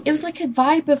kind of like, it was like a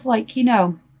vibe of, like, you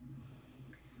know,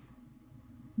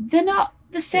 they're not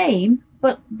the same,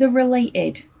 but they're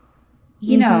related,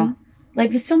 you know,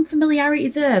 like, there's some familiarity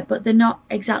there, but they're not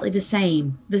exactly the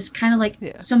same. There's kind of like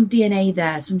some DNA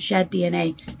there, some shared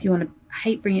DNA, if you want to, I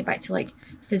hate bringing it back to, like,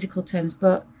 physical terms,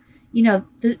 but, you know,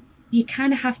 you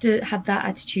kind of have to have that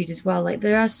attitude as well. Like,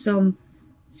 there are some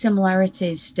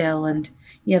similarities still, and,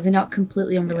 you know, they're not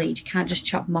completely unrelated. You can't just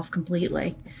chop them off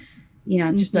completely, you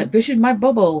know, just be like, this is my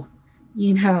bubble,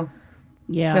 you know.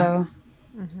 Yeah. So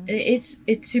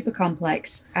it's super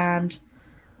complex, and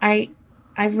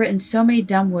I've written so many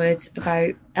damn words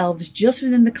about elves just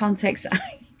within the context that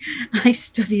I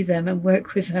study them and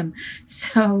work with them.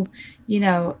 So, you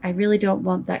know, I really don't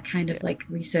want that kind of, like,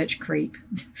 research creep.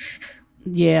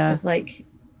 Yeah. Of, like,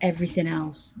 everything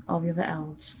else, all the other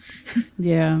elves.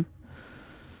 Yeah.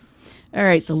 All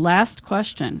right, the last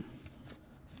question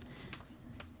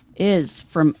is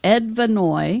from Ed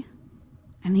Vanoy,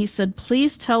 and he said,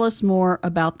 please tell us more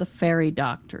about the fairy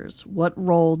doctors. What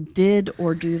role did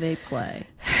or do they play?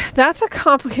 That's a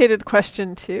complicated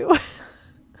question, too.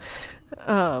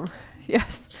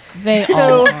 Yes. They all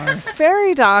So, are.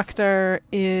 fairy doctor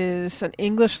is an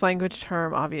English language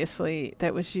term, obviously,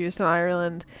 that was used in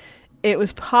Ireland. It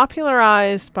was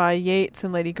popularized by Yeats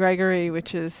and Lady Gregory,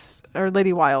 or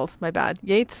Lady Wilde, my bad.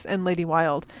 Yeats and Lady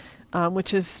Wilde,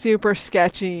 which is super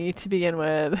sketchy to begin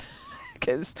with,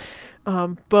 because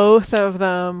both of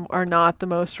them are not the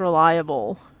most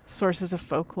reliable sources of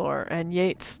folklore, and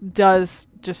Yeats does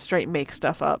just straight make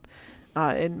stuff up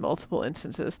in multiple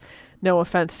instances. No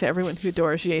offense to everyone who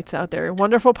adores Yeats out there.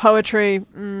 Wonderful poetry,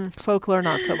 folklore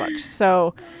not so much.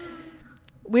 So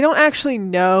we don't actually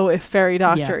know if fairy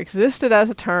doctor existed as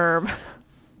a term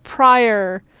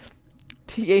prior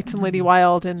to Yeats and Lady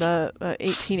Wilde in the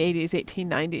 1880s,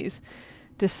 1890s,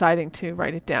 deciding to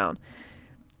write it down.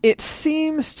 It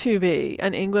seems to be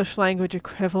an English language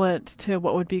equivalent to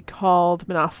what would be called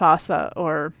Manafasa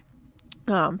or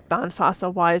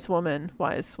Banfasa, wise woman,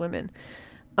 wise women.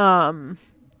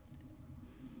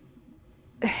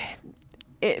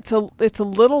 It's a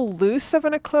little loose of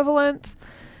an equivalent.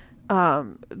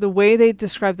 The way they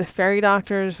described the fairy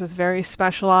doctors was very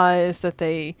specialized, that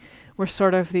they were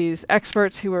sort of these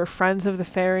experts who were friends of the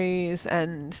fairies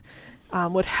and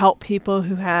would help people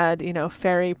who had, you know,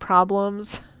 fairy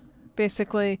problems,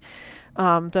 basically.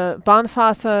 The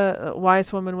Banfasa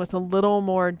wise woman was a little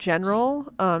more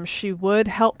general. She would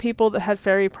help people that had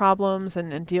fairy problems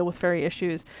and deal with fairy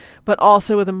issues, but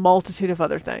also with a multitude of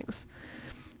other things.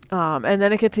 And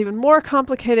then it gets even more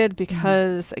complicated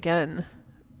because, again,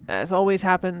 as always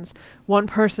happens, one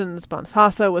person's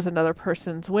Banfasa was another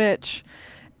person's witch,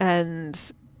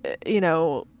 and, you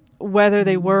know, whether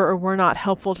they were or were not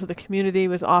helpful to the community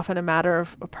was often a matter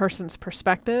of a person's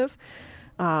perspective.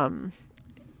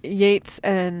 Yeats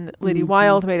and Lady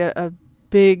Wilde made a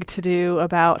big to-do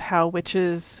about how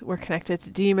witches were connected to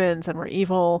demons and were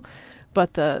evil,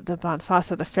 but the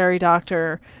Banfasa, the fairy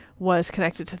doctor, was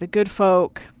connected to the good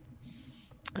folk,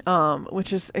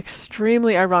 which is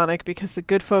extremely ironic because the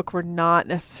good folk were not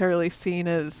necessarily seen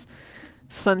as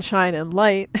sunshine and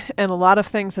light, and a lot of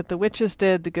things that the witches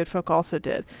did, the good folk also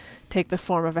did. Take the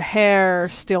form of a hare,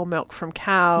 steal milk from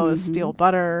cows, steal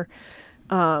butter.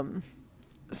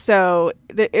 So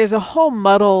there's a whole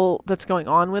muddle that's going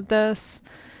on with this.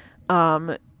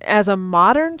 As a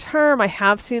modern term, I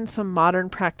have seen some modern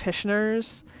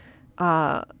practitioners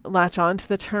latch on to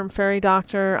the term fairy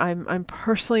doctor. I'm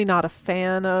personally not a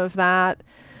fan of that.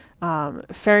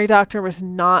 Fairy doctor was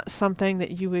not something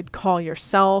that you would call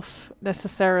yourself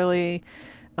necessarily,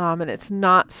 and it's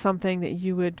not something that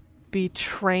you would be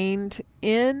trained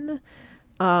in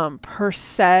per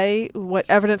se. What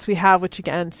evidence we have, which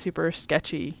again, super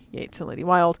sketchy, Yeats and Lady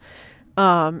Wilde,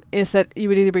 is that you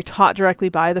would either be taught directly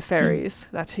by the fairies,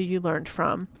 that's who you learned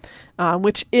from,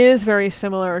 which is very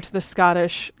similar to the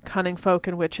Scottish cunning folk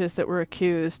and witches that were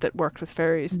accused that worked with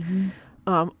fairies.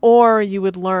 Or you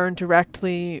would learn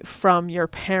directly from your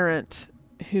parent,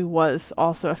 who was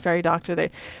also a fairy doctor.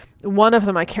 One of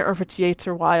them, I can't remember if it's Yeats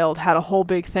or Wilde, had a whole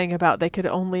big thing about they could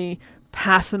only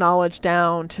pass the knowledge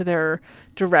down to their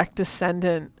direct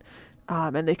descendant,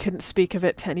 and they couldn't speak of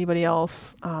it to anybody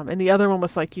else. And the other one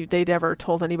was like, they never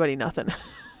told anybody nothing.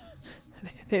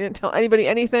 They didn't tell anybody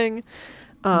anything.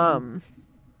 That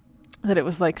it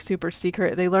was like super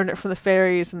secret. They learned it from the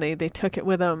fairies, and they took it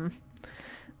with them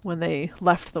when they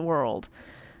left the world.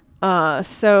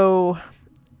 So,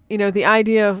 the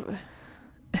idea of...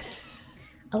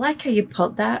 I like how you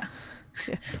put that.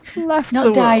 Left Not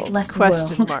the died, world, left the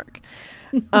question world. mark.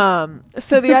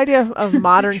 So the idea of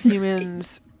modern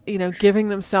humans, giving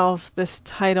themselves this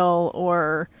title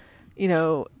or,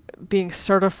 being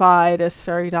certified as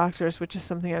fairy doctors, which is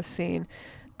something I've seen.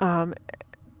 Yeah.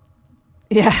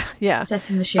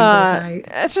 Setting the shingles out.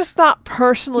 It's just not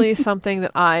personally something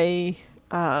that I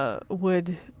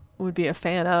would be a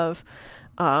fan of.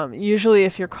 Usually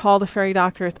if you're called a fairy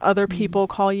doctor, it's other people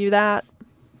call you that.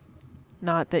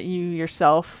 Not that you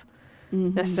yourself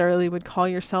necessarily would call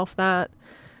yourself that.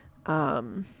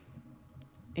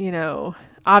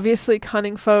 Obviously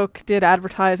cunning folk did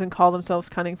advertise and call themselves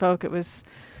cunning folk. It was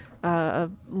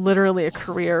literally a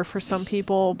career for some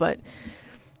people, but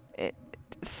it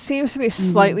seems to be a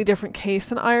slightly different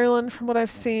case in Ireland from what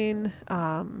I've seen.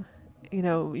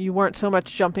 You weren't so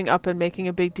much jumping up and making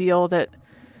a big deal that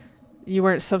you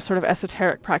weren't some sort of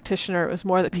esoteric practitioner. It was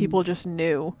more that people just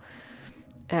knew,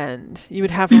 and you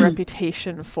would have a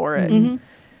reputation for it.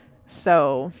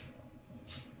 So,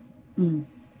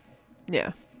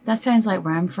 yeah. That sounds like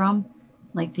where I'm from,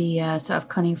 like the sort of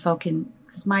cunning folk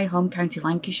because my home county,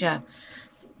 Lancashire,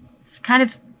 kind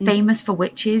of famous for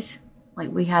witches.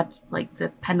 Like we had like the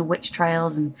Pendle witch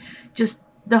trials, and just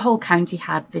the whole county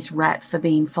had this rep for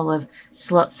being full of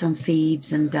sluts and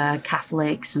thieves and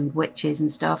Catholics and witches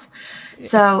and stuff. Yeah.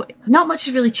 So not much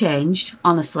has really changed,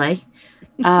 honestly.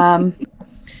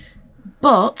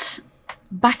 But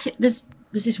there's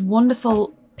this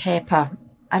wonderful paper.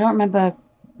 I don't remember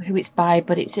who it's by,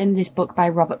 but it's in this book by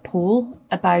Robert Poole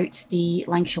about the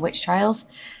Lancashire witch trials.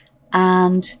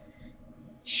 And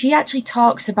she actually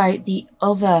talks about the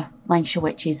other Lancashire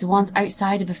witches, the ones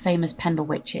outside of the famous Pendle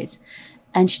witches.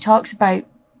 And she talks about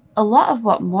a lot of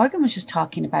what Morgan was just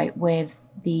talking about with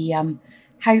the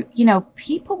how,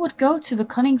 people would go to the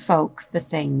cunning folk for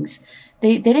things.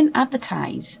 They didn't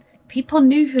advertise. People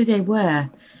knew who they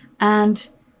were. And,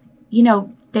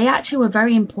 they actually were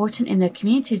very important in their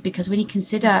communities, because when you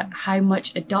consider how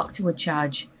much a doctor would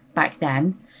charge back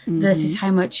then versus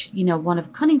how much, one of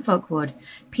the cunning folk would,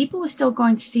 people were still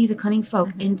going to see the cunning folk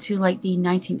into like the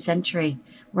 19th century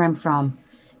where I'm from,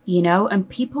 and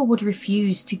people would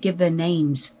refuse to give their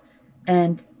names.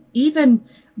 And even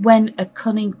when a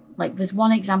cunning, like there's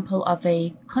one example of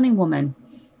a cunning woman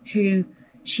who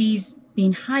she's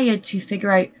been hired to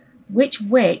figure out which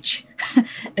witch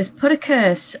has put a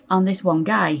curse on this one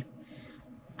guy.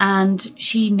 And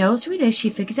she knows who it is, she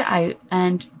figures it out,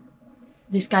 and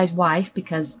this guy's wife,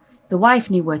 because the wife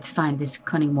knew where to find this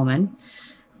cunning woman,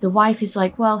 the wife is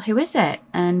like, well, who is it?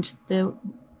 And the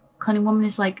cunning woman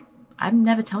is like, I'm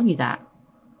never telling you that.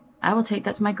 I will take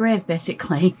that to my grave,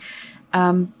 basically.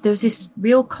 There was this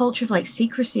real culture of like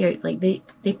secrecy, like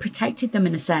they protected them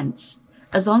in a sense,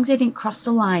 as long as they didn't cross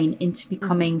the line into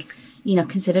becoming,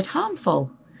 considered harmful.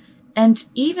 And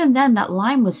even then, that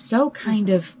line was so kind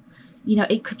of,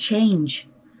 it could change.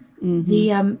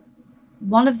 The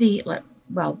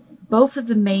both of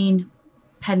the main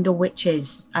Pendle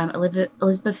witches,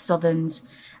 Elizabeth Southerns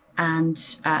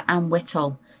and Anne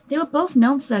Whittle, they were both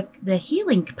known for their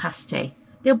healing capacity.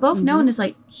 They were both known as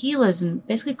like healers and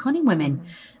basically cunning women,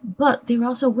 but they were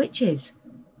also witches.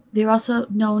 They were also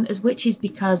known as witches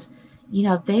because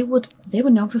they were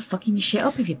known for fucking your shit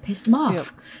up if you pissed them off. Yep.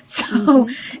 So,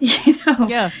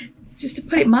 just to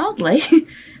put it mildly.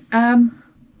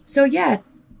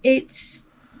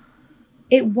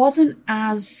 It wasn't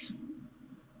as,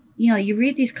 you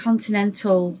read these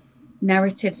continental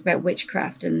narratives about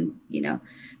witchcraft, and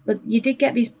but you did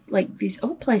get these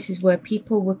other places where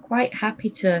people were quite happy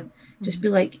to just be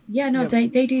like, yeah, no, they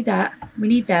do that, we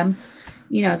need them,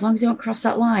 as long as they don't cross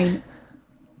that line,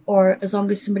 or as long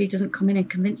as somebody doesn't come in and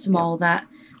convince them all that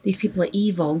these people are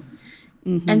evil.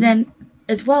 And then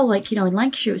as well, in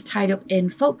Lancashire, it was tied up in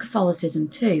folk Catholicism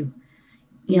too.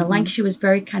 Lancashire was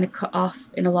very kind of cut off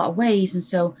in a lot of ways, and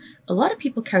so a lot of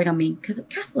people carried on being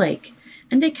Catholic,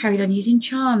 and they carried on using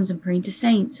charms and praying to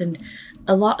saints, and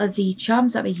a lot of the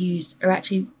charms that they used are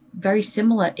actually very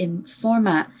similar in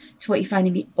format to what you find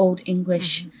in the Old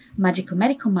English magical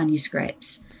medical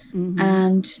manuscripts.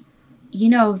 And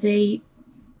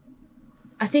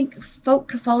I think folk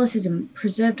Catholicism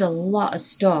preserved a lot of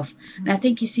stuff, and I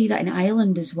think you see that in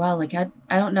Ireland as well. I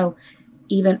don't know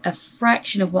even a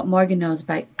fraction of what Morgan knows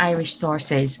about Irish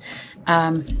sources,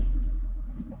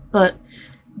 but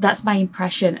that's my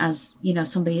impression as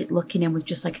somebody looking in with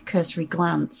just a cursory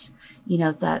glance.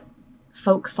 That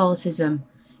folk Catholicism,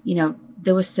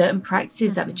 there were certain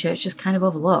practices that the church just kind of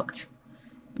overlooked.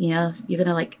 You're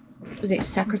gonna was it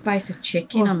sacrifice of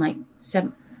chicken on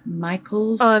St.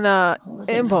 Michael's on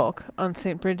Imbolc on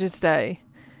St. Bridget's Day?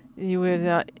 You would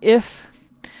it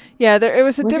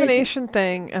was a divination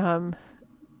thing.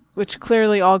 Which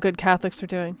clearly all good Catholics were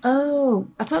doing. Oh,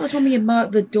 I thought it was when we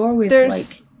marked the door with they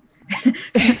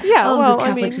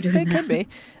could be.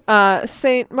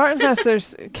 Saint Martin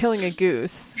there's killing a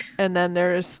goose, and then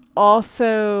there's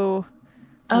also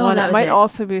it might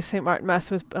also be Saint Martin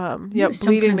Mass with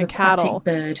bleeding the cattle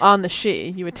on the Shee.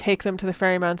 You would take them to the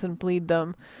ferryman's and bleed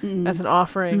them as an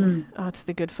offering to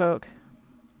the good folk.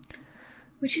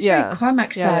 Which is very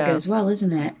Cormac saga as well,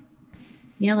 isn't it?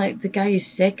 The guy who's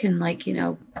sick and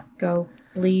go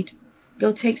bleed,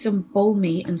 go take some bull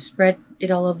meat and spread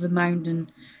it all over the mound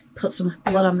and put some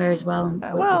blood on there as well. And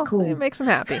cool. It makes them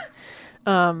happy.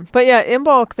 But yeah, in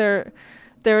Imbolc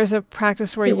there is a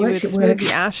practice where you would smooth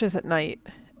the ashes at night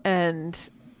and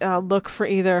look for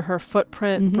either her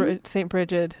footprint, St.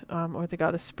 Bridget, or the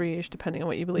goddess Brige, depending on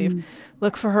what you believe.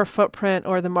 Look for her footprint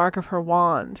or the mark of her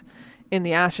wand in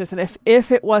the ashes, and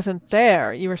if it wasn't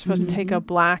there, you were supposed to take a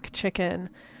black chicken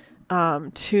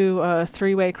to a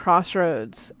 3-way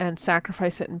crossroads and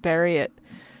sacrifice it and bury it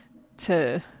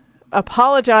to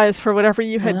apologize for whatever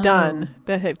you had done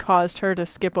that had caused her to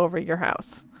skip over your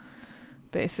house,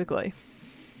 basically.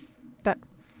 That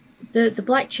the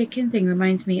black chicken thing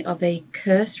reminds me of a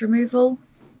curse removal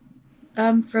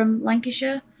from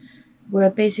Lancashire, where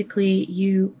basically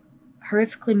you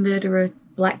horrifically murder a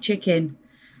black chicken.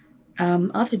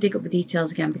 I'll have to dig up the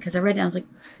details again because I read it and I was like,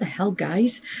 what the hell,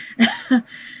 guys?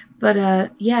 But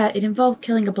it involved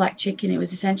killing a black chicken. It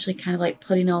was essentially kind of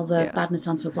putting all the badness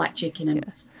onto a black chicken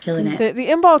and killing it. The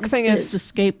Imbolc thing is the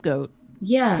scapegoat.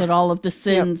 Yeah. Put all of the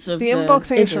sins of the Imbolc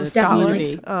thing is from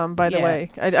Scotland. By the way.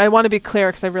 I want to be clear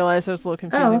because I realized I was a little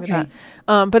confusing with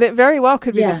that. But it very well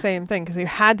could be the same thing because it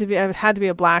had to be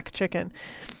a black chicken.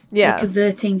 Yeah,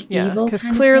 averting evil. Because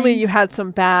clearly you had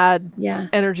some bad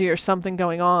energy or something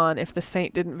going on if the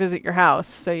saint didn't visit your house,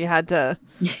 so you had to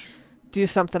do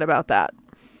something about that.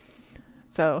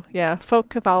 So folk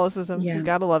Catholicism, you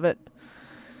gotta love it.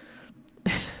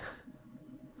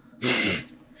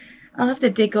 I'll have to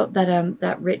dig up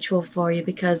that ritual for you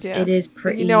because it is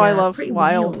pretty. I love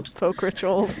wild weird. folk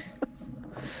rituals.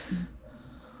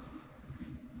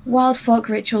 Wild folk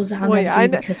rituals I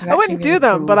wouldn't do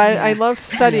them, cool. But I love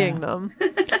studying them.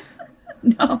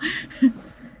 No.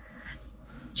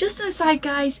 Just an aside,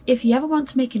 guys, if you ever want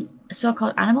to make a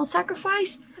so-called animal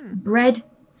sacrifice, bread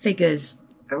figures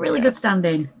are really good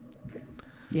stand-in.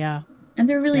 Yeah. And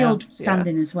they're really old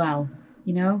stand-in as well,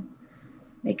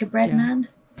 Make a bread man,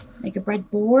 make a bread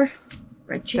boar,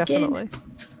 bread chicken. Definitely.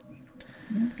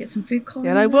 Get some food corn.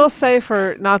 Yeah, and I will say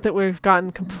not that we've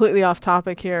gotten completely off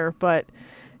topic here, but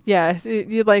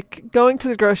you going to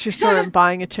the grocery store and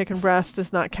buying a chicken breast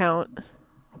does not count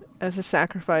as a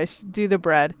sacrifice. Do the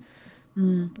bread.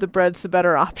 The bread's the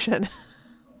better option.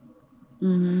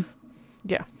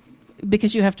 Yeah.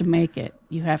 Because you have to make it.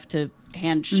 You have to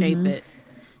hand shape it.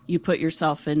 You put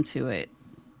yourself into it.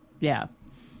 Yeah.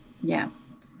 Yeah.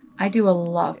 I do a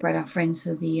lot of bread offerings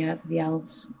for the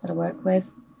elves that I work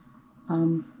with.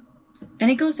 And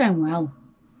it goes down well.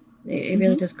 It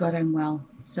really does go down well.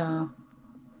 So,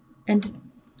 and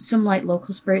some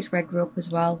local spirits where I grew up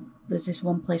as well. There's this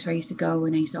one place where I used to go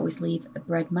and I used to always leave a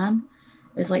bread man.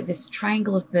 There's this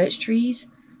triangle of birch trees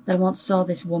that I once saw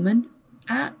this woman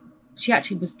at. She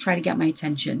actually was trying to get my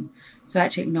attention. So I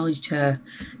actually acknowledged her.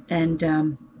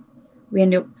 And we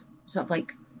end up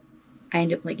I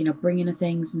end up bringing her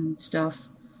things and stuff.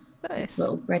 Nice.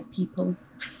 Little bread people.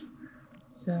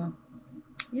 So,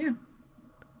 yeah.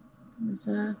 It was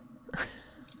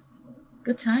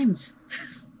good times.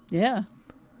 Yeah.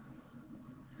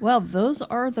 Well, those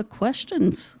are the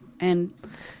questions. And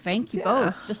thank you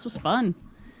both. This was fun.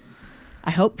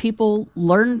 I hope people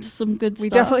learned some good stuff. We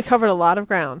definitely covered a lot of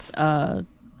ground.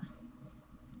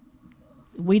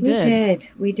 We did.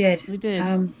 We did.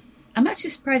 I'm actually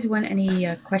surprised there weren't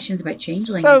any questions about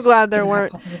changelings. So glad there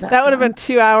weren't. That would have been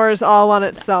 2 hours all on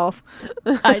itself.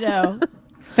 I know.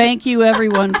 Thank you,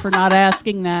 everyone, for not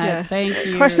asking that. Yeah. Thank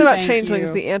you. Question about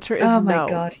changelings. The answer is no. Oh my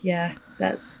god! Yeah,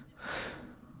 that.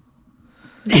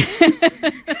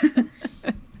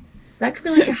 That could be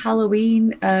like a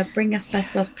Halloween bring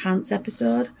asbestos pants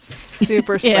episode.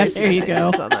 Super spicy. There you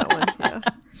go. On that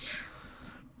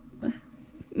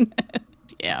one.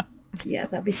 Yeah. Yeah,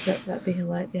 that'd be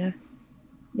hilarious.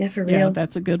 Yeah, for real. Yeah,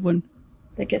 that's a good one.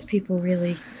 That gets people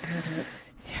really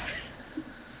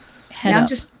head up.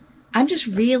 I'm just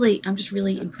really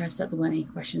impressed that there weren't any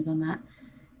questions on that.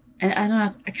 And I don't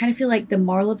know, I kind of feel like the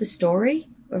moral of the story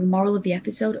or the moral of the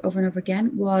episode over and over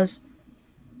again was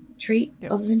treat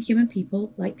other than human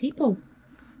people like people.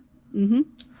 Mm-hmm.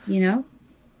 You know?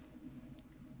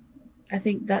 I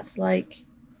think that's like,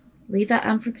 leave that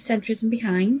anthropocentrism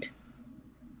behind.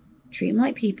 Treat them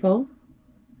like people.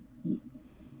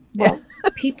 Well,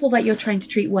 people that you're trying to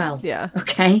treat well. Yeah.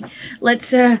 Okay.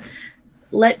 Let's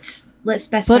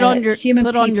specify put on your human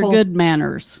put people. on your good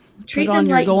manners. Treat put them on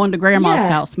your like going to grandma's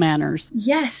house manners.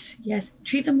 Yes.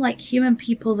 Treat them like human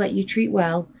people that you treat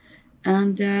well,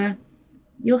 and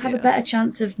you'll have a better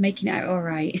chance of making it out all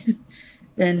right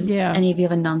than any of the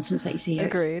other nonsense that you see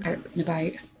out and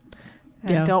about.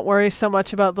 And don't worry so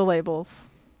much about the labels.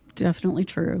 Definitely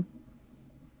true.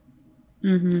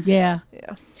 Mm-hmm. Yeah.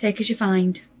 Take as you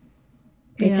find.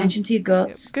 Pay attention to your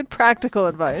guts. Good practical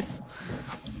advice.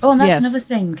 Oh, and that's another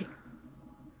thing.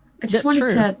 I just wanted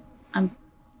to... I'm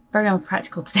very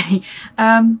unpractical today.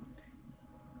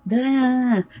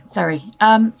 Sorry.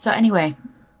 So anyway,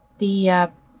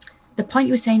 the point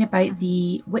you were saying about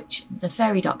the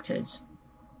fairy doctors,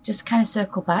 just kind of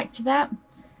circle back to that.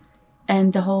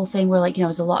 And the whole thing where, like, you know,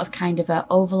 there's a lot of kind of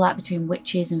overlap between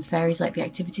witches and fairies, like the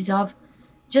activities of.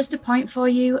 Just a point for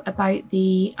you about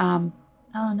the... oh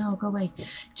no, go away.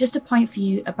 Just a point for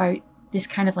you about this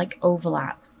kind of like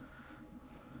overlap.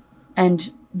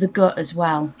 And the gut as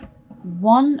well.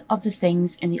 One of the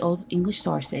things in the old English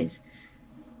sources,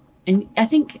 and I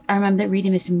think I remember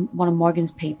reading this in one of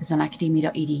Morgan's papers on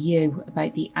academia.edu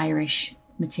about the Irish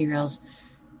materials,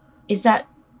 is that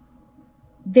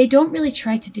they don't really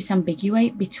try to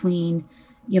disambiguate between,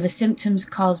 you know, the symptoms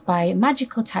caused by a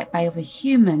magical attack by other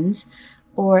humans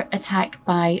or attack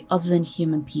by other than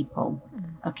human people.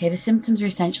 Okay, the symptoms are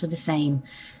essentially the same.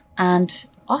 And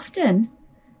often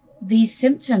these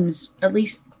symptoms, at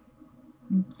least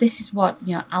this is what,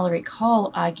 you know, Alaric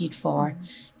Hall argued for,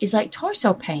 is like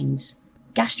torso pains,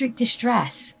 gastric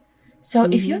distress. So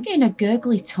if you're getting a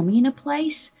gurgly tummy in a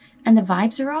place and the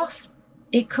vibes are off,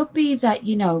 it could be that,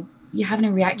 you know, you're having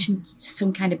a reaction to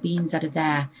some kind of beings that are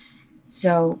there.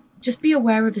 So just be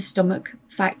aware of the stomach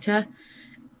factor.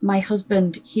 My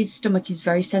husband, his stomach is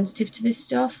very sensitive to this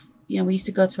stuff. You know, we used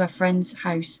to go to our friend's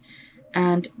house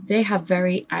and they have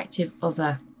very active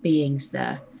other beings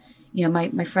there. You know,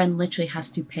 my friend literally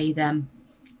has to pay them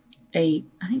I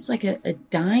think it's like a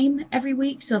dime every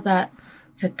week so that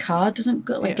her car doesn't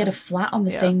get a flat on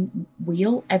the same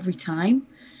wheel every time.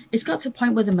 It's got to a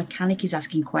point where the mechanic is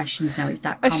asking questions now. It's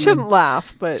that common. I shouldn't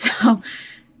laugh, but... So,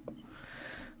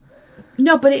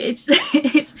 no, but it's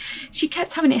she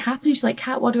kept having it happen. She's like,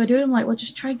 Kat, what do I do? And I'm like, well,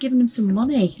 just try giving him some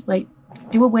money. Like,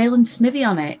 do a Wayland Smithy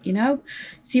on it, you know?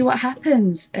 See what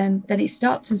happens. And then it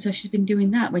stops. And so she's been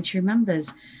doing that when she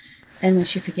remembers. And when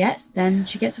she forgets, then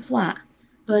she gets a flat.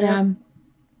 But,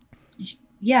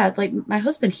 like my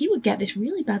husband, he would get this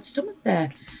really bad stomach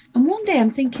there. And one day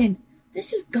I'm thinking,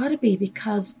 this has got to be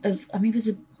because of, I mean, there's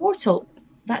a portal.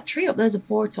 That tree up there's a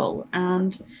portal.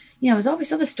 And, you know, there's all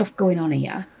this other stuff going on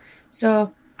here.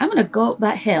 So I'm going to go up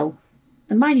that hill.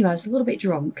 And mind you, I was a little bit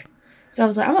drunk. So I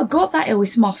was like, I'm going to go up that hill with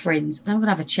some offerings and I'm going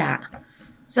to have a chat.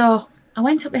 So I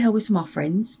went up the hill with some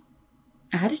offerings.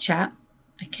 I had a chat.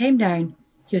 I came down.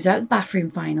 He was out of the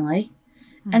bathroom finally.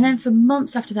 And then for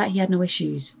months after that, he had no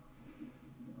issues.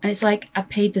 And it's like I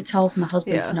paid the toll for my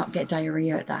husband to not get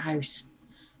diarrhea at that house.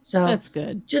 So that's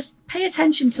good. Just pay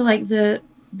attention to like the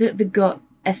gut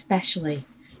especially.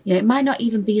 You know, it might not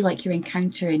even be like you're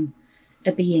encountering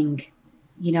a being.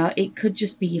 You know, it could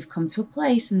just be you've come to a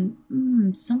place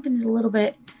and something is a little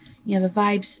bit, you know, the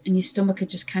vibes in your stomach are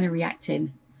just kind of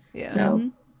reacting. Yeah.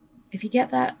 So if you get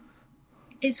that,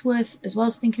 it's worth, as well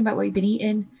as thinking about what you've been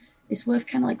eating, it's worth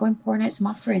kind of like going pouring out some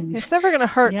offerings. It's never going to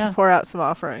hurt Yeah. to pour out some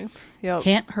offerings. Yep.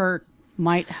 Can't hurt,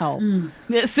 might help.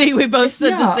 Yeah, see, we both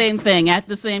said the not. same thing at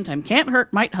the same time. Can't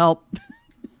hurt, might help.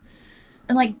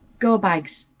 And like go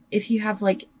bags. If you have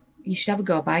like, you should have a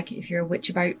go bag if you're a witch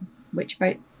about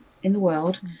in the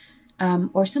world,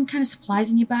 or some kind of supplies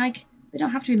in your bag. They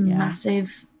don't have to be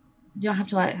massive. You don't have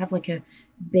to like have like a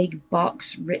big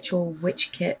box ritual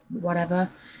witch kit, whatever.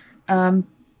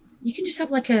 You can just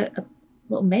have like a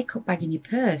little makeup bag in your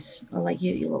purse, or like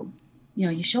your little,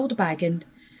 your shoulder bag, and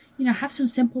have some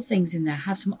simple things in there.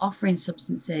 Have some offering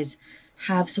substances.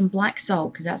 Have some black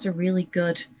salt, because that's a really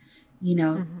good,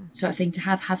 sort of thing to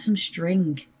have. Have some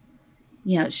string.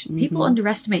 People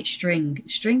underestimate string.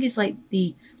 String is like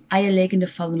the eierlegende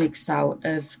Fallmixau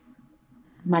of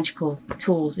magical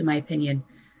tools, in my opinion.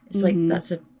 It's like,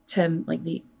 that's a term, like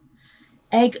the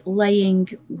egg-laying,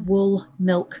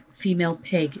 wool-milk female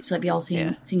pig. It's like the all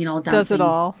singing, all dancing. Does it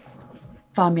all.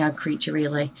 Farmyard creature,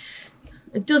 really.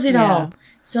 It does it all.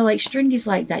 So, like, string is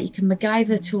like that. You can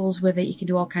MacGyver tools with it. You can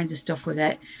do all kinds of stuff with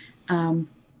it. And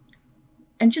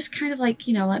just kind of like,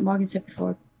 like Morgan said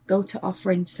before, go to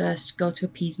offerings first. Go to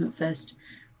appeasement first.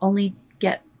 Only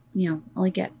get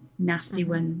nasty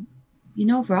when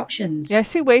of options. Yeah, I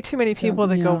see way too many people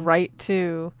that go right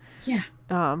to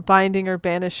binding or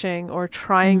banishing or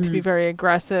trying to be very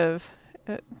aggressive.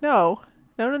 No.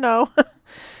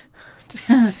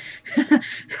 Just,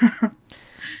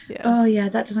 Oh yeah,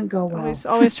 that doesn't go well.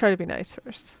 Always try to be nice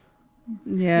first.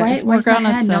 Yeah. Why is my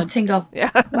hair knotting off?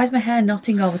 Why is my hair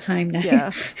knotting all the time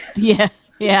now? Yeah.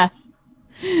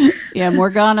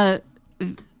 Morgana,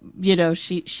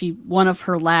 she one of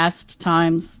her last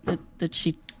times that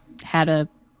she had an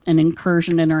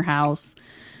incursion in her house,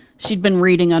 she'd been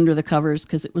reading under the covers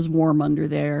because it was warm under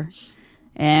there,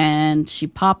 and she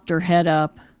popped her head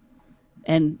up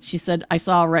and she said, I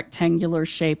saw rectangular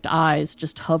shaped eyes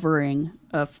just hovering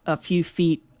a few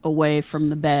feet away from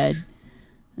the bed.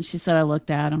 And she said, I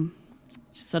looked at them.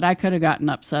 She said, I could have gotten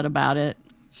upset about it,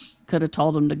 could have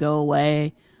told them to go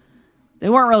away. They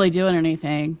weren't really doing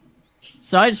anything,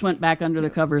 so I just went back under the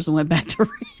covers and went back to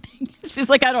reading. She's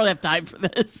like, I don't have time for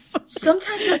this.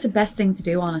 Sometimes that's the best thing to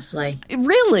do, honestly.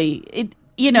 Really, it's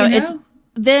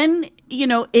then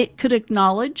it could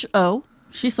acknowledge, oh,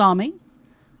 she saw me.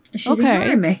 She's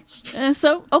ignoring me. And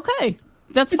so, okay,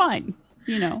 that's fine.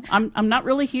 I'm not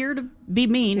really here to be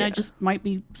mean. Yeah. I just might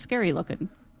be scary looking.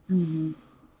 Mm-hmm.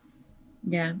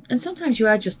 Yeah, and sometimes you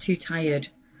are just too tired.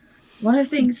 One of the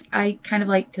things I kind of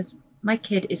like, because my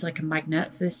kid is like a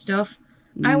magnet for this stuff.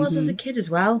 I was as a kid as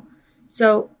well.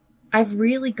 So I've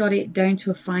really got it down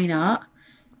to a fine art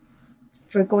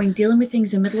for dealing with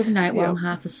things in the middle of the night while I'm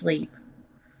half asleep.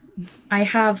 I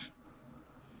have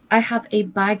a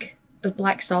bag of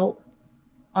black salt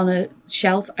on a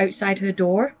shelf outside her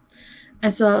door.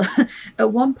 And so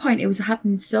at one point it was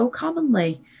happening so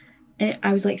commonly. And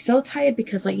I was like so tired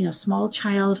because small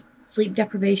child, sleep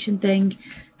deprivation thing.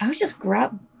 I was just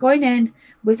going in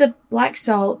with the black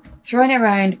salt, throwing it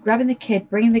around, grabbing the kid,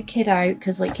 bringing the kid out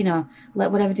because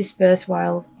let whatever disperse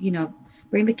while,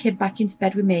 bring the kid back into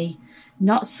bed with me,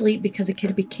 not sleep because the kid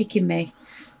would be kicking me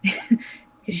because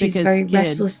she's very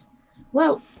restless.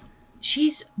 Well,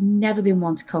 she's never been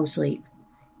one to co-sleep.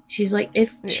 She's like,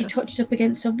 if she touches up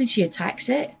against something, she attacks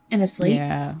it in her sleep.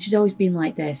 Yeah. She's always been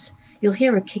like this. You'll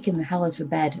hear her kicking the hell out of the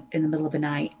bed in the middle of the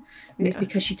night. And it's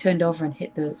because she turned over and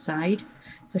hit the side.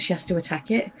 So she has to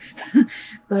attack it.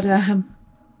 But,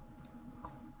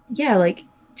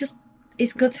 just,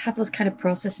 it's good to have those kind of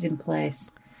processes in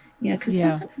place. Because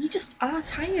sometimes you just are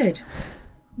tired.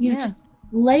 Just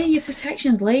layer your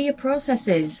protections, layer your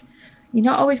processes. You're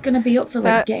not always going to be up for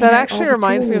getting that out actually all the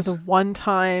reminds me of tools. the one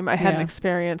time I had an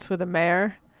experience with a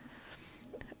mare.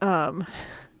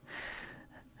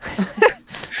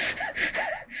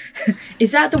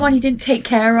 Is that the one you didn't take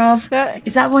care of?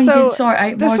 Is that one you didn't sort out,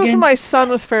 Morgan? This was when my son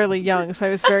was fairly young, so I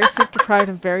was very sleep deprived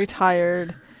and very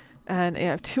tired. And I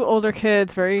have two older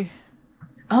kids, very...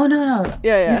 Oh, no.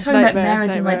 Yeah. You're talking about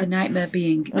mares and the nightmare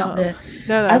being, not the...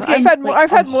 No. I was getting,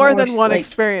 I've had more horse, than one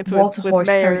experience with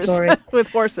mares, with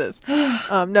horses.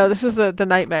 No, this is the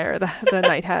nightmare, the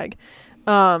night hag.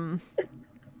 And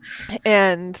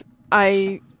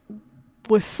I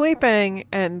was sleeping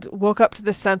and woke up to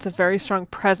this sense of very strong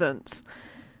presence.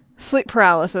 Sleep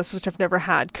paralysis, which I've never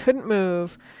had. Couldn't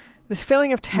move. This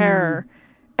feeling of terror.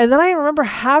 And then I remember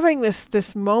having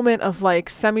this moment of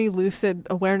semi-lucid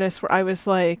awareness where I was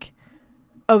like,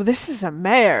 oh, this is a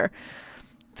mare.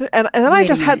 And then I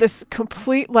just had this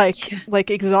complete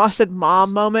exhausted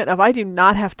mom moment of I do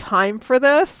not have time for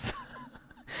this.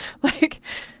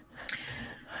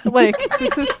 Like,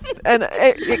 this is, and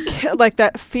like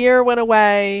that fear went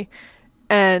away,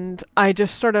 and I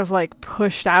just sort of like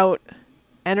pushed out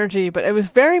energy. But it was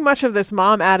very much of this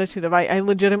mom attitude of I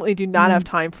legitimately do not have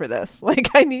time for this. Like,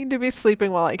 I need to be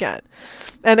sleeping while I can,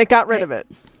 and it got rid of it.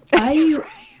 Are you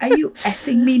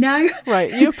essing me now?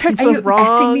 Right, you picked the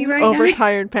wrong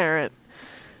overtired parent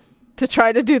to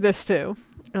try to do this to.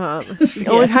 The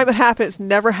only time it happened, it's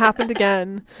never happened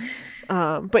again.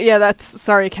 But yeah,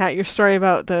 sorry, Kat, your story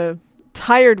about the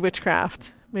tired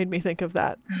witchcraft made me think of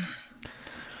that.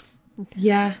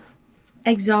 Yeah,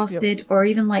 exhausted, or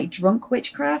even like drunk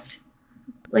witchcraft.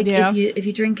 Like if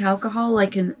you drink alcohol,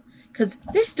 like, and because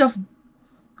this stuff,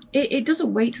 it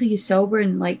doesn't wait till you're sober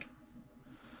and like,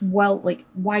 well, like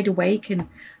wide awake and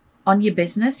on your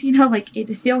business, you know, like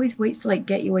it always waits to like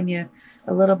get you when you're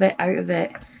a little bit out of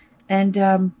it. And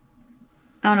I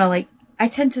don't know, like I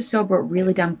tend to sober up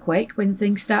really damn quick when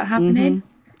things start happening.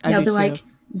 It'll be like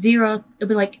zero. It'll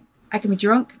be like I can be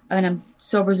drunk and I'm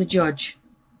sober as a judge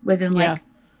within like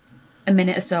a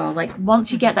minute or so. Like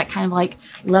once you get that kind of like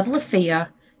level of fear,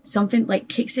 something like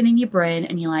kicks in your brain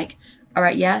and you're like, all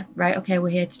right, okay, we're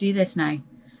here to do this now.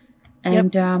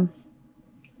 And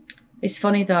it's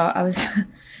funny though,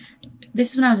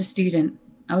 this is when I was a student.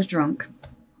 I was drunk.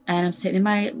 And I'm sitting in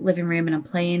my living room and I'm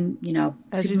playing, you know,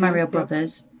 Super Mario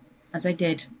Brothers, as I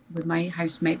did with my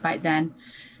housemate back then.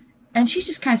 And she's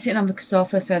just kind of sitting on the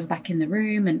sofa further back in the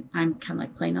room, and I'm kind of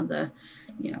like playing on the,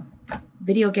 you know,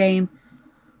 video game.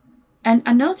 And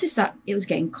I noticed that it was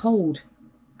getting cold.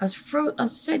 I was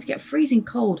starting to get freezing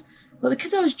cold. But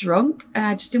because I was drunk and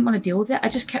I just didn't want to deal with it, I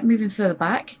just kept moving further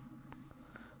back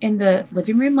in the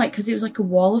living room, like, because it was like a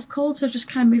wall of cold, so I was just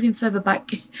kind of moving further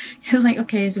back. It was like,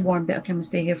 okay, it's a warm bit, okay, I'm gonna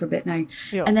stay here for a bit now.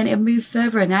 Yep. And then it'd move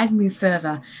further and I'd move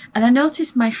further, and I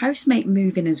noticed my housemate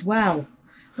moving as well,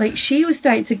 like she was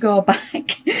starting to go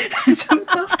back. So we're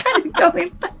both kind of going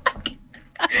back.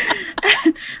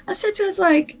 And I said to her, I was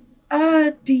like,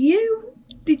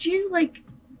 did you like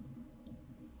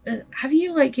have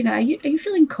you like, you know, are you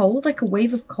feeling cold, like a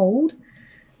wave of cold?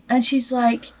 And she's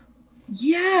like,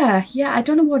 yeah, I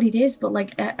don't know what it is, but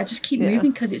like I just keep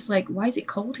moving because it's like, why is it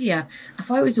cold here? I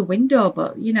thought it was a window,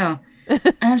 but you know.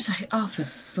 And I was like, oh, for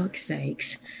fuck's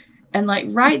sakes. And like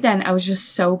right then I was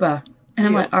just sober, and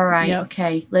I'm like, all right,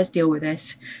 okay, let's deal with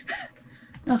this.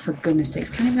 Oh, for goodness sakes,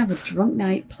 can't even have a drunk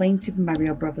night playing Super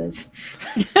Mario Brothers.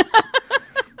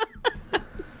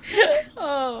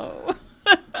 Oh.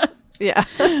 Yeah.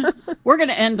 We're going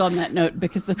to end on that note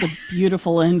because that's a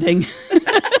beautiful ending.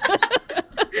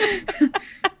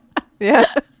 Yeah.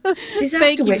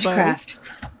 Disaster witchcraft.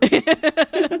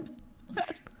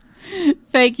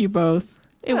 Thank you both.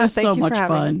 It was so much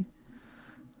fun.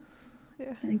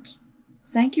 Yeah.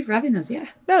 Thank you for having us. Yeah.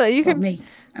 No, you can. Me.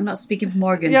 I'm not speaking for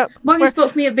Morgan. Yep. Morgan spoke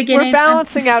for me at the beginning. We're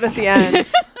balancing out at the end.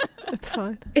 It's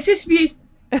fine. It's this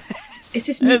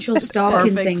mutual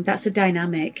stalking thing. That's a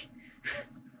dynamic.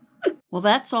 Well,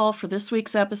 that's all for this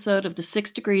week's episode of the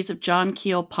 6 Degrees of John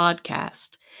Keel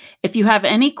podcast. If you have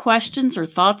any questions or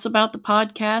thoughts about the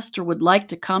podcast, or would like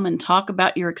to come and talk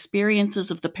about your experiences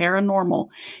of the paranormal,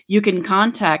 you can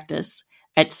contact us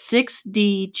at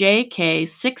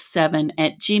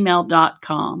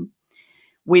 6djk67@gmail.com.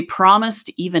 We promise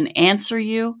to even answer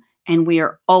you, and we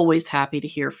are always happy to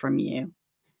hear from you.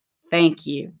 Thank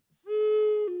you.